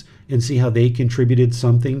teachings and see how they contributed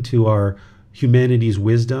something to our humanity's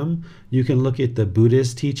wisdom. You can look at the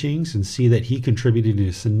Buddhist teachings and see that he contributed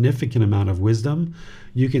a significant amount of wisdom.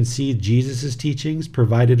 You can see Jesus's teachings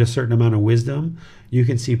provided a certain amount of wisdom. You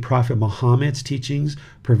can see Prophet Muhammad's teachings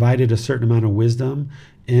provided a certain amount of wisdom.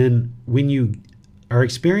 And when you are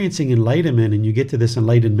experiencing enlightenment and you get to this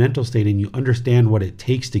enlightened mental state and you understand what it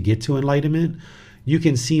takes to get to enlightenment, you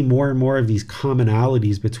can see more and more of these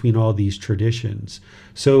commonalities between all these traditions.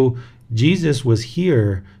 So Jesus was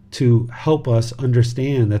here to help us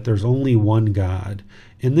understand that there's only one God.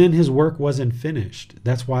 And then his work wasn't finished.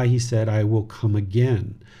 That's why he said, I will come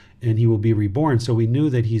again and he will be reborn. So we knew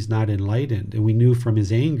that he's not enlightened, and we knew from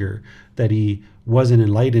his anger that he wasn't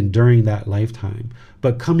enlightened during that lifetime.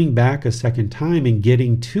 But coming back a second time and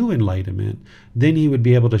getting to enlightenment, then he would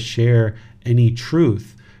be able to share any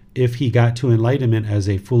truth if he got to enlightenment as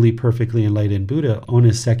a fully, perfectly enlightened Buddha on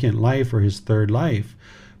his second life or his third life.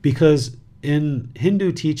 Because in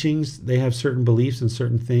Hindu teachings, they have certain beliefs and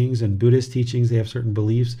certain things, and Buddhist teachings, they have certain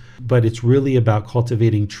beliefs, but it's really about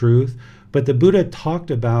cultivating truth. But the Buddha talked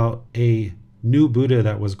about a new Buddha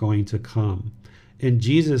that was going to come, and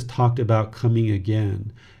Jesus talked about coming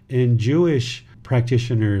again. And Jewish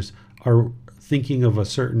practitioners are thinking of a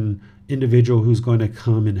certain individual who's going to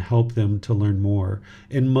come and help them to learn more.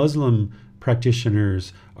 And Muslim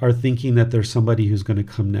practitioners are thinking that there's somebody who's going to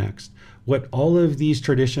come next. What all of these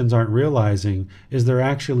traditions aren't realizing is they're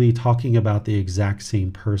actually talking about the exact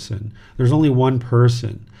same person. There's only one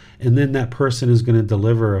person, and then that person is going to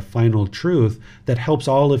deliver a final truth that helps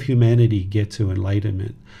all of humanity get to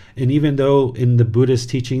enlightenment. And even though in the Buddhist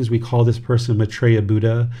teachings we call this person Maitreya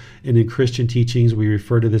Buddha, and in Christian teachings we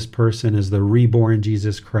refer to this person as the reborn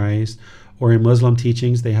Jesus Christ, or in Muslim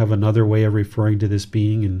teachings, they have another way of referring to this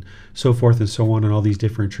being, and so forth and so on in all these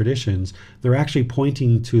different traditions. They're actually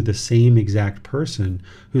pointing to the same exact person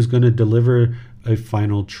who's going to deliver a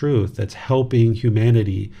final truth that's helping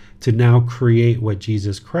humanity to now create what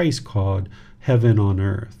Jesus Christ called heaven on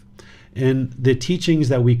earth. And the teachings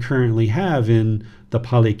that we currently have in the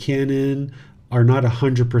Pali Canon are not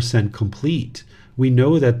 100% complete. We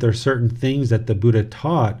know that there are certain things that the Buddha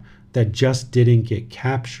taught that just didn't get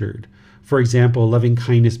captured. For example, loving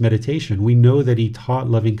kindness meditation. We know that he taught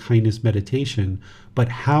loving kindness meditation, but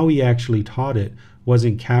how he actually taught it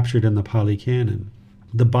wasn't captured in the Pali Canon.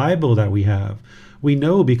 The Bible that we have, we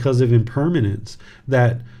know because of impermanence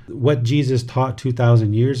that what Jesus taught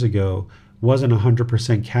 2,000 years ago wasn't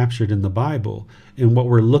 100% captured in the Bible. And what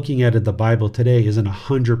we're looking at in the Bible today isn't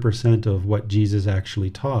 100% of what Jesus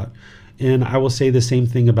actually taught. And I will say the same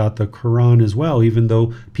thing about the Quran as well, even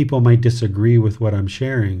though people might disagree with what I'm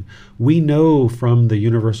sharing. We know from the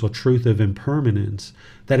universal truth of impermanence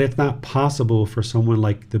that it's not possible for someone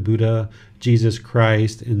like the Buddha, Jesus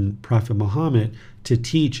Christ, and Prophet Muhammad to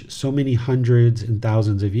teach so many hundreds and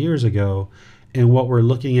thousands of years ago. And what we're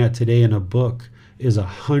looking at today in a book is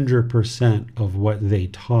 100% of what they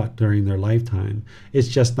taught during their lifetime. It's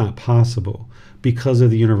just not possible because of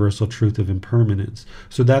the universal truth of impermanence.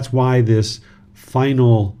 So that's why this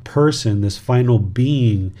final person, this final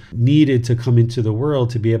being, needed to come into the world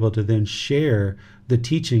to be able to then share the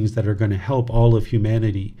teachings that are going to help all of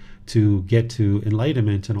humanity to get to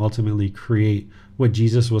enlightenment and ultimately create what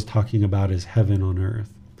Jesus was talking about as heaven on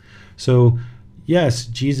earth. So yes,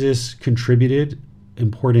 Jesus contributed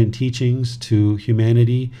important teachings to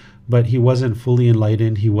humanity, but he wasn't fully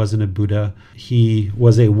enlightened. He wasn't a Buddha. He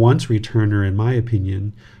was a once returner, in my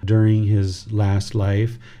opinion, during his last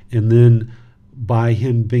life. And then by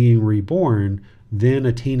him being reborn, then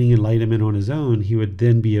attaining enlightenment on his own, he would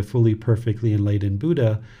then be a fully, perfectly enlightened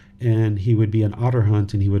Buddha, and he would be an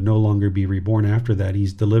Arahant, and he would no longer be reborn after that.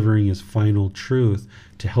 He's delivering his final truth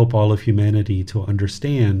to help all of humanity to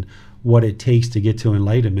understand what it takes to get to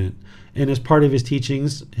enlightenment. And as part of his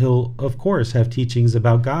teachings, he'll, of course, have teachings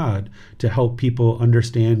about God to help people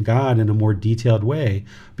understand God in a more detailed way.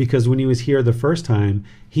 Because when he was here the first time,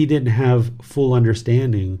 he didn't have full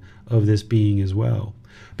understanding of this being as well.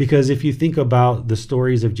 Because if you think about the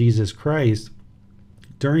stories of Jesus Christ,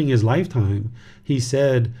 during his lifetime, he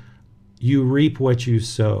said, you reap what you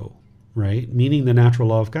sow. right? Meaning the natural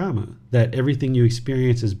law of karma, that everything you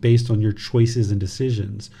experience is based on your choices and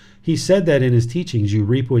decisions. He said that in his teachings, you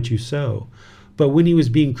reap what you sow. But when he was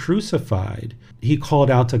being crucified, he called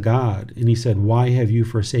out to God and he said, "Why have you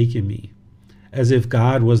forsaken me?" As if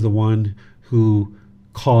God was the one who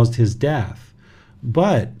caused his death.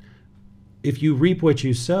 But if you reap what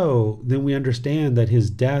you sow, then we understand that his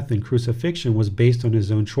death and crucifixion was based on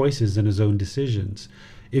his own choices and his own decisions.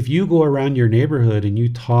 If you go around your neighborhood and you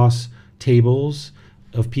toss tables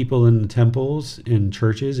of people in the temples, in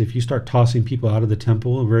churches, if you start tossing people out of the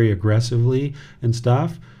temple very aggressively and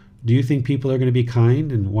stuff, do you think people are going to be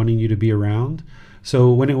kind and wanting you to be around?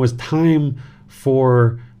 So when it was time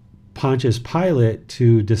for Pontius Pilate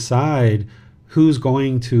to decide who's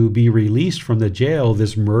going to be released from the jail,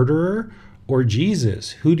 this murderer or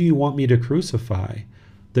Jesus, who do you want me to crucify?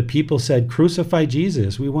 The people said, "Crucify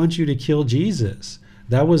Jesus. We want you to kill Jesus."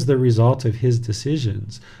 That was the result of his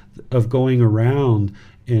decisions of going around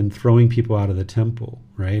and throwing people out of the temple,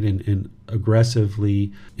 right? And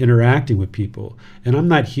aggressively interacting with people. And I'm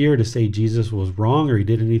not here to say Jesus was wrong or he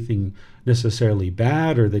did anything necessarily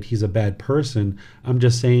bad or that he's a bad person. I'm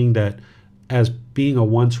just saying that as being a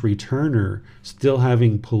once returner, still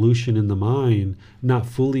having pollution in the mind, not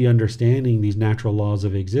fully understanding these natural laws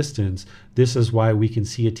of existence, this is why we can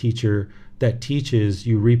see a teacher that teaches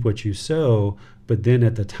you reap what you sow, but then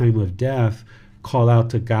at the time of death, call out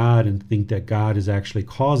to God and think that God is actually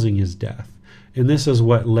causing his death. And this is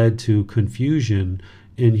what led to confusion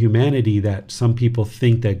in humanity, that some people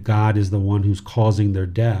think that God is the one who's causing their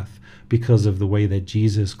death because of the way that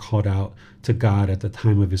Jesus called out to God at the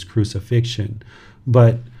time of his crucifixion.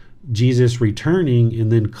 But Jesus returning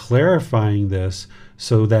and then clarifying this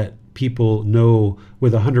so that people know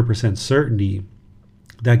with 100% certainty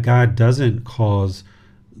that God doesn't cause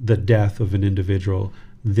the death of an individual,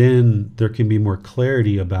 then there can be more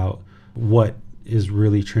clarity about what is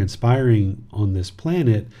really transpiring on this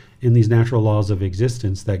planet in these natural laws of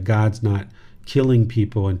existence, that God's not killing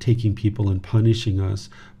people and taking people and punishing us,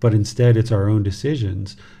 but instead it's our own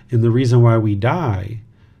decisions. And the reason why we die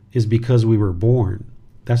is because we were born.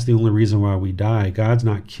 That's the only reason why we die. God's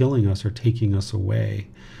not killing us or taking us away.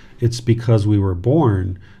 It's because we were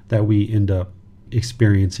born that we end up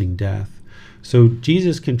experiencing death. So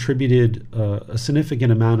Jesus contributed a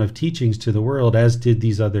significant amount of teachings to the world, as did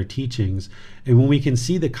these other teachings. And when we can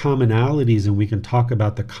see the commonalities and we can talk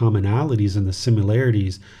about the commonalities and the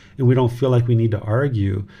similarities, and we don't feel like we need to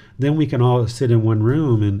argue, then we can all sit in one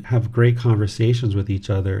room and have great conversations with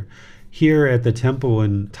each other. Here at the temple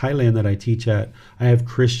in Thailand that I teach at, I have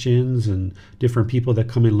Christians and different people that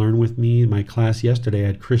come and learn with me. In my class yesterday, I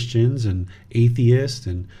had Christians and atheists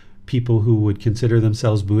and people who would consider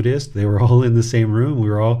themselves Buddhist. They were all in the same room. We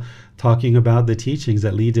were all talking about the teachings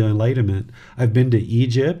that lead to enlightenment. I've been to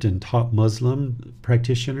Egypt and taught Muslim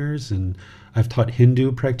practitioners, and I've taught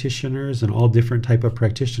Hindu practitioners and all different type of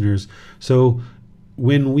practitioners. So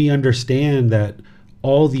when we understand that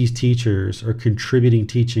all these teachers are contributing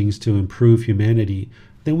teachings to improve humanity,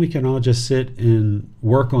 then we can all just sit and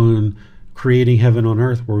work on creating heaven on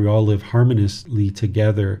earth where we all live harmoniously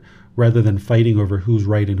together, rather than fighting over who's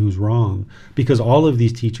right and who's wrong, because all of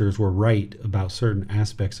these teachers were right about certain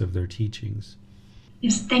aspects of their teachings.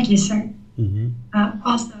 Yes, thank you, sir. Mm-hmm.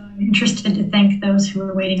 Also, I'm interested to thank those who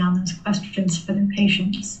are waiting on those questions for their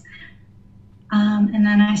patience. And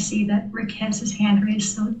then I see that Rick has his hand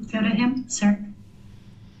raised, so go to him, sir.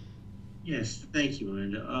 Yes, thank you,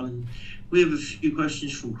 Miranda. We have a few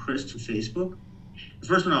questions from Chris from Facebook. The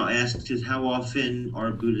first one I'll ask is, how often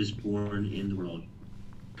are Buddhas born in the world?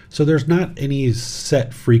 So there's not any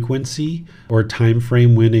set frequency or time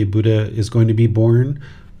frame when a Buddha is going to be born.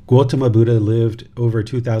 Gautama Buddha lived over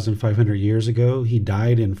 2,500 years ago. He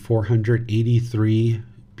died in 483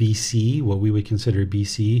 BC, what we would consider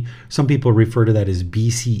BC. Some people refer to that as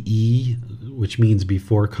BCE, which means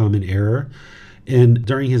before common era. And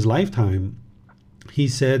during his lifetime, he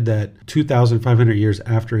said that 2,500 years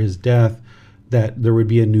after his death, that there would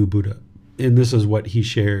be a new Buddha. And this is what he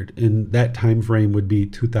shared. And that time frame would be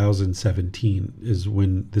 2017 is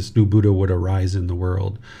when this new Buddha would arise in the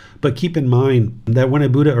world. But keep in mind that when a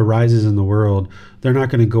Buddha arises in the world, they're not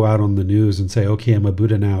going to go out on the news and say, okay, I'm a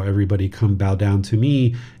Buddha now. Everybody come bow down to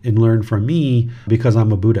me and learn from me because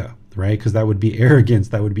I'm a Buddha, right? Because that would be arrogance.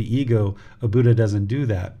 That would be ego. A Buddha doesn't do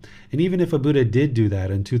that. And even if a Buddha did do that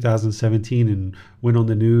in 2017 and went on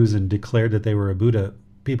the news and declared that they were a Buddha,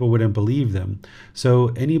 people wouldn't believe them. So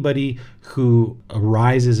anybody who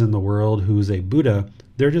arises in the world who's a Buddha,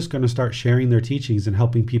 they're just going to start sharing their teachings and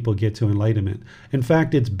helping people get to enlightenment. In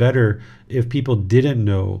fact, it's better if people didn't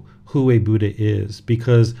know who a Buddha is,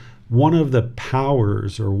 because one of the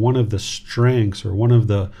powers or one of the strengths or one of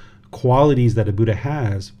the qualities that a Buddha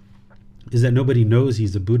has is that nobody knows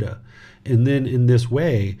he's a Buddha. And then in this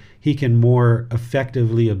way, he can more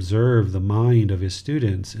effectively observe the mind of his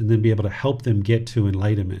students and then be able to help them get to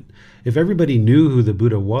enlightenment. If everybody knew who the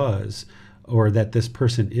Buddha was, or that this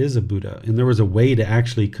person is a Buddha, and there was a way to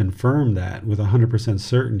actually confirm that with 100%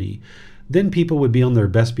 certainty, then people would be on their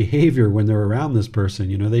best behavior when they're around this person.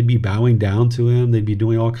 You know, they'd be bowing down to him, they'd be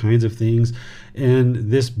doing all kinds of things, and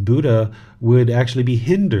this Buddha would actually be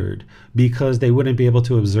hindered because they wouldn't be able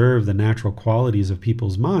to observe the natural qualities of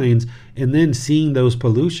people's minds, and then seeing those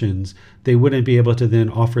pollutions, they wouldn't be able to then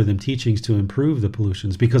offer them teachings to improve the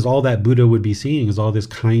pollutions, because all that Buddha would be seeing is all this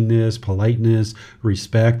kindness, politeness,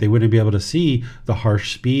 respect. They wouldn't be able to see the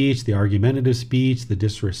harsh speech, the argumentative speech, the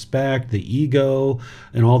disrespect, the ego,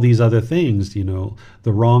 and all these other things, you know,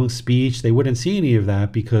 the wrong speech. They wouldn't see any of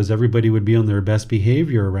that because everybody would be on their best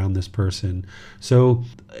behavior around this person. So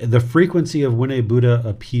the frequency of when a Buddha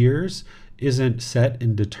appears isn't set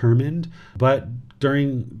and determined, but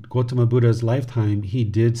during Gautama Buddha's lifetime, he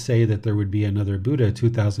did say that there would be another Buddha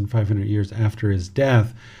 2,500 years after his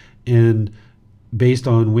death. And based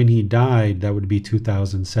on when he died, that would be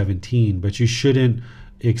 2017. But you shouldn't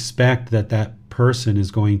expect that that person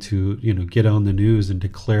is going to, you know, get on the news and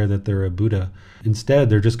declare that they're a Buddha. Instead,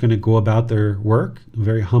 they're just going to go about their work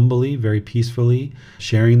very humbly, very peacefully,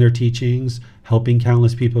 sharing their teachings, helping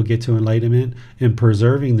countless people get to enlightenment, and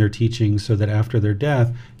preserving their teachings so that after their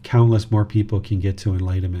death, countless more people can get to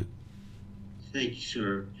enlightenment. Thank you,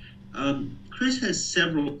 sir. Chris has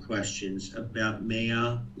several questions about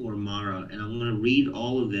Maya or Mara, and I'm going to read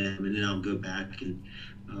all of them, and then I'll go back and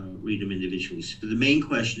read them individually. So the main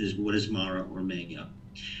question is, what is Mara or Maya?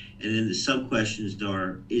 And then the sub-questions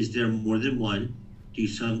are, is there more than one? Do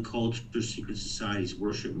some cults or secret societies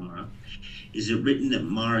worship Mara? Is it written that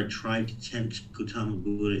Mara tried to tempt Gautama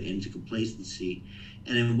Buddha into complacency?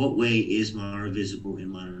 And in what way is Mara visible in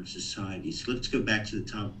modern society? So let's go back to the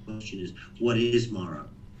top question is, what is Mara?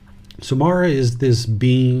 So Mara is this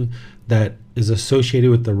being that is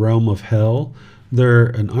associated with the realm of hell. They're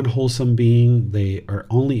an unwholesome being. They are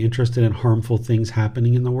only interested in harmful things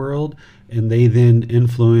happening in the world, and they then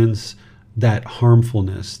influence that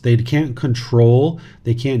harmfulness. They can't control,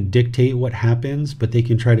 they can't dictate what happens, but they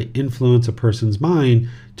can try to influence a person's mind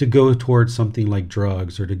to go towards something like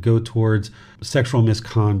drugs, or to go towards sexual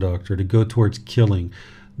misconduct, or to go towards killing.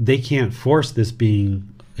 They can't force this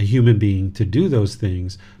being, a human being, to do those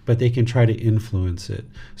things, but they can try to influence it.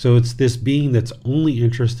 So it's this being that's only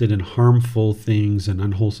interested in harmful things and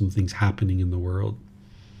unwholesome things happening in the world.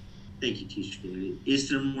 Thank you, teacher. Is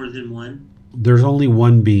there more than one? There's only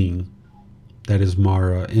one being. That is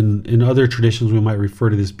Mara. In other traditions, we might refer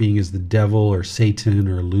to this being as the devil or Satan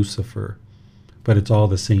or Lucifer, but it's all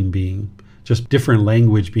the same being, just different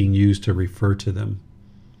language being used to refer to them.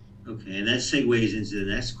 Okay, and that segues into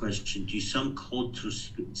the next question. Do some cults or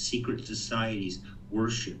secret societies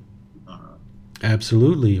worship Mara?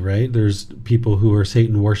 Absolutely, right? There's people who are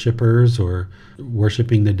Satan worshipers or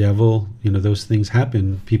worshiping the devil. You know, those things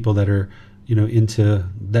happen. People that are, you know, into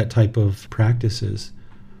that type of practices.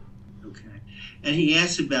 And he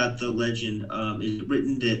asks about the legend. Is it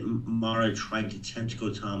written that Mara tried to tempt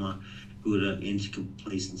Gautama Buddha into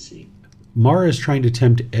complacency? Mara is trying to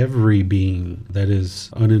tempt every being that is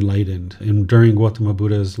unenlightened. And during Gautama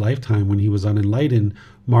Buddha's lifetime, when he was unenlightened,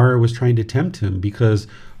 Mara was trying to tempt him because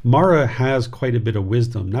Mara has quite a bit of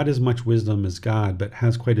wisdom. Not as much wisdom as God, but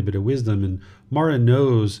has quite a bit of wisdom. And Mara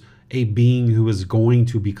knows a being who is going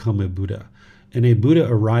to become a Buddha. And a Buddha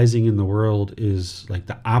arising in the world is like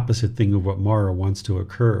the opposite thing of what Mara wants to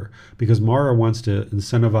occur, because Mara wants to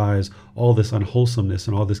incentivize all this unwholesomeness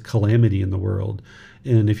and all this calamity in the world.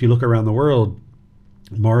 And if you look around the world,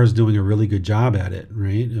 Mara's doing a really good job at it,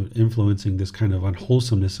 right? Of influencing this kind of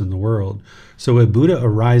unwholesomeness in the world. So a Buddha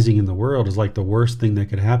arising in the world is like the worst thing that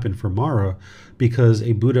could happen for Mara, because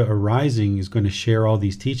a Buddha arising is going to share all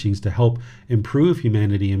these teachings to help improve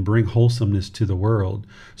humanity and bring wholesomeness to the world.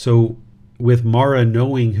 So with Mara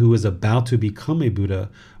knowing who is about to become a Buddha,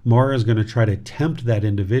 Mara is going to try to tempt that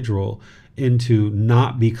individual into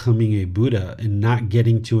not becoming a Buddha and not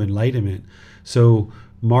getting to enlightenment. So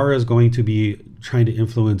Mara is going to be trying to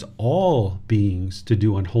influence all beings to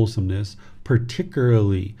do unwholesomeness,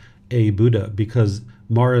 particularly a Buddha, because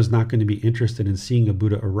Mara is not going to be interested in seeing a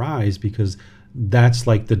Buddha arise, because that's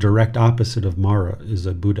like the direct opposite of Mara is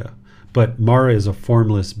a Buddha. But Mara is a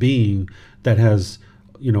formless being that has,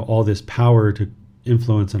 you know, all this power to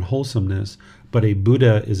influence unwholesomeness, but a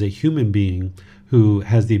Buddha is a human being who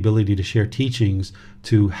has the ability to share teachings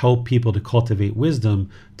to help people to cultivate wisdom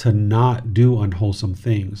to not do unwholesome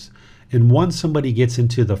things. And once somebody gets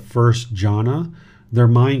into the first jhana, their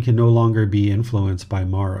mind can no longer be influenced by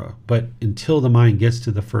Mara. But until the mind gets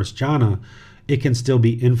to the first jhana, it can still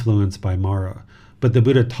be influenced by Mara. But the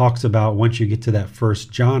Buddha talks about once you get to that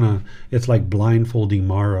first jhana, it's like blindfolding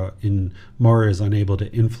Mara, and Mara is unable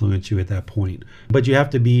to influence you at that point. But you have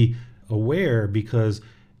to be aware, because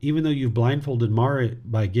even though you've blindfolded Mara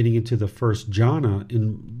by getting into the first jhana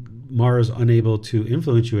and Mara is unable to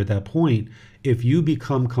influence you at that point, if you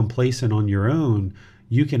become complacent on your own,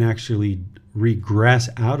 you can actually regress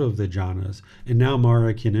out of the jhanas, and now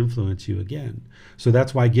Mara can influence you again. So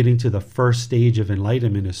that's why getting to the first stage of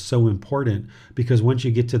enlightenment is so important, because once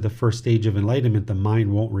you get to the first stage of enlightenment, the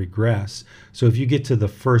mind won't regress. So if you get to the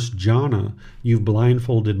first jhana, you've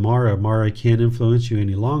blindfolded Mara, Mara can't influence you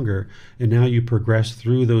any longer, and now you progress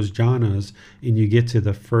through those jhanas and you get to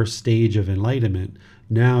the first stage of enlightenment.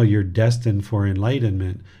 Now you're destined for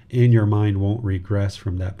enlightenment, and your mind won't regress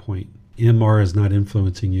from that point. And Mara is not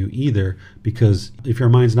influencing you either, because if your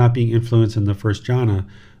mind's not being influenced in the first jhana,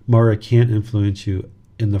 Mara can't influence you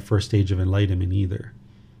in the first stage of enlightenment either.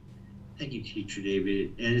 Thank you, Teacher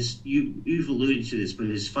David. And you've alluded to this, but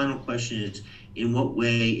his final question is, in what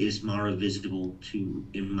way is Mara visible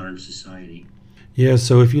in modern society? Yeah,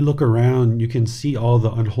 so if you look around, you can see all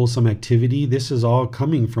the unwholesome activity. This is all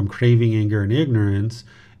coming from craving, anger, and ignorance,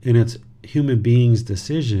 and it's human beings'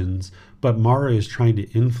 decisions, but Mara is trying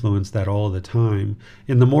to influence that all the time.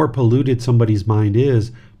 And the more polluted somebody's mind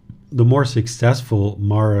is, the more successful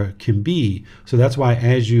Mara can be. So that's why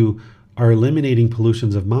as you are eliminating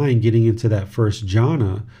pollutions of mind, getting into that first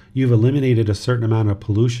jhana, you've eliminated a certain amount of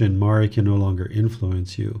pollution. Mara can no longer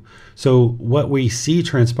influence you. So what we see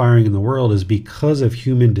transpiring in the world is because of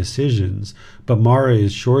human decisions, but Mara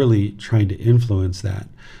is surely trying to influence that.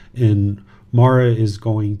 And Mara is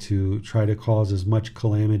going to try to cause as much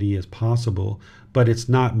calamity as possible, but it's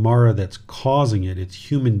not Mara that's causing it.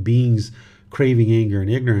 It's human beings craving, anger, and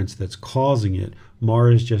ignorance that's causing it.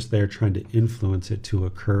 Mara is just there trying to influence it to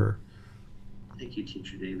occur. Thank you,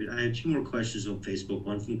 Teacher David. I have two more questions on Facebook,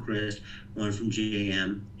 one from Chris, one from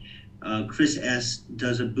JM. Chris asks,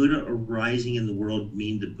 does a Buddha arising in the world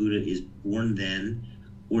mean the Buddha is born then,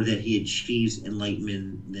 or that he achieves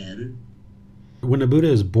enlightenment then? When a Buddha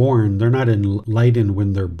is born, they're not enlightened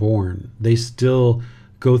when they're born. They still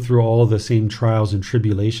go through all the same trials and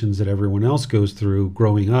tribulations that everyone else goes through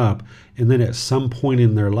growing up. And then at some point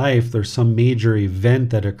in their life, there's some major event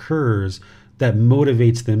that occurs that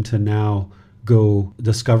motivates them to now go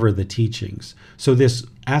discover the teachings. So this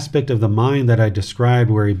aspect of the mind that I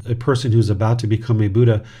described, where a person who's about to become a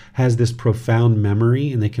Buddha has this profound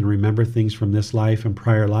memory and they can remember things from this life and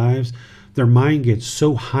prior lives, their mind gets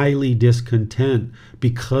so highly discontent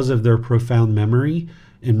because of their profound memory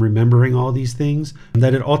and remembering all these things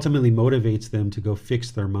that it ultimately motivates them to go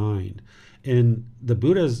fix their mind. In the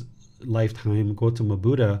Buddha's lifetime, Gautama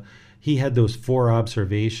Buddha, he had those 4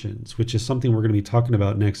 observations, which is something we're going to be talking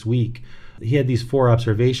about next week. He had these 4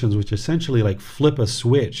 observations, which essentially like flip a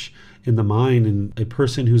switch in the mind, and a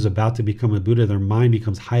person who's about to become a Buddha, their mind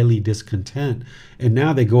becomes highly discontent. And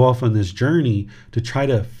now they go off on this journey to try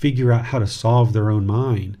to figure out how to solve their own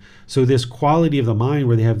mind. So this quality of the mind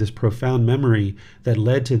where they have this profound memory that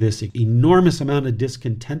led to this enormous amount of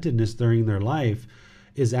discontentedness during their life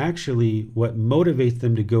is actually what motivates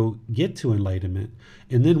them to go get to enlightenment.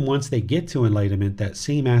 And then once they get to enlightenment, that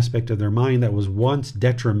same aspect of their mind that was once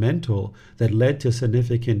detrimental, that led to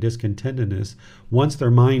significant discontentedness, once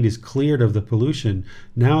their mind is cleared of the pollution,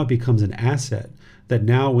 now it becomes an asset. That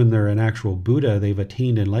now when they're an actual Buddha, they've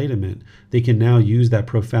attained enlightenment, they can now use that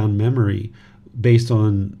profound memory based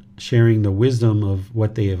on sharing the wisdom of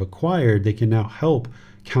what they have acquired. They can now help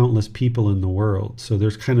countless people in the world. So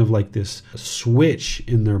there's kind of like this switch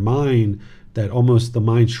in their mind that almost the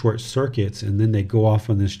mind short circuits, and then they go off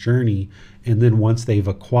on this journey. And then once they've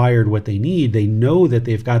acquired what they need, they know that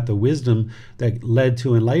they've got the wisdom that led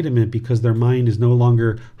to enlightenment, because their mind is no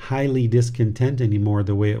longer highly discontent anymore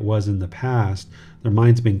the way it was in the past. Their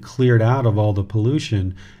mind's been cleared out of all the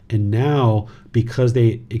pollution. And now, because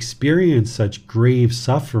they experience such grave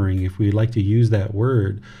suffering, if we'd like to use that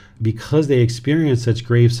word, because they experienced such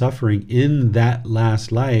grave suffering in that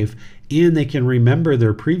last life and they can remember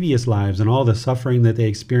their previous lives and all the suffering that they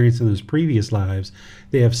experienced in those previous lives.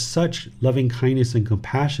 They have such loving kindness and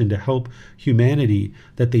compassion to help humanity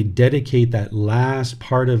that they dedicate that last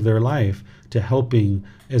part of their life to helping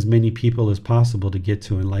as many people as possible to get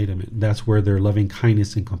to enlightenment. That's where their loving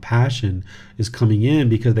kindness and compassion is coming in,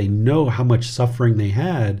 because they know how much suffering they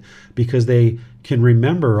had, because they can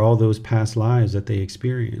remember all those past lives that they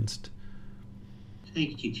experienced.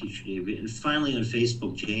 Thank you, Teacher David. And finally on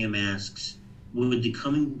Facebook, JM asks, would the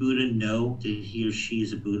coming Buddha know that he or she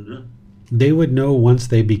is a Buddha? They would know once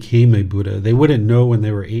they became a Buddha. They wouldn't know when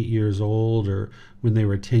they were 8 years old, or when they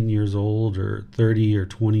were 10 years old, or 30 or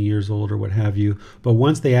 20 years old, or what have you. But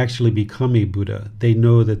once they actually become a Buddha, they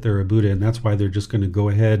know that they're a Buddha, and that's why they're just going to go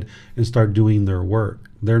ahead and start doing their work.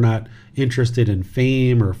 They're not interested in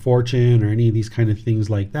fame or fortune or any of these kind of things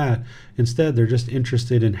like that. Instead, they're just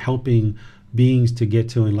interested in helping beings to get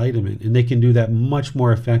to enlightenment. And they can do that much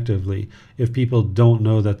more effectively if people don't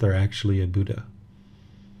know that they're actually a Buddha.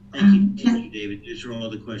 Thank you, David. These are all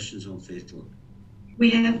the questions on Facebook. We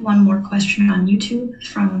have one more question on YouTube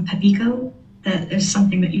from Pepiko. That is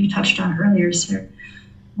something that you touched on earlier, sir.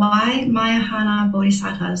 Why Mayahana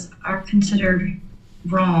Bodhisattvas are considered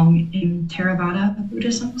wrong in Theravada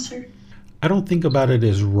Buddhism, sir? I don't think about it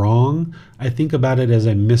as wrong. I think about it as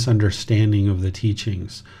a misunderstanding of the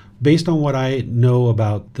teachings. Based on what I know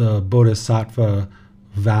about the Bodhisattva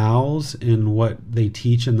vows and what they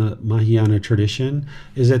teach in the Mahayana tradition,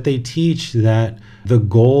 is that they teach that the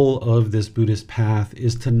goal of this Buddhist path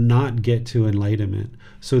is to not get to enlightenment,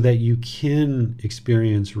 so that you can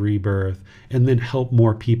experience rebirth and then help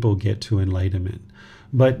more people get to enlightenment.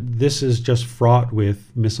 But this is just fraught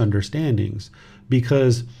with misunderstandings,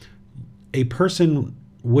 because a person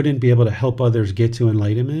wouldn't be able to help others get to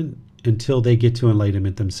enlightenment until they get to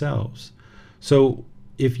enlightenment themselves. So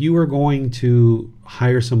if you are going to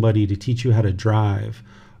hire somebody to teach you how to drive,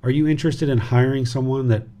 are you interested in hiring someone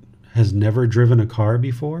that has never driven a car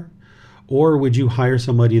before? Or would you hire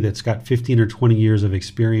somebody that's got 15 or 20 years of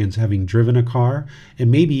experience having driven a car and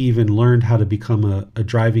maybe even learned how to become a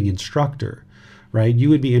driving instructor, right? You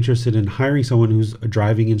would be interested in hiring someone who's a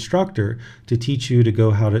driving instructor to teach you to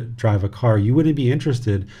go how to drive a car. You wouldn't be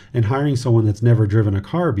interested in hiring someone that's never driven a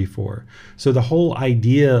car before. So the whole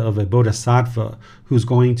idea of a bodhisattva who's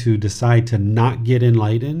going to decide to not get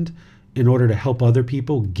enlightened in order to help other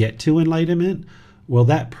people get to enlightenment, well,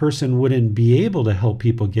 that person wouldn't be able to help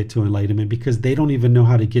people get to enlightenment, because they don't even know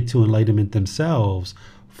how to get to enlightenment themselves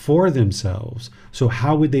for themselves. So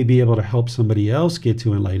how would they be able to help somebody else get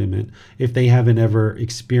to enlightenment if they haven't ever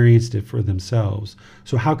experienced it for themselves?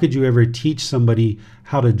 So how could you ever teach somebody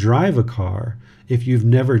how to drive a car if you've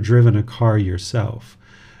never driven a car yourself?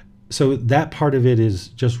 So that part of it is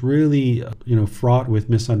just really, fraught with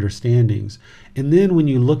misunderstandings. And then when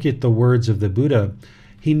you look at the words of the Buddha,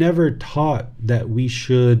 he never taught that we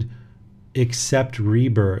should accept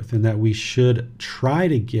rebirth and that we should try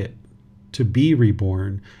to get to be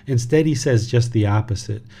reborn. Instead, he says just the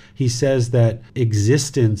opposite. He says that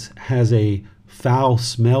existence has a foul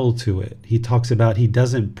smell to it. He talks about he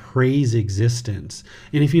doesn't praise existence.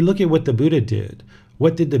 And if you look at what the Buddha did,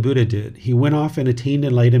 what did the Buddha did? He went off and attained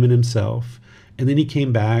enlightenment himself, and then he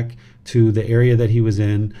came back to the area that he was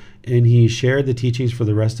in, and he shared the teachings for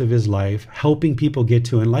the rest of his life, helping people get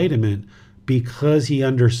to enlightenment because he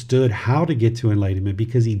understood how to get to enlightenment,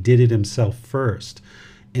 because he did it himself first.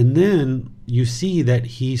 And then you see that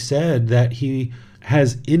he said that he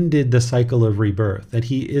has ended the cycle of rebirth, that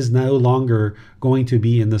he is no longer going to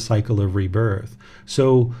be in the cycle of rebirth.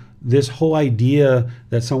 So this whole idea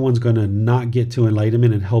that someone's going to not get to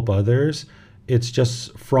enlightenment and help others, it's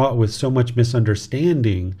just fraught with so much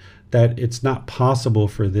misunderstanding that it's not possible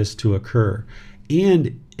for this to occur.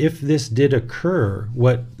 And if this did occur,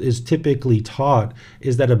 what is typically taught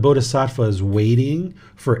is that a bodhisattva is waiting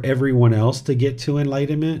for everyone else to get to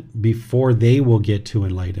enlightenment before they will get to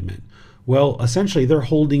enlightenment. Well, essentially, they're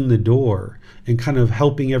holding the door and kind of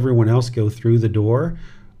helping everyone else go through the door.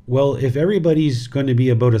 Well, if everybody's going to be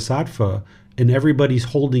a bodhisattva and everybody's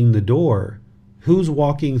holding the door, who's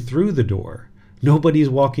walking through the door? Nobody's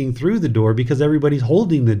walking through the door because everybody's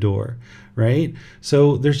holding the door, right?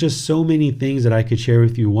 So there's just so many things that I could share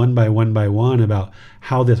with you one by one about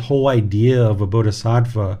how this whole idea of a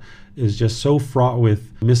bodhisattva is just so fraught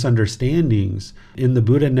with misunderstandings. And the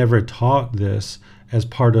Buddha never taught this as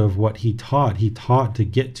part of what he taught. He taught to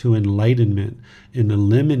get to enlightenment and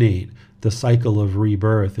eliminate the cycle of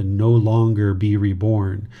rebirth and no longer be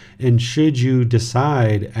reborn. And should you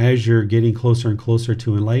decide, as you're getting closer and closer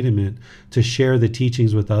to enlightenment, to share the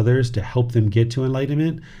teachings with others to help them get to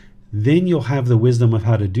enlightenment, then you'll have the wisdom of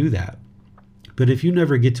how to do that. But if you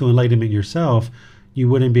never get to enlightenment yourself, you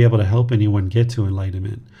wouldn't be able to help anyone get to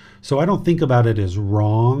enlightenment. So I don't think about it as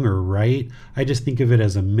wrong or right. I just think of it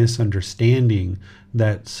as a misunderstanding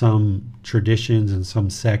that some traditions and some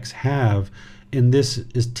sects have. And this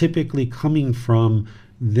is typically coming from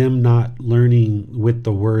them not learning with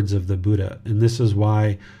the words of the Buddha. And this is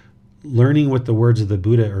why learning with the words of the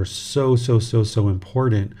Buddha are so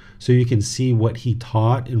important, so you can see what he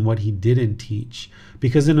taught and what he didn't teach.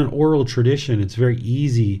 Because in an oral tradition, it's very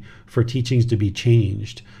easy for teachings to be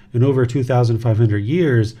changed. And over 2,500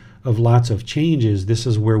 years of lots of changes, this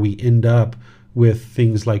is where we end up with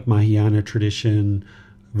things like Mahayana tradition,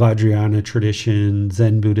 Vajrayana tradition,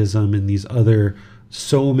 Zen Buddhism, and these other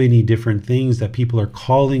so many different things that people are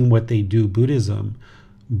calling what they do Buddhism,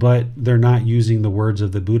 but they're not using the words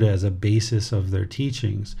of the Buddha as a basis of their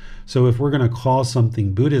teachings. So if we're going to call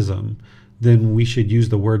something Buddhism, then we should use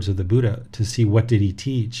the words of the Buddha to see what did he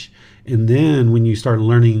teach. And then when you start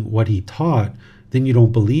learning what he taught, then you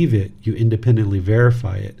don't believe it, you independently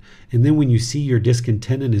verify it. And then when you see your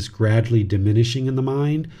discontentedness gradually diminishing in the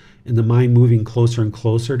mind, and the mind moving closer and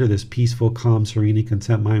closer to this peaceful, calm, serene, and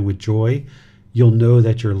content mind with joy, you'll know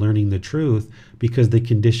that you're learning the truth because the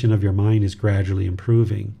condition of your mind is gradually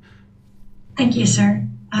improving. Thank you, sir.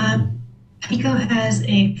 Pico has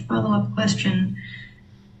a follow-up question.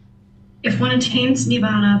 If one attains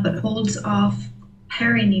Nibbana but holds off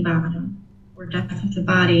peri-Nibbana, or death of the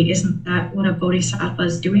body, isn't that what a bodhisattva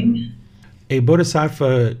is doing? A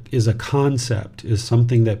bodhisattva is a concept, is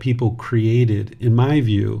something that people created, in my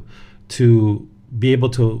view, to be able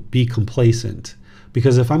to be complacent.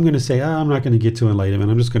 Because if I'm going to say, I'm not going to get to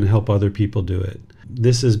enlightenment, I'm just going to help other people do it.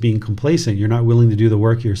 This is being complacent. You're not willing to do the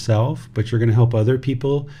work yourself, but you're going to help other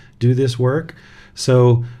people do this work.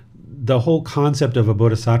 So the whole concept of a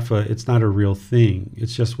bodhisattva, it's not a real thing.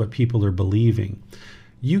 It's just what people are believing.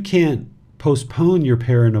 You can't postpone your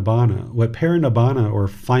parinibbana. What parinibbana, or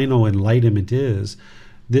final enlightenment, is,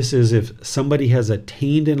 this is if somebody has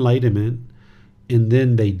attained enlightenment and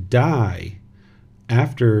then they die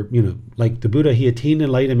after, like the Buddha, he attained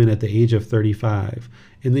enlightenment at the age of 35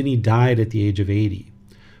 and then he died at the age of 80.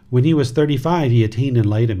 When he was 35, he attained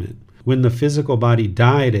enlightenment. When the physical body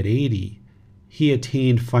died at 80, he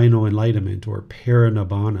attained final enlightenment, or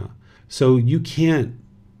parinibbana. So you can't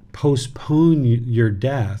postpone your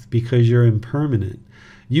death because you're impermanent.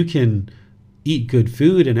 You can eat good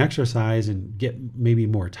food and exercise and get maybe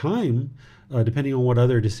more time, depending on what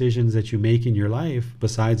other decisions that you make in your life.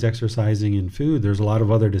 Besides exercising and food, there's a lot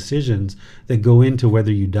of other decisions that go into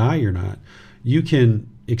whether you die or not. You can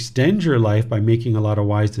extend your life by making a lot of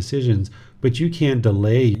wise decisions, but you can't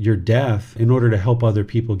delay your death in order to help other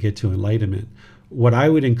people get to enlightenment. What I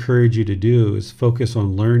would encourage you to do is focus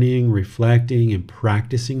on learning, reflecting, and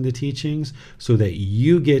practicing the teachings so that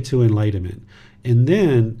you get to enlightenment. And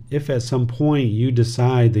then, if at some point you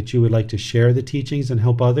decide that you would like to share the teachings and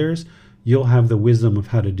help others, you'll have the wisdom of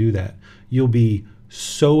how to do that. You'll be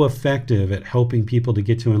so effective at helping people to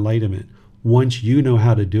get to enlightenment once you know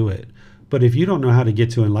how to do it. But if you don't know how to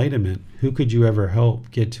get to enlightenment, who could you ever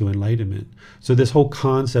help get to enlightenment? So this whole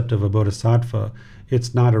concept of a bodhisattva,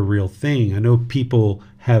 it's not a real thing. I know people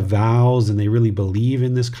have vows and they really believe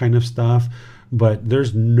in this kind of stuff, but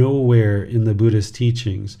there's nowhere in the Buddhist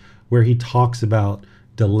teachings where he talks about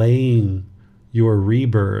delaying your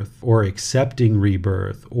rebirth or accepting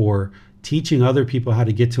rebirth or teaching other people how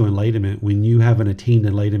to get to enlightenment when you haven't attained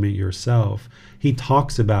enlightenment yourself. He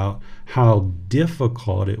talks about how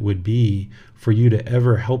difficult it would be for you to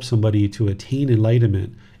ever help somebody to attain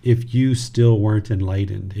enlightenment if you still weren't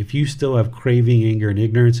enlightened. If you still have craving, anger, and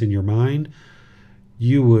ignorance in your mind,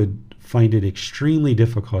 you would find it extremely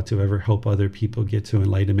difficult to ever help other people get to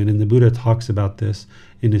enlightenment. And the Buddha talks about this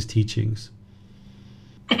in his teachings.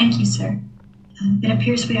 Thank you, sir. It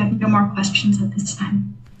appears we have no more questions at this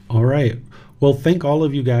time. All right. Well, thank all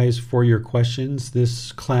of you guys for your questions.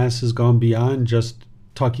 This class has gone beyond just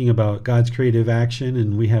talking about God's creative action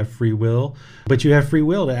and we have free will, but you have free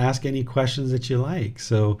will to ask any questions that you like.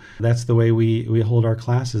 So that's the way we hold our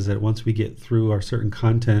classes, that once we get through our certain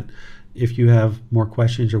content, if you have more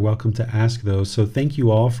questions, you're welcome to ask those. So thank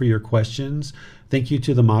you all for your questions. Thank you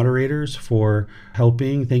to the moderators for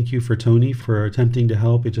helping. Thank you for Tony for attempting to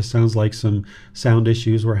help. It just sounds like some sound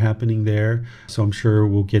issues were happening there. So I'm sure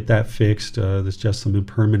we'll get that fixed. There's just some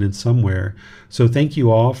impermanence somewhere. So thank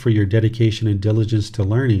you all for your dedication and diligence to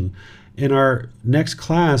learning. In our next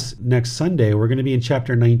class, next Sunday, we're going to be in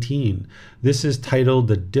chapter 19. This is titled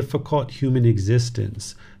The Difficult Human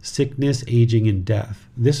Existence, Sickness, Aging, and Death.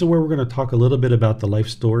 This is where we're going to talk a little bit about the life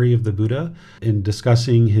story of the Buddha and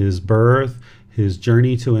discussing his birth, his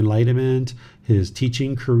journey to enlightenment, his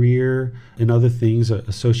teaching career, and other things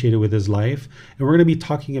associated with his life. And we're going to be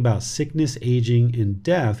talking about sickness, aging, and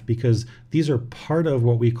death, because these are part of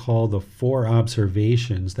what we call the 4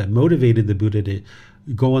 observations that motivated the Buddha to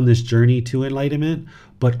go on this journey to enlightenment.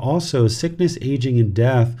 But also, sickness, aging, and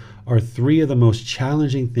death are 3 of the most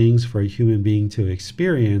challenging things for a human being to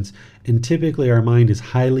experience. And typically our mind is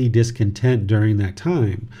highly discontent during that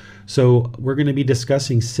time. So we're going to be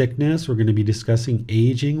discussing sickness, we're going to be discussing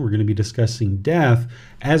aging, we're going to be discussing death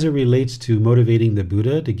as it relates to motivating the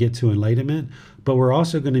Buddha to get to enlightenment. But we're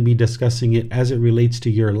also going to be discussing it as it relates to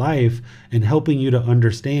your life and helping you to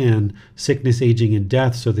understand sickness, aging, and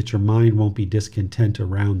death so that your mind won't be discontent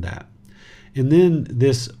around that. And then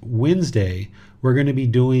this Wednesday, we're going to be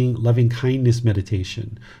doing loving kindness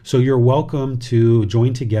meditation. So you're welcome to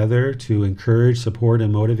join together to encourage, support,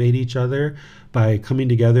 and motivate each other by coming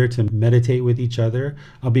together to meditate with each other.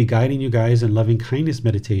 I'll be guiding you guys in loving kindness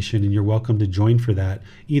meditation, and you're welcome to join for that,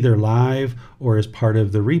 either live or as part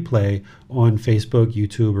of the replay on Facebook,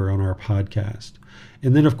 YouTube, or on our podcast.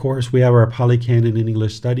 And then, of course, we have our Pali Canon and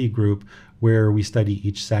English study group where we study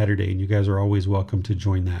each Saturday, and you guys are always welcome to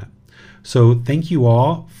join that. So thank you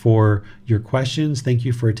all for your questions. Thank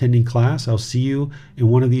you for attending class. I'll see you in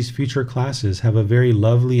one of these future classes. Have a very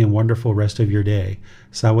lovely and wonderful rest of your day.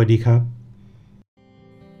 Sawadee Kap.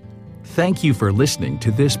 Thank you for listening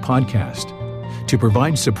to this podcast. To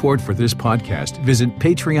provide support for this podcast, visit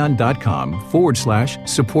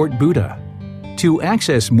patreon.com/support Buddha. To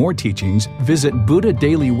access more teachings, visit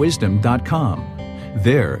buddhadailywisdom.com.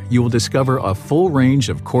 There, you will discover a full range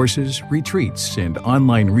of courses, retreats, and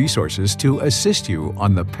online resources to assist you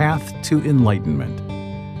on the path to enlightenment.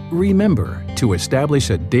 Remember to establish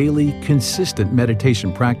a daily, consistent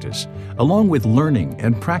meditation practice, along with learning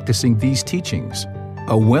and practicing these teachings.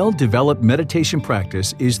 A well-developed meditation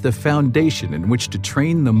practice is the foundation in which to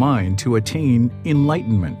train the mind to attain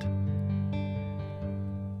enlightenment.